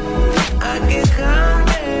a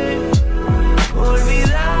quejarme.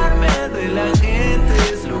 Olvidarme de la gente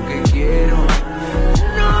es lo que quiero.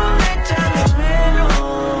 No me echan de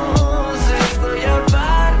menos, estoy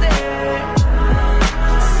aparte.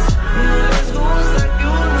 No les gusta que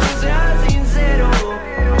uno sea sincero.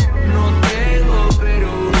 No tengo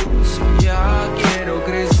perus, ya quiero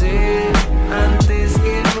crecer antes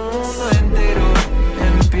que el mundo entero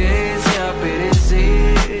empiece a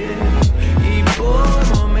perecer. Y por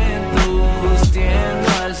momentos tiendo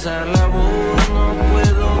a alzar la voz, no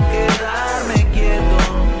puedo quedarme quieto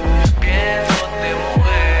viéndote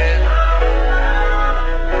mujer.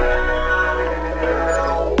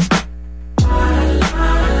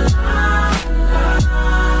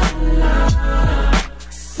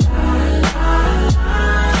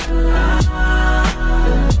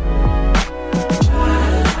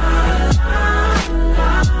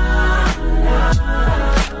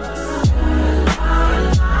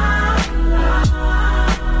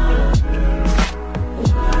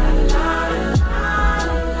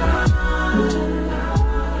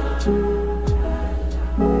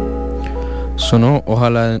 Sonó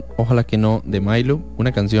Ojalá que no de Milo,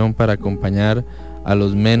 una canción para acompañar a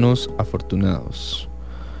los menos afortunados.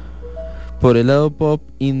 Por el lado pop,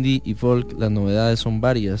 indie y folk, las novedades son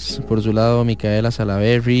varias. Por su lado, Micaela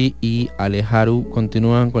Salaverry y Alejaru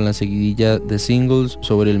continúan con la seguidilla de singles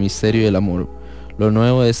sobre el misterio del amor. Lo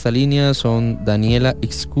nuevo de esta línea son Daniela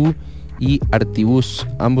XQ y Artibus,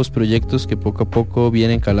 ambos proyectos que poco a poco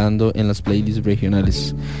vienen calando en las playlists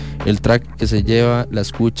regionales. El track que se lleva la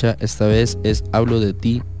escucha esta vez es Hablo de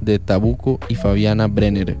ti, de Tabuco y Fabiana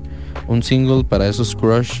Brenner, un single para esos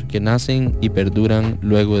crush que nacen y perduran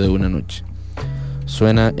luego de una noche.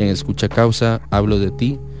 Suena en Escucha Causa Hablo de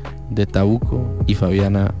ti, de Tabuco y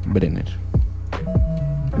Fabiana Brenner.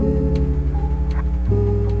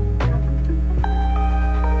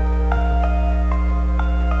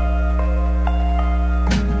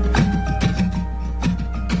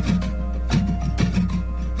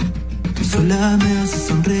 Sola me hace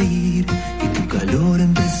sonreír y tu calor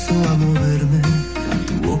empezó a moverme.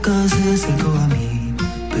 Tu boca se acercó a mí,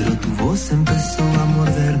 pero tu voz empezó a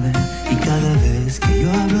morderme. Y cada vez que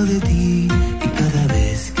yo hablo de ti, y cada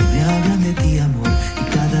vez que me hablan de ti, amor,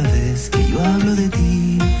 y cada vez que yo hablo de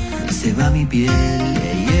ti, se va mi piel.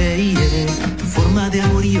 Tu forma de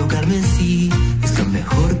amor y yo carmesí es lo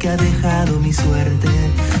mejor que ha dejado mi suerte.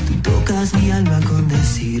 Tu tocas mi alma con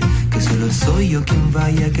decir que solo soy yo quien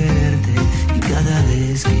vaya a quererte. Y cada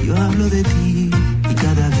vez que yo hablo de ti, y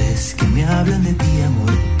cada vez que me hablan de ti,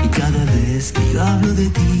 amor, y cada vez que yo hablo de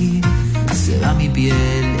ti, se va mi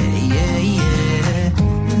piel, yeah, yeah.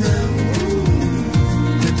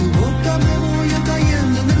 De tu boca me voy a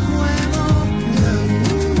cayendo en el juego.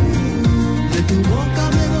 De tu boca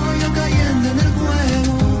me voy a cayendo en el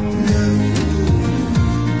juego.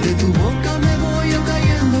 De tu boca me voy a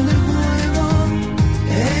cayendo en el juego.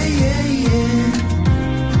 Hey, hey, yeah.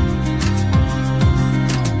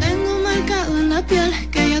 Tengo marcado en la piel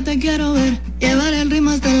que yo te quiero ver, llevar el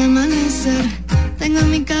ritmo hasta el amanecer. Tengo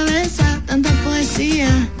en mi cabeza tanta poesía,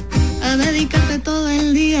 a dedicarte todo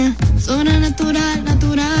el día. Sobrenatural,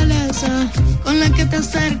 naturaleza, con la que te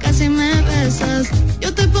acercas y me besas.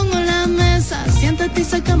 Yo te pongo en la mesa, siéntate y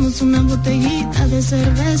sacamos una botellita de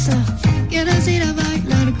cerveza. ¿Quieres ir a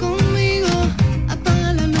bailar conmigo?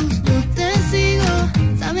 Apaga la luz, yo te sigo.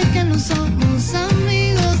 Sabes que no somos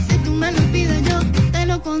amigos, si tú me lo pides yo te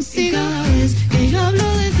lo consigo. Y cada vez que yo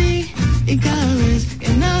hablo de ti, y cada vez que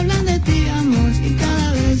me hablan de ti, amor, y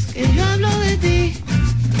cada vez que yo hablo de ti,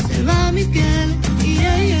 se va mi piel,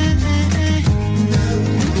 yeah, yeah, yeah.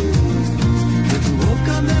 De tu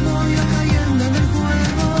boca me voy a cayendo en el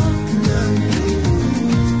juego.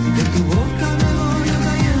 De tu boca me voy a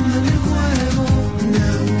cayendo en el juego.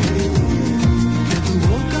 De tu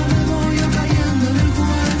boca me voy a cayendo en el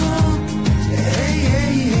juego. Hey,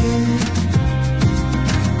 hey, yeah.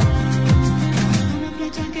 Una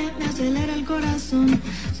flecha que me acelera el corazón.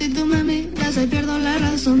 Si tú me miras, ahí pierdo la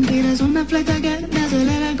razón. Tiras una flecha que me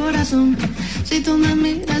acelera el corazón. Si tú me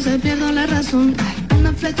miras, ahí pierdo la razón.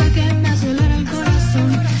 Una flecha que me acelera el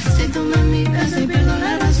corazón. Si tú me miras, ahí pierdo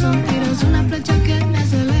la razón. Tiras una flecha que me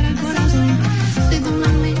acelera el corazón. Si tú me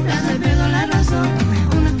miras, ahí pierdo la razón.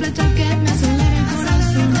 Una flecha que me acelera el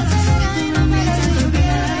corazón. Si tú me miras, ahí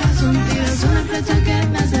pierdo la razón. Tiras una flecha que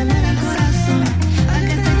me acelera el corazón. ¿A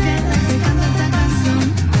qué te quedas? Te canta esta canción.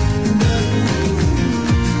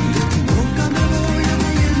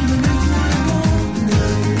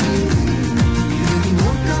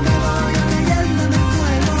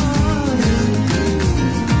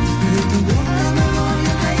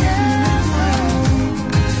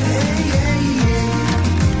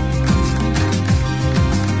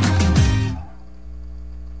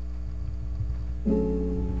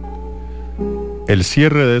 El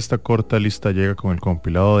cierre de esta corta lista llega con el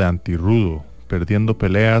compilado de Antirrudo, Perdiendo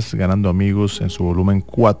Peleas, Ganando Amigos, en su volumen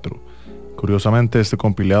 4. Curiosamente, este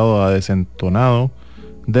compilado ha desentonado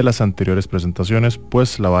de las anteriores presentaciones,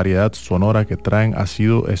 pues la variedad sonora que traen ha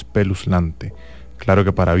sido espeluznante. Claro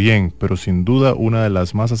que para bien, pero sin duda una de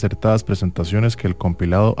las más acertadas presentaciones que el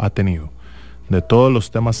compilado ha tenido. De todos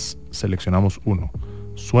los temas seleccionamos uno.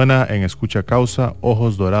 Suena en Escucha Causa,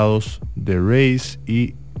 Ojos Dorados de Rays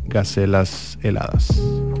y Gacelas Heladas.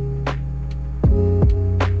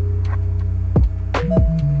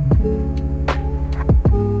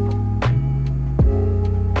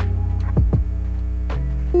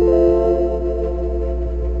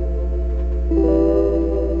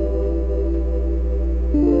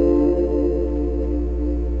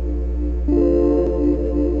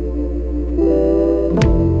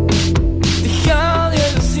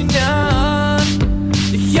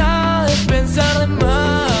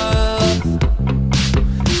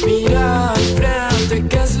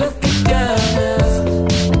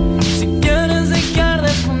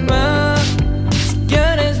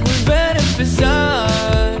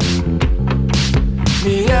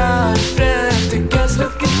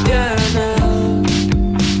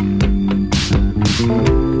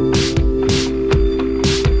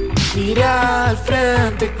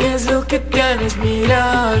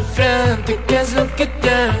 Mira al frente, ¿qué es lo que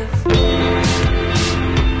tienes?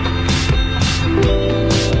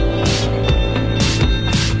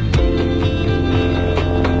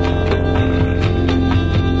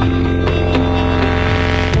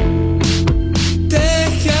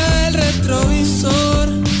 Deja el retrovisor,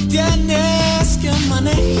 tienes que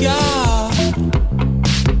manejar.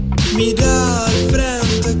 Mira al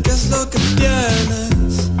frente, ¿qué es lo que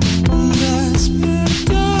tienes?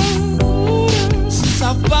 Despierta, sin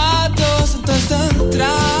zapatos antes de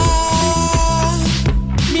entrar.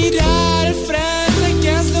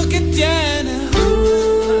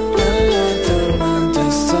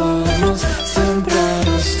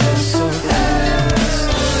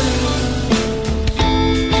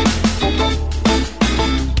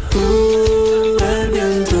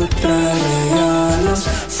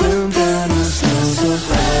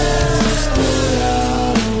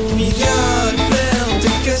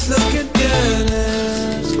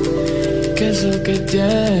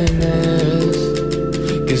 tienes,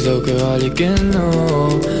 qué es lo que vale y qué no.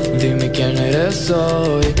 Dime quién eres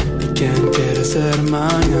hoy y quién quieres ser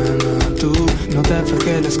mañana. Tú no te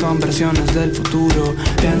flageles con versiones del futuro.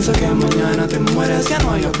 Piensa que mañana te mueres, ya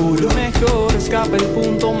no hay apuro. Mejor escapa el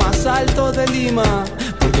punto más alto de Lima,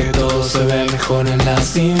 porque todo se ve mejor en la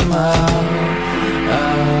cima.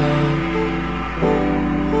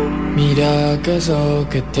 Mira qué es lo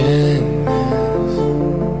que tienes,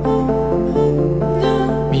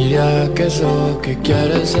 mira qué es lo que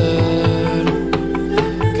quieres ser,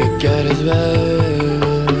 que quieres ver.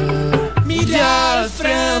 Mira al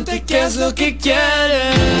frente qué es lo que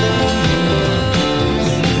quieres.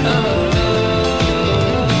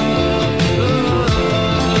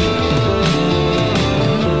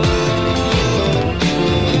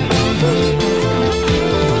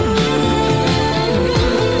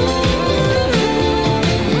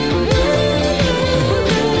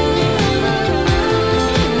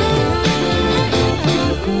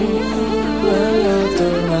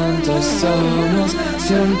 Somos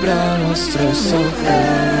siempre a nuestros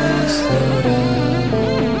ojos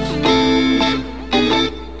dorados.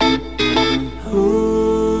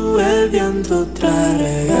 El viento trae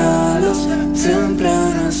regalos siempre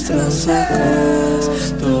a nuestros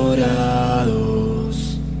ojos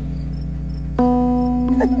dorados.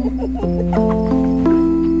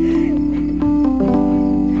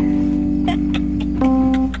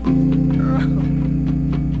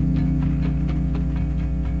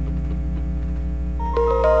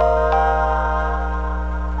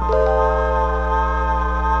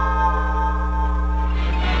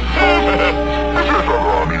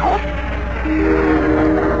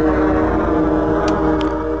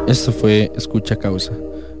 Esto fue Escucha Causa,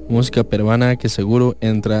 música peruana que seguro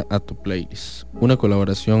entra a tu playlist. Una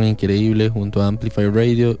colaboración increíble junto a Amplify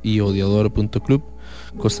Radio y Odiador.club,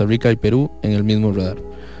 Costa Rica y Perú en el mismo radar.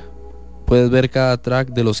 Puedes ver cada track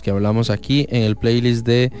de los que hablamos aquí en el playlist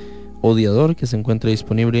de Odiador, que se encuentra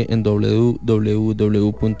disponible en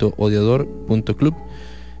www.odiador.club.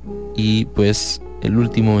 Y pues el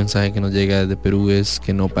último mensaje que nos llega desde Perú es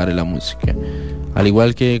que no pare la música. Al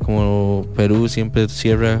igual que como Perú siempre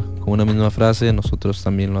cierra con una misma frase, nosotros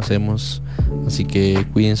también lo hacemos. Así que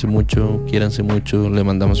cuídense mucho, quiéranse mucho. Le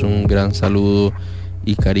mandamos un gran saludo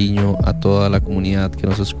y cariño a toda la comunidad que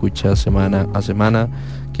nos escucha semana a semana.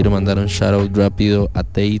 Quiero mandar un shout out rápido a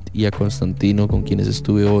Tate y a Constantino, con quienes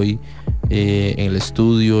estuve hoy en el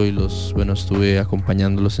estudio y estuve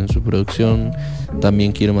acompañándolos en su producción.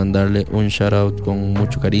 También quiero mandarle un shout out con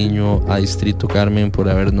mucho cariño a Distrito Carmen por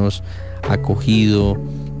habernos acogido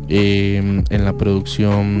en la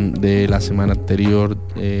producción de la semana anterior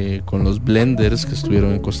con los blenders que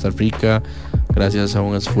estuvieron en Costa Rica, gracias a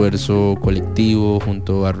un esfuerzo colectivo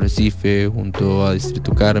junto a Recife, junto a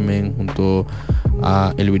Distrito Carmen, junto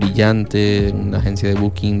a El Brillante, una agencia de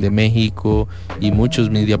booking de México, y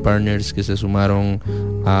muchos media partners que se sumaron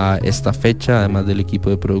a esta fecha, además del equipo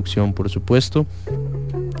de producción, por supuesto.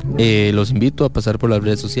 Los invito a pasar por las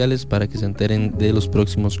redes sociales para que se enteren de los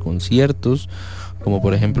próximos conciertos, como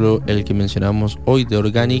por ejemplo el que mencionamos hoy de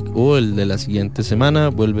Organic, o el de la siguiente semana.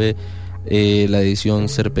 Vuelve la edición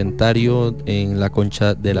Serpentario en la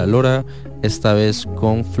Concha de la Lora, esta vez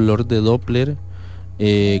con Flor de Doppler,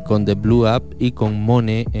 con The Blue App y con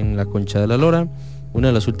Mone en la Concha de la Lora. Una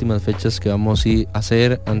de las últimas fechas que vamos a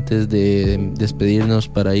hacer antes de despedirnos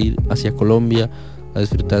para ir hacia Colombia a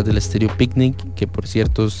disfrutar del Stereo Picnic, que por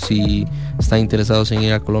cierto, si están interesados en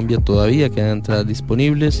ir a Colombia, todavía quedan entradas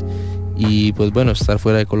disponibles. Y pues bueno, estar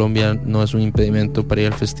fuera de Colombia no es un impedimento para ir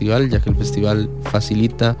al festival, ya que el festival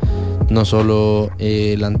facilita no solo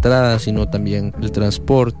la entrada, sino también el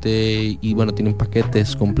transporte, y bueno, tienen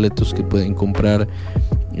paquetes completos que pueden comprar,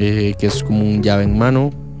 que es como un llave en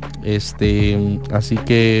mano. Así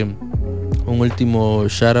que un último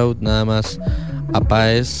shout out nada más a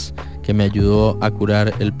Paez, que me ayudó a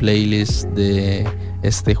curar el playlist de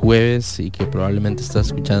este jueves y que probablemente está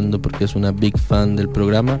escuchando porque es una big fan del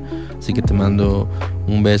programa. Así que te mando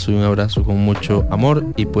un beso y un abrazo con mucho amor.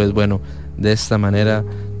 Y pues bueno, de esta manera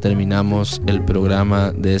terminamos el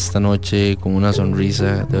programa de esta noche con una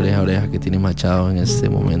sonrisa de oreja a oreja que tiene Machado en este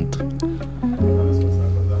momento.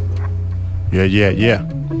 Yeah.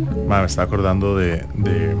 Me estaba acordando de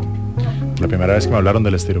la primera vez que me hablaron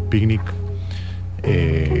del Stereo Picnic,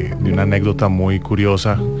 de una anécdota muy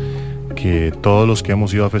curiosa, que todos los que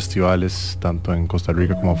hemos ido a festivales, tanto en Costa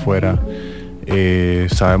Rica como afuera,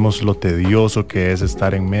 sabemos lo tedioso que es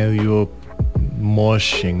estar en medio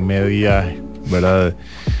mosh, en media, ¿verdad?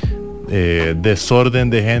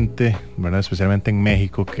 Desorden de gente, ¿verdad? Especialmente en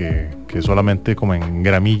México, que solamente como en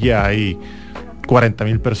Gramilla hay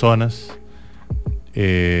 40,000 personas,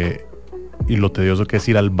 y lo tedioso que es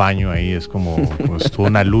ir al baño ahí, es como es toda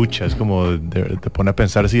una lucha, es como te pone a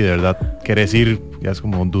pensar si de verdad querés ir, ya es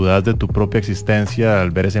como dudas de tu propia existencia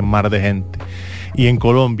al ver ese mar de gente. Y en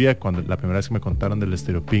Colombia, cuando la primera vez que me contaron del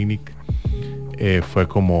Estéreo Picnic, fue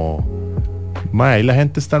como, ahí la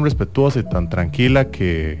gente es tan respetuosa y tan tranquila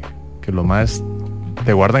que lo más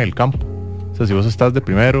te guardan el campo. O sea, si vos estás de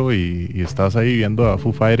primero y estás ahí viendo a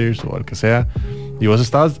Foo Fighters o al que sea, y vos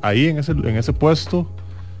estás ahí en ese puesto,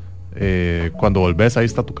 cuando volvés ahí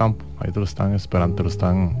está tu campo, ahí te lo están esperando, te lo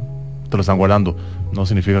están guardando. No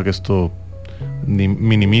significa que esto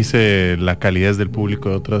minimice la calidez del público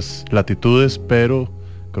de otras latitudes, pero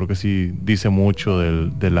creo que sí dice mucho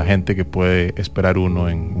de la gente que puede esperar uno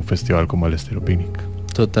en un festival como el Estéreo Picnic.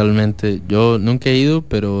 Totalmente, yo nunca he ido,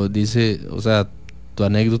 pero dice, o sea, tu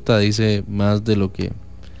anécdota dice más de lo que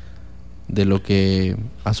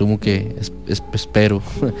asumo que espero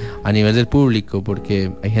a nivel del público,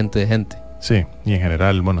 porque hay gente de gente. Sí, y en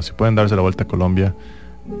general, bueno, si pueden darse la vuelta a Colombia,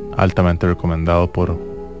 altamente recomendado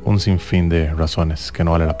por un sinfín de razones que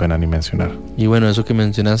no vale la pena ni mencionar. Y bueno, eso que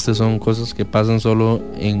mencionaste son cosas que pasan solo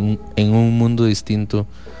en un mundo distinto,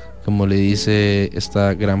 como le dice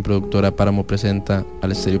esta gran productora. Páramo presenta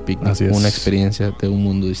al Estéreo Picnic, una experiencia de un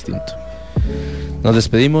mundo distinto. Nos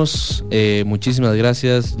despedimos, muchísimas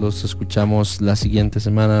gracias, los escuchamos la siguiente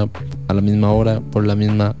semana a la misma hora, por la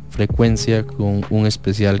misma frecuencia, con un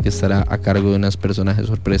especial que estará a cargo de unas personajes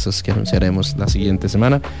sorpresas que anunciaremos la siguiente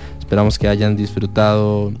semana. Esperamos que hayan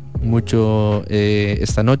disfrutado mucho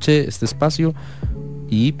esta noche, este espacio,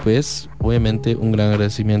 y pues obviamente un gran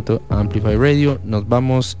agradecimiento a Amplify Radio. Nos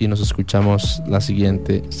vamos y nos escuchamos la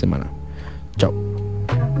siguiente semana. Chao.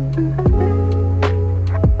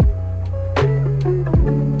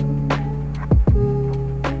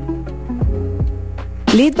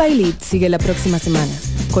 Lead by Lead sigue la próxima semana,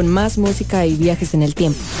 con más música y viajes en el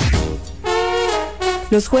tiempo.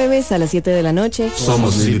 Los jueves a las 7 de la noche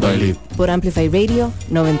somos Lead by Lead por Amplify Radio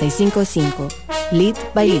 95.5. Lead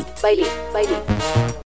by Lead.